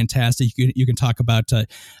 which is fantastic. You can talk about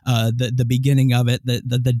the beginning of it,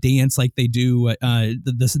 the dance like they do,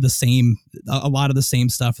 the same, a lot of the same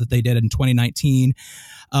stuff that they did in 2019.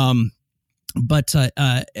 But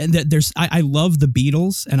I love the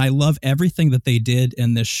Beatles, and I love everything that they did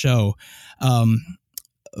in this show.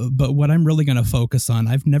 But what I'm really going to focus on,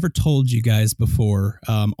 I've never told you guys before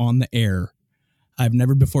on the air. I've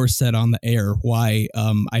never before said on the air why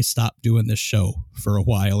I stopped doing this show for a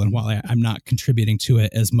while, and why I'm not contributing to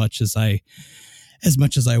it as much as I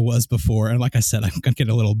was before. And like I said, I'm going to get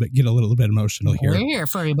a little bit emotional here. We're here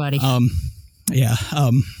for everybody. Yeah.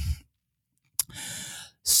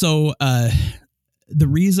 So the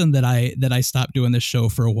reason that I stopped doing this show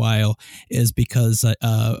for a while is because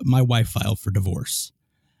my wife filed for divorce.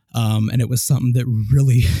 And it was something that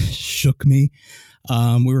really shook me.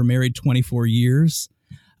 We were married 24 years.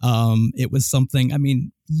 It was something, I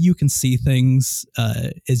mean, you can see things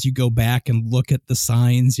as you go back and look at the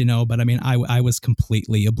signs, but I mean, I was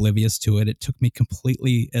completely oblivious to it. It took me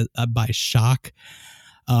completely by shock.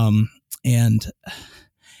 And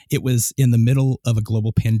it was in the middle of a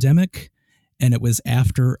global pandemic. And it was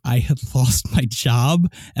after I had lost my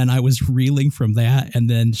job and I was reeling from that. And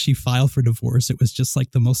then she filed for divorce. It was just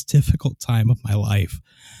like the most difficult time of my life.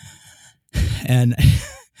 And,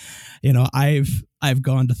 you know, I've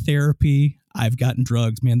gone to therapy. I've gotten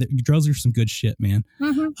drugs, man. Drugs are some good shit, man.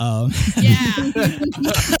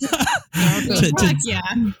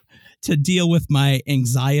 To deal with my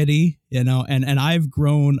anxiety, you know, and I've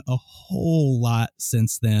grown a whole lot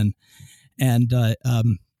since then. And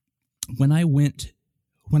when I went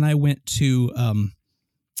to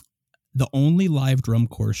the only live drum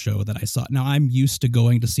corps show that I saw. Now I'm used to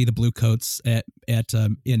going to see the Bluecoats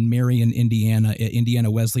in Marion, Indiana, at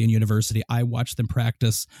Indiana Wesleyan University. I watched them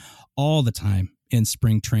practice all the time in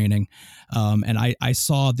spring training. And I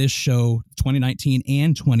saw this show 2019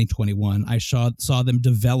 and 2021. I saw them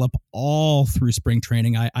develop all through spring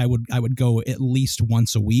training. I would go at least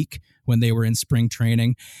once a week when they were in spring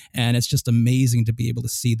training. And it's just amazing to be able to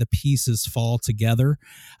see the pieces fall together.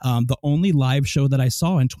 The only live show that I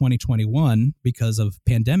saw in 2021 because of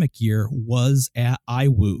pandemic year was at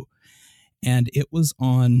IWU. And it was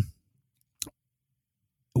on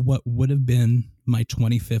what would have been my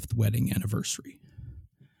 25th wedding anniversary.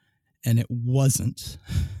 And it wasn't.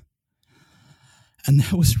 And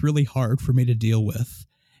that was really hard for me to deal with.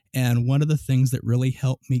 And one of the things that really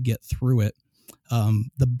helped me get through it,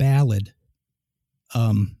 the ballad,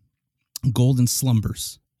 Golden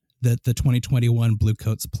Slumbers, that the 2021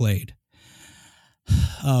 Bluecoats played.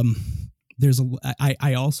 I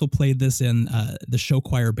also played this in the show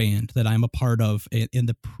choir band that I'm a part of in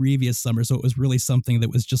the previous summer. So it was really something that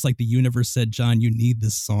was just like the universe said, John, you need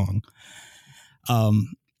this song.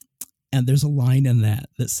 And there's a line in that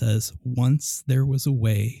says, once there was a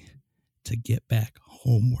way to get back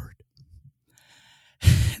homeward.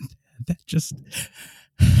 And that just,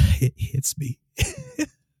 it hits me.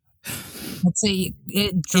 Let's see.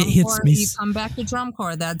 Drum corps, you come back to drum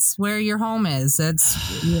corps. That's where your home is.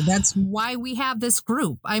 That's why we have this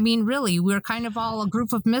group. I mean, really, we're kind of all a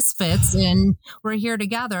group of misfits, and we're here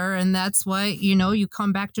together. And that's why, you know, you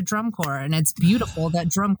come back to drum corps, and it's beautiful that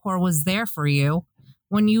drum corps was there for you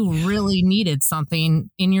when you really needed something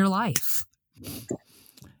in your life.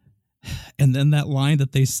 And then that line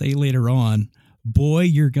that they say later on, boy,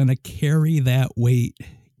 you're going to carry that weight.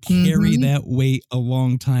 Carry that weight a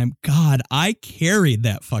long time. God, I carried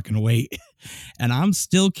that fucking weight, and I'm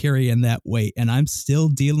still carrying that weight, and I'm still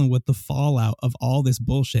dealing with the fallout of all this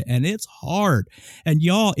bullshit, and it's hard. And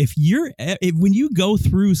y'all, when you go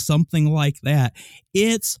through something like that,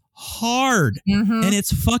 it's hard, and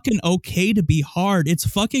it's fucking okay to be hard. It's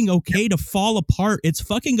fucking okay to fall apart. It's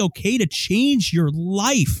fucking okay to change your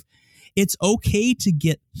life. It's okay to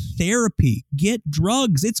get therapy, get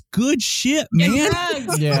drugs. It's good shit, man.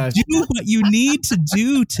 Yeah. Do what you need to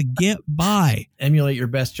do to get by. Emulate your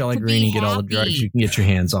best Jolly Green and get all the drugs you can get your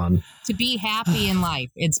hands on. To be happy in life.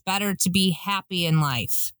 It's better to be happy in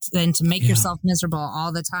life than to make yourself miserable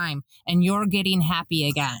all the time. And you're getting happy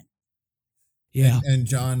again. Yeah. And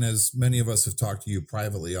John, as many of us have talked to you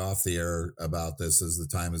privately off the air about this as the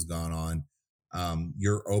time has gone on,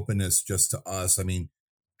 your openness just to us. I mean,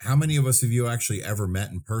 how many of us have you actually ever met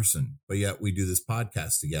in person, but yet we do this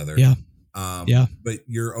podcast together? Yeah. But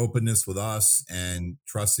your openness with us and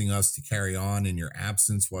trusting us to carry on in your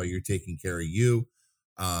absence while you're taking care of you,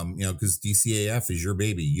 because DCAF is your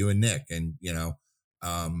baby, you and Nick, and it's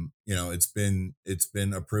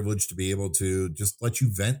been a privilege to be able to just let you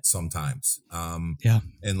vent sometimes,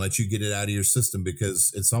 and let you get it out of your system,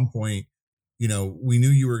 because at some point, we knew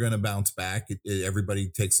you were going to bounce back. Everybody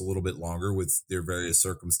takes a little bit longer with their various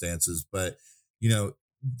circumstances, but the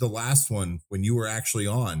last one, when you were actually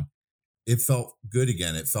on, it felt good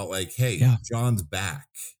again. It felt like, hey, John's back,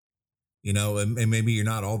 and maybe you're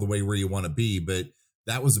not all the way where you want to be, but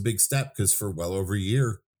that was a big step, because for well over a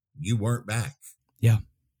year, you weren't back. Yeah.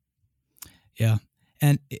 Yeah.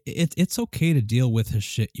 And it's okay to deal with his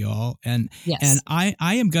shit, y'all. And I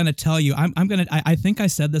am going to tell you, I think I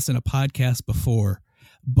said this in a podcast before,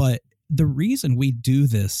 but the reason we do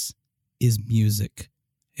this is music.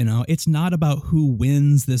 It's not about who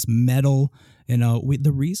wins this medal.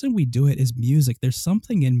 The reason we do it is music. There's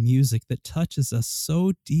something in music that touches us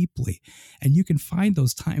so deeply. And you can find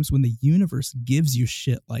those times when the universe gives you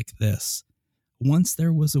shit like this. Once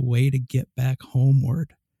there was a way to get back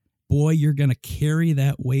homeward. boy, you're going to carry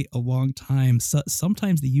that weight a long time. So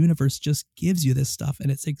sometimes the universe just gives you this stuff, and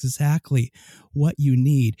it's exactly what you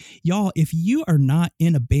need. Y'all, if you are not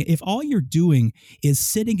in a band, if all you're doing is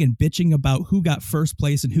sitting and bitching about who got first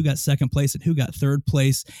place and who got second place and who got third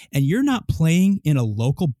place, and you're not playing in a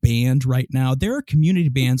local band right now, there are community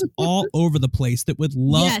bands all over the place that would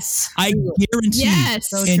love, I guarantee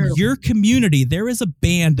you, in your community, there is a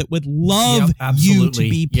band that would love you to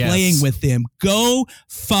be playing with them. Go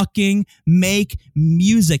fucking make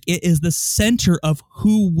music. It is the center of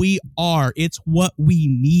who we are. It's what we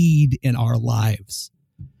need in our lives.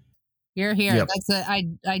 You're here. Yep.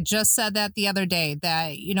 I just said that the other day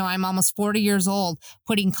that, I'm almost 40 years old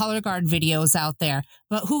putting color guard videos out there,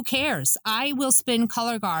 but who cares? I will spin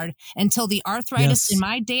color guard until the arthritis in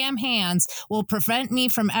my damn hands will prevent me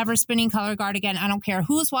from ever spinning color guard again. I don't care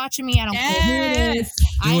who's watching me. I don't care who it is.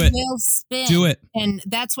 I will spin. Do it. And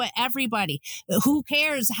that's what everybody, who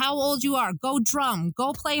cares how old you are? Go drum,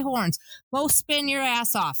 go play horns, go spin your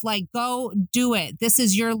ass off. Like, go do it. This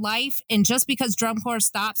is your life. And just because drum corps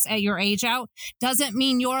stops at your age out doesn't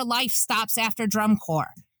mean your life stops after drum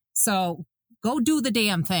corps. So go do the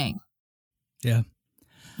damn thing. Yeah.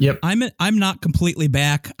 Yep. I'm not completely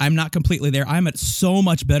back. I'm not completely there. I'm at so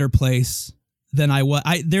much better place than I was.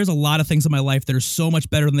 There's a lot of things in my life that are so much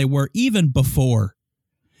better than they were even before.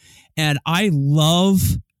 And I love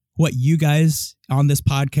what you guys on this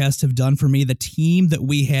podcast have done for me, the team that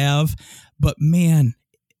we have. But man,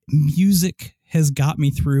 music has got me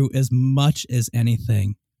through as much as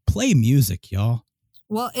anything. Play music, y'all.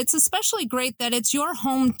 Well, it's especially great that it's your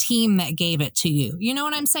home team that gave it to you. You know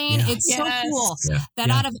what I'm saying? Yeah. It's so cool that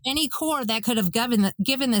out of any corps that could have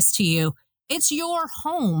given this to you, it's your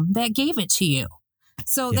home that gave it to you.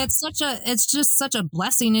 So it's just such a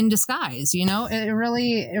blessing in disguise. It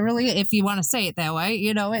really, if you want to say it that way,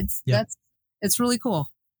 it's really cool.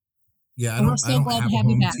 Yeah. I don't have a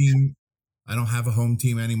home team. I don't have a home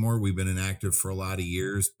team anymore. We've been inactive for a lot of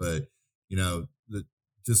years, but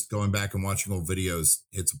just going back and watching old videos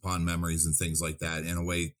hits upon memories and things like that in a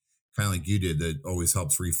way, kind of like you did, that always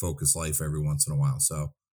helps refocus life every once in a while.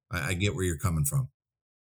 So I get where you're coming from.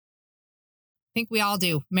 I think we all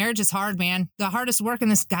do. Marriage is hard, man. The hardest work in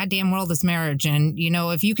this goddamn world is marriage. And,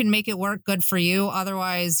 if you can make it work, good for you.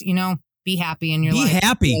 Otherwise, be happy in your life. Be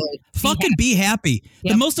happy. Fucking be happy.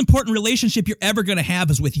 Yep. The most important relationship you're ever going to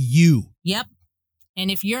have is with you. Yep. And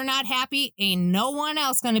if you're not happy, ain't no one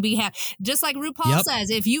else going to be happy. Just like RuPaul says,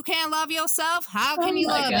 if you can't love yourself, how can you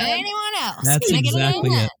love anyone else? That's exactly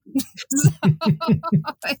it.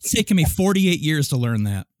 It's taken me 48 years to learn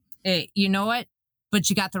that. Hey, you know what? But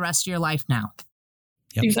you got the rest of your life now.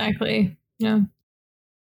 Yep. Exactly. Yeah.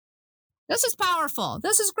 This is powerful.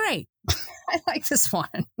 This is great. I like this one.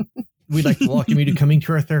 We'd like to welcome you to coming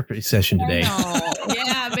to our therapy session today.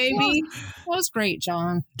 Yeah, baby. That was great,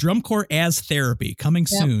 John. Drum corps as therapy, coming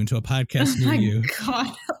soon to a podcast near you.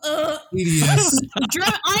 God.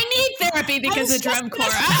 I need therapy because of drum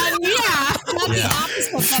corps.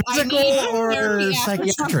 Physical or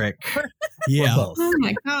psychiatric? Yeah. Or both. Oh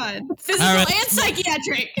my God. Physical and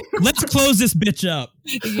psychiatric. Let's close this bitch up.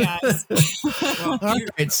 Yes. All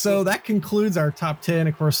right. So that concludes our top 10.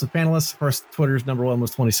 Of course, the panelists. Of course, Twitter's number one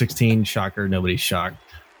was 2016. Shocker. Nobody's shocked.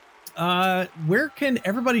 Where can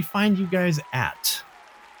everybody find you guys at?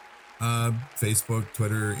 Facebook,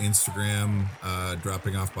 Twitter, Instagram,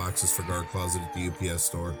 dropping off boxes for Guard Closet at the UPS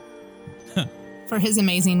store. For his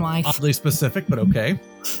amazing wife. Oddly specific, but okay.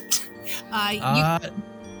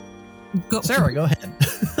 Sarah, go ahead.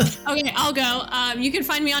 Okay, I'll go. You can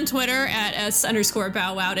find me on Twitter at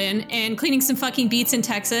 @S_BowWowden and cleaning some fucking beats in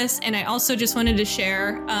Texas. And I also just wanted to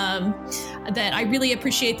share that I really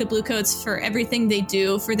appreciate the Bluecoats for everything they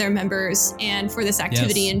do for their members and for this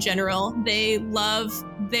activity in general. They love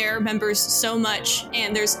their members so much,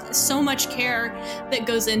 and there's so much care that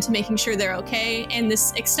goes into making sure they're okay. And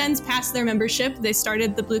this extends past their membership. They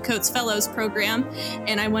started the Bluecoats Fellows program,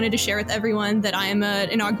 and I wanted to share with everyone that I am an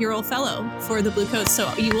inaugural fellow for the Bluecoats.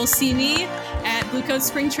 So you will see me at Bluecoats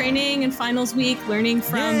Spring Training and Finals Week, learning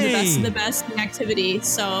from the best of the best in activity.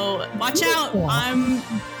 So watch out. I'm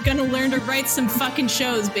gonna learn to write some fucking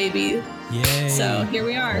shows, baby. Yay. So here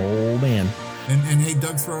we are. Oh man. And hey,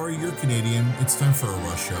 Doug Thrower, you're Canadian. It's time for a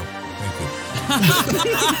Rush show. Thank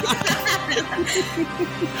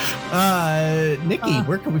you. Nikki,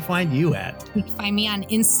 where can we find you at? You can find me on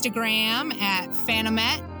Instagram at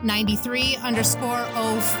Phanomet. 93_04.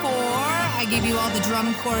 I give you all the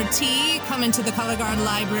drum corps tea. Come into the Color Guard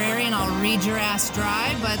library and I'll read your ass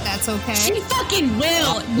dry, but that's okay. She fucking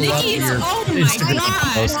will. Nikki is, oh my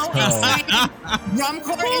God. Drum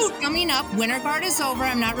corps is coming up. Winter Guard is over.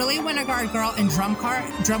 I'm not really a Winter Guard girl, and drum corps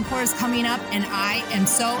is coming up, and I am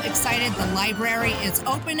so excited. The library is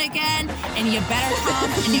open again, and you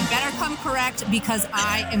better come correct, because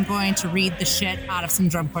I am going to read the shit out of some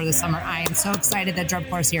drum corps this summer. I am so excited that drum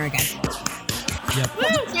corps is here again. Yep.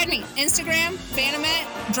 Find me Instagram,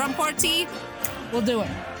 Phantomet, Drum Corps Tea. We'll do it.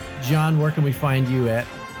 John, where can we find you at?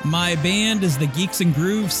 My band is the Geeks and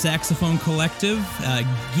Grooves Saxophone Collective.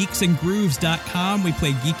 Geeksandgrooves.com. We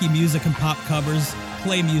play geeky music and pop covers.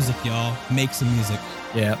 Play music, y'all. Make some music.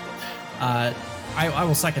 Yeah. I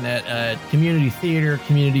will second that. Community theater,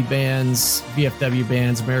 community bands, VFW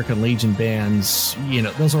bands, American Legion bands,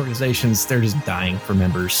 those organizations, they're just dying for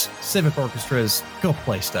members. Civic orchestras, go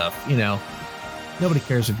play stuff, Nobody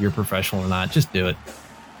cares if you're professional or not. Just do it.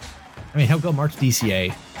 I mean, hell, go march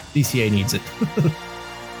DCA. DCA needs it.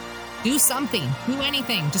 Do something. Do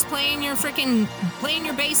anything. Just play in your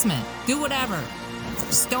basement. Do whatever.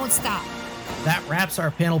 Just don't stop. That wraps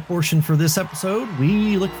our panel portion for this episode.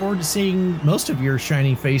 We look forward to seeing most of your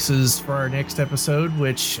shining faces for our next episode,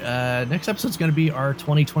 which next episode is going to be our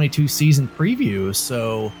 2022 season preview.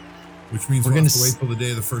 So, which means we're going to wait till the day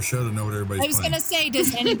of the first show to know what everybody's I was going to say,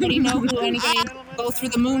 does anybody know who anybody go through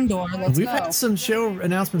the moon door? We've had some show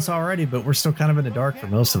announcements already, but we're still kind of in the dark for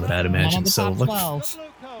most of it, I'd imagine. So look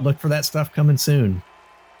for that stuff coming soon.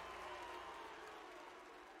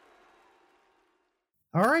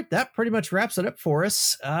 All right, that pretty much wraps it up for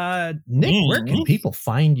us. Nick, where can people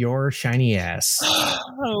find your shiny ass?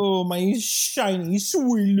 Oh, my shiny,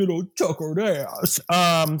 sweet little tuckered ass.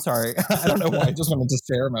 Sorry, I don't know why. I just went into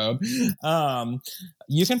stare mode.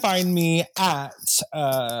 You can find me at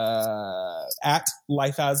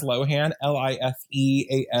Life as Lohan,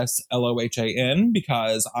 LIFEASLOHAN,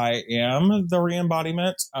 because I am the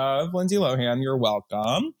re-embodiment of Lindsay Lohan. You're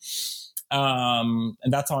welcome. And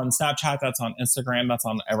that's on Snapchat, that's on Instagram, that's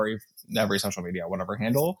on every social media, whatever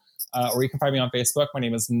handle. Or you can find me on Facebook. My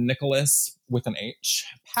name is Nicholas with an H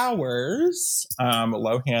Powers,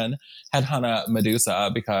 Lohan, Headhunter Medusa,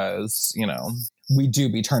 because, we do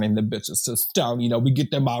be turning the bitches to stone. We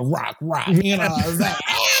get them by rock, that's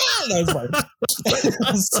right.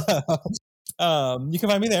 So, you can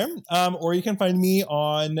find me there, or you can find me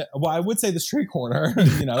on, I would say the street corner,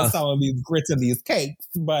 some of these grits and these cakes,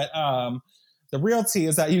 but the real tea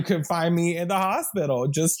is that you can find me in the hospital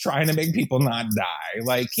just trying to make people not die.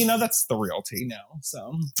 That's the real tea now.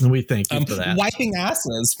 So we thank you for that. Wiping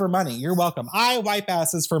asses for money. You're welcome. I wipe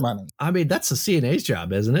asses for money. I mean, that's a CNA's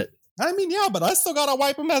job, isn't it? I mean, yeah, but I still got to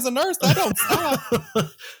wipe them as a nurse. That don't stop.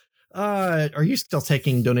 Are you still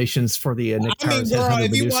taking donations for the Nick Towers? Girl,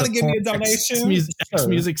 if you want to give me a donation,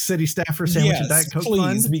 Music City Staffer Sandwich and Diet Coke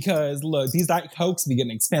please, Fund? because look, these Diet Cokes be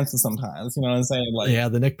getting expensive sometimes. You know what I'm saying? Yeah,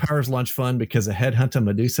 the Nick Powers Lunch Fund, because a Headhunter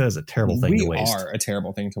Medusa is a terrible thing to waste. We are a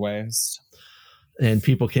terrible thing to waste. And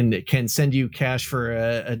people can send you cash for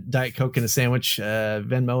a Diet Coke and a sandwich.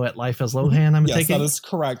 Venmo at Life as Lohan. I'm yes, that is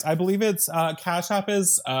correct. I believe it's Cash App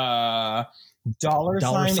is dollar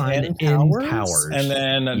sign in powers, and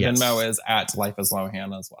then Venmo is at Life as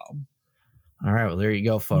Lohan as well. All right, well there you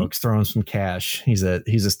go, folks. Throw him some cash. He's a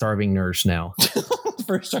starving nurse now.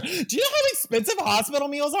 For sure. Do you know how expensive hospital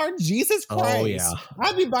meals are? Jesus Christ! Oh yeah,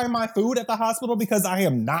 I'd be buying my food at the hospital because I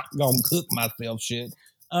am not gonna cook myself shit.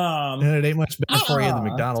 And it ain't much better for you than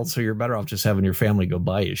McDonald's, so you're better off just having your family go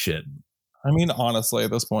buy you shit. I mean, honestly,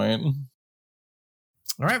 at this point. All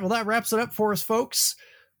right, well that wraps it up for us, folks.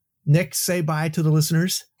 Nick, say bye to the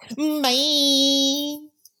listeners. Bye.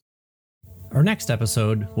 Our next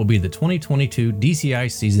episode will be the 2022 DCI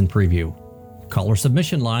season preview. Call our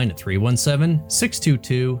submission line at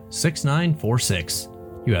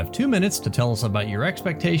 317-622-6946. You have 2 minutes to tell us about your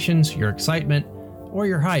expectations, your excitement, or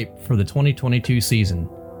your hype for the 2022 season.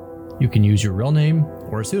 You can use your real name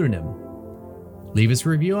or a pseudonym. Leave us a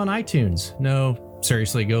review on iTunes. No,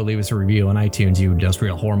 seriously, go leave us a review on iTunes, you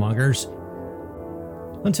industrial whoremongers.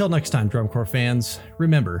 Until next time, Drum Corps fans,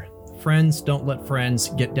 remember, friends don't let friends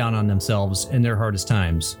get down on themselves in their hardest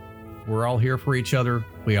times. We're all here for each other.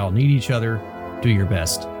 We all need each other. Do your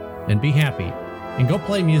best. And be happy. And go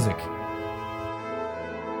play music.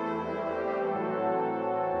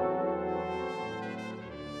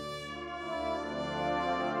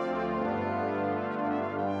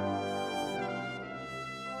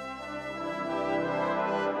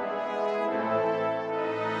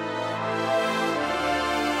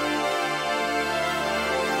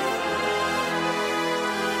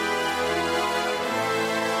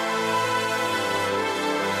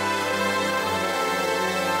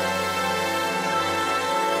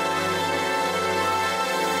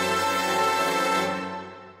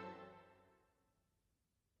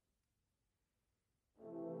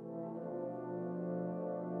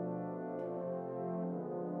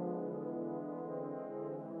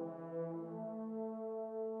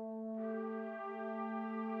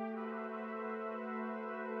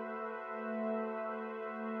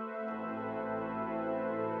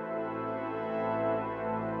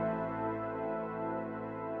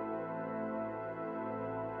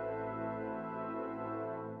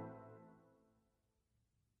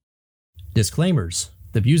 Disclaimers.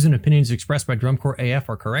 The views and opinions expressed by Drum Corps AF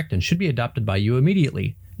are correct and should be adopted by you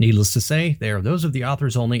immediately. Needless to say, they are those of the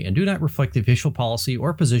authors only and do not reflect the official policy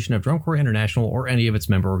or position of Drum Corps International or any of its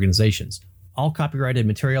member organizations. All copyrighted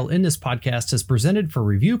material in this podcast is presented for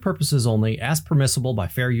review purposes only as permissible by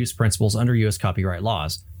fair use principles under U.S. copyright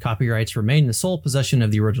laws. Copyrights remain the sole possession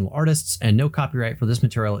of the original artists, and no copyright for this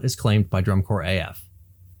material is claimed by Drum Corps AF.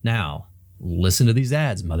 Now, listen to these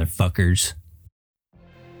ads, motherfuckers.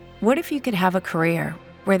 What if you could have a career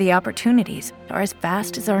where the opportunities are as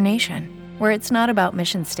vast as our nation, where it's not about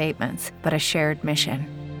mission statements, but a shared mission?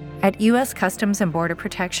 At U.S. Customs and Border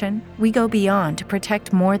Protection, we go beyond to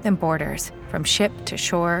protect more than borders. From ship to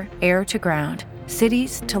shore, air to ground,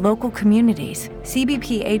 cities to local communities,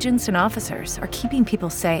 CBP agents and officers are keeping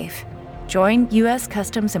people safe. Join U.S.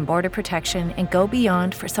 Customs and Border Protection and go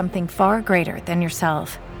beyond for something far greater than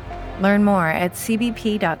yourself. Learn more at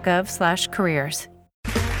cbp.gov/careers.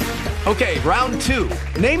 Okay, round two.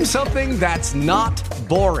 Name something that's not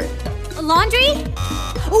boring. A laundry?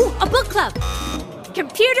 Ooh, a book club.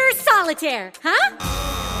 Computer solitaire, huh?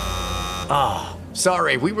 Ah, oh,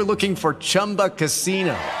 sorry, we were looking for Chumba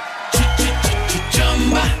Casino.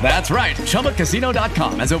 That's right,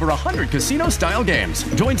 ChumbaCasino.com has over 100 casino-style games.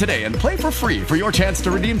 Join today and play for free for your chance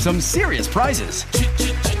to redeem some serious prizes.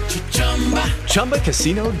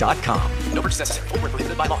 ChumbaCasino.com. No purchase necessary. Void where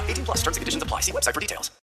prohibited by law. 18+ terms and conditions apply. See website for details.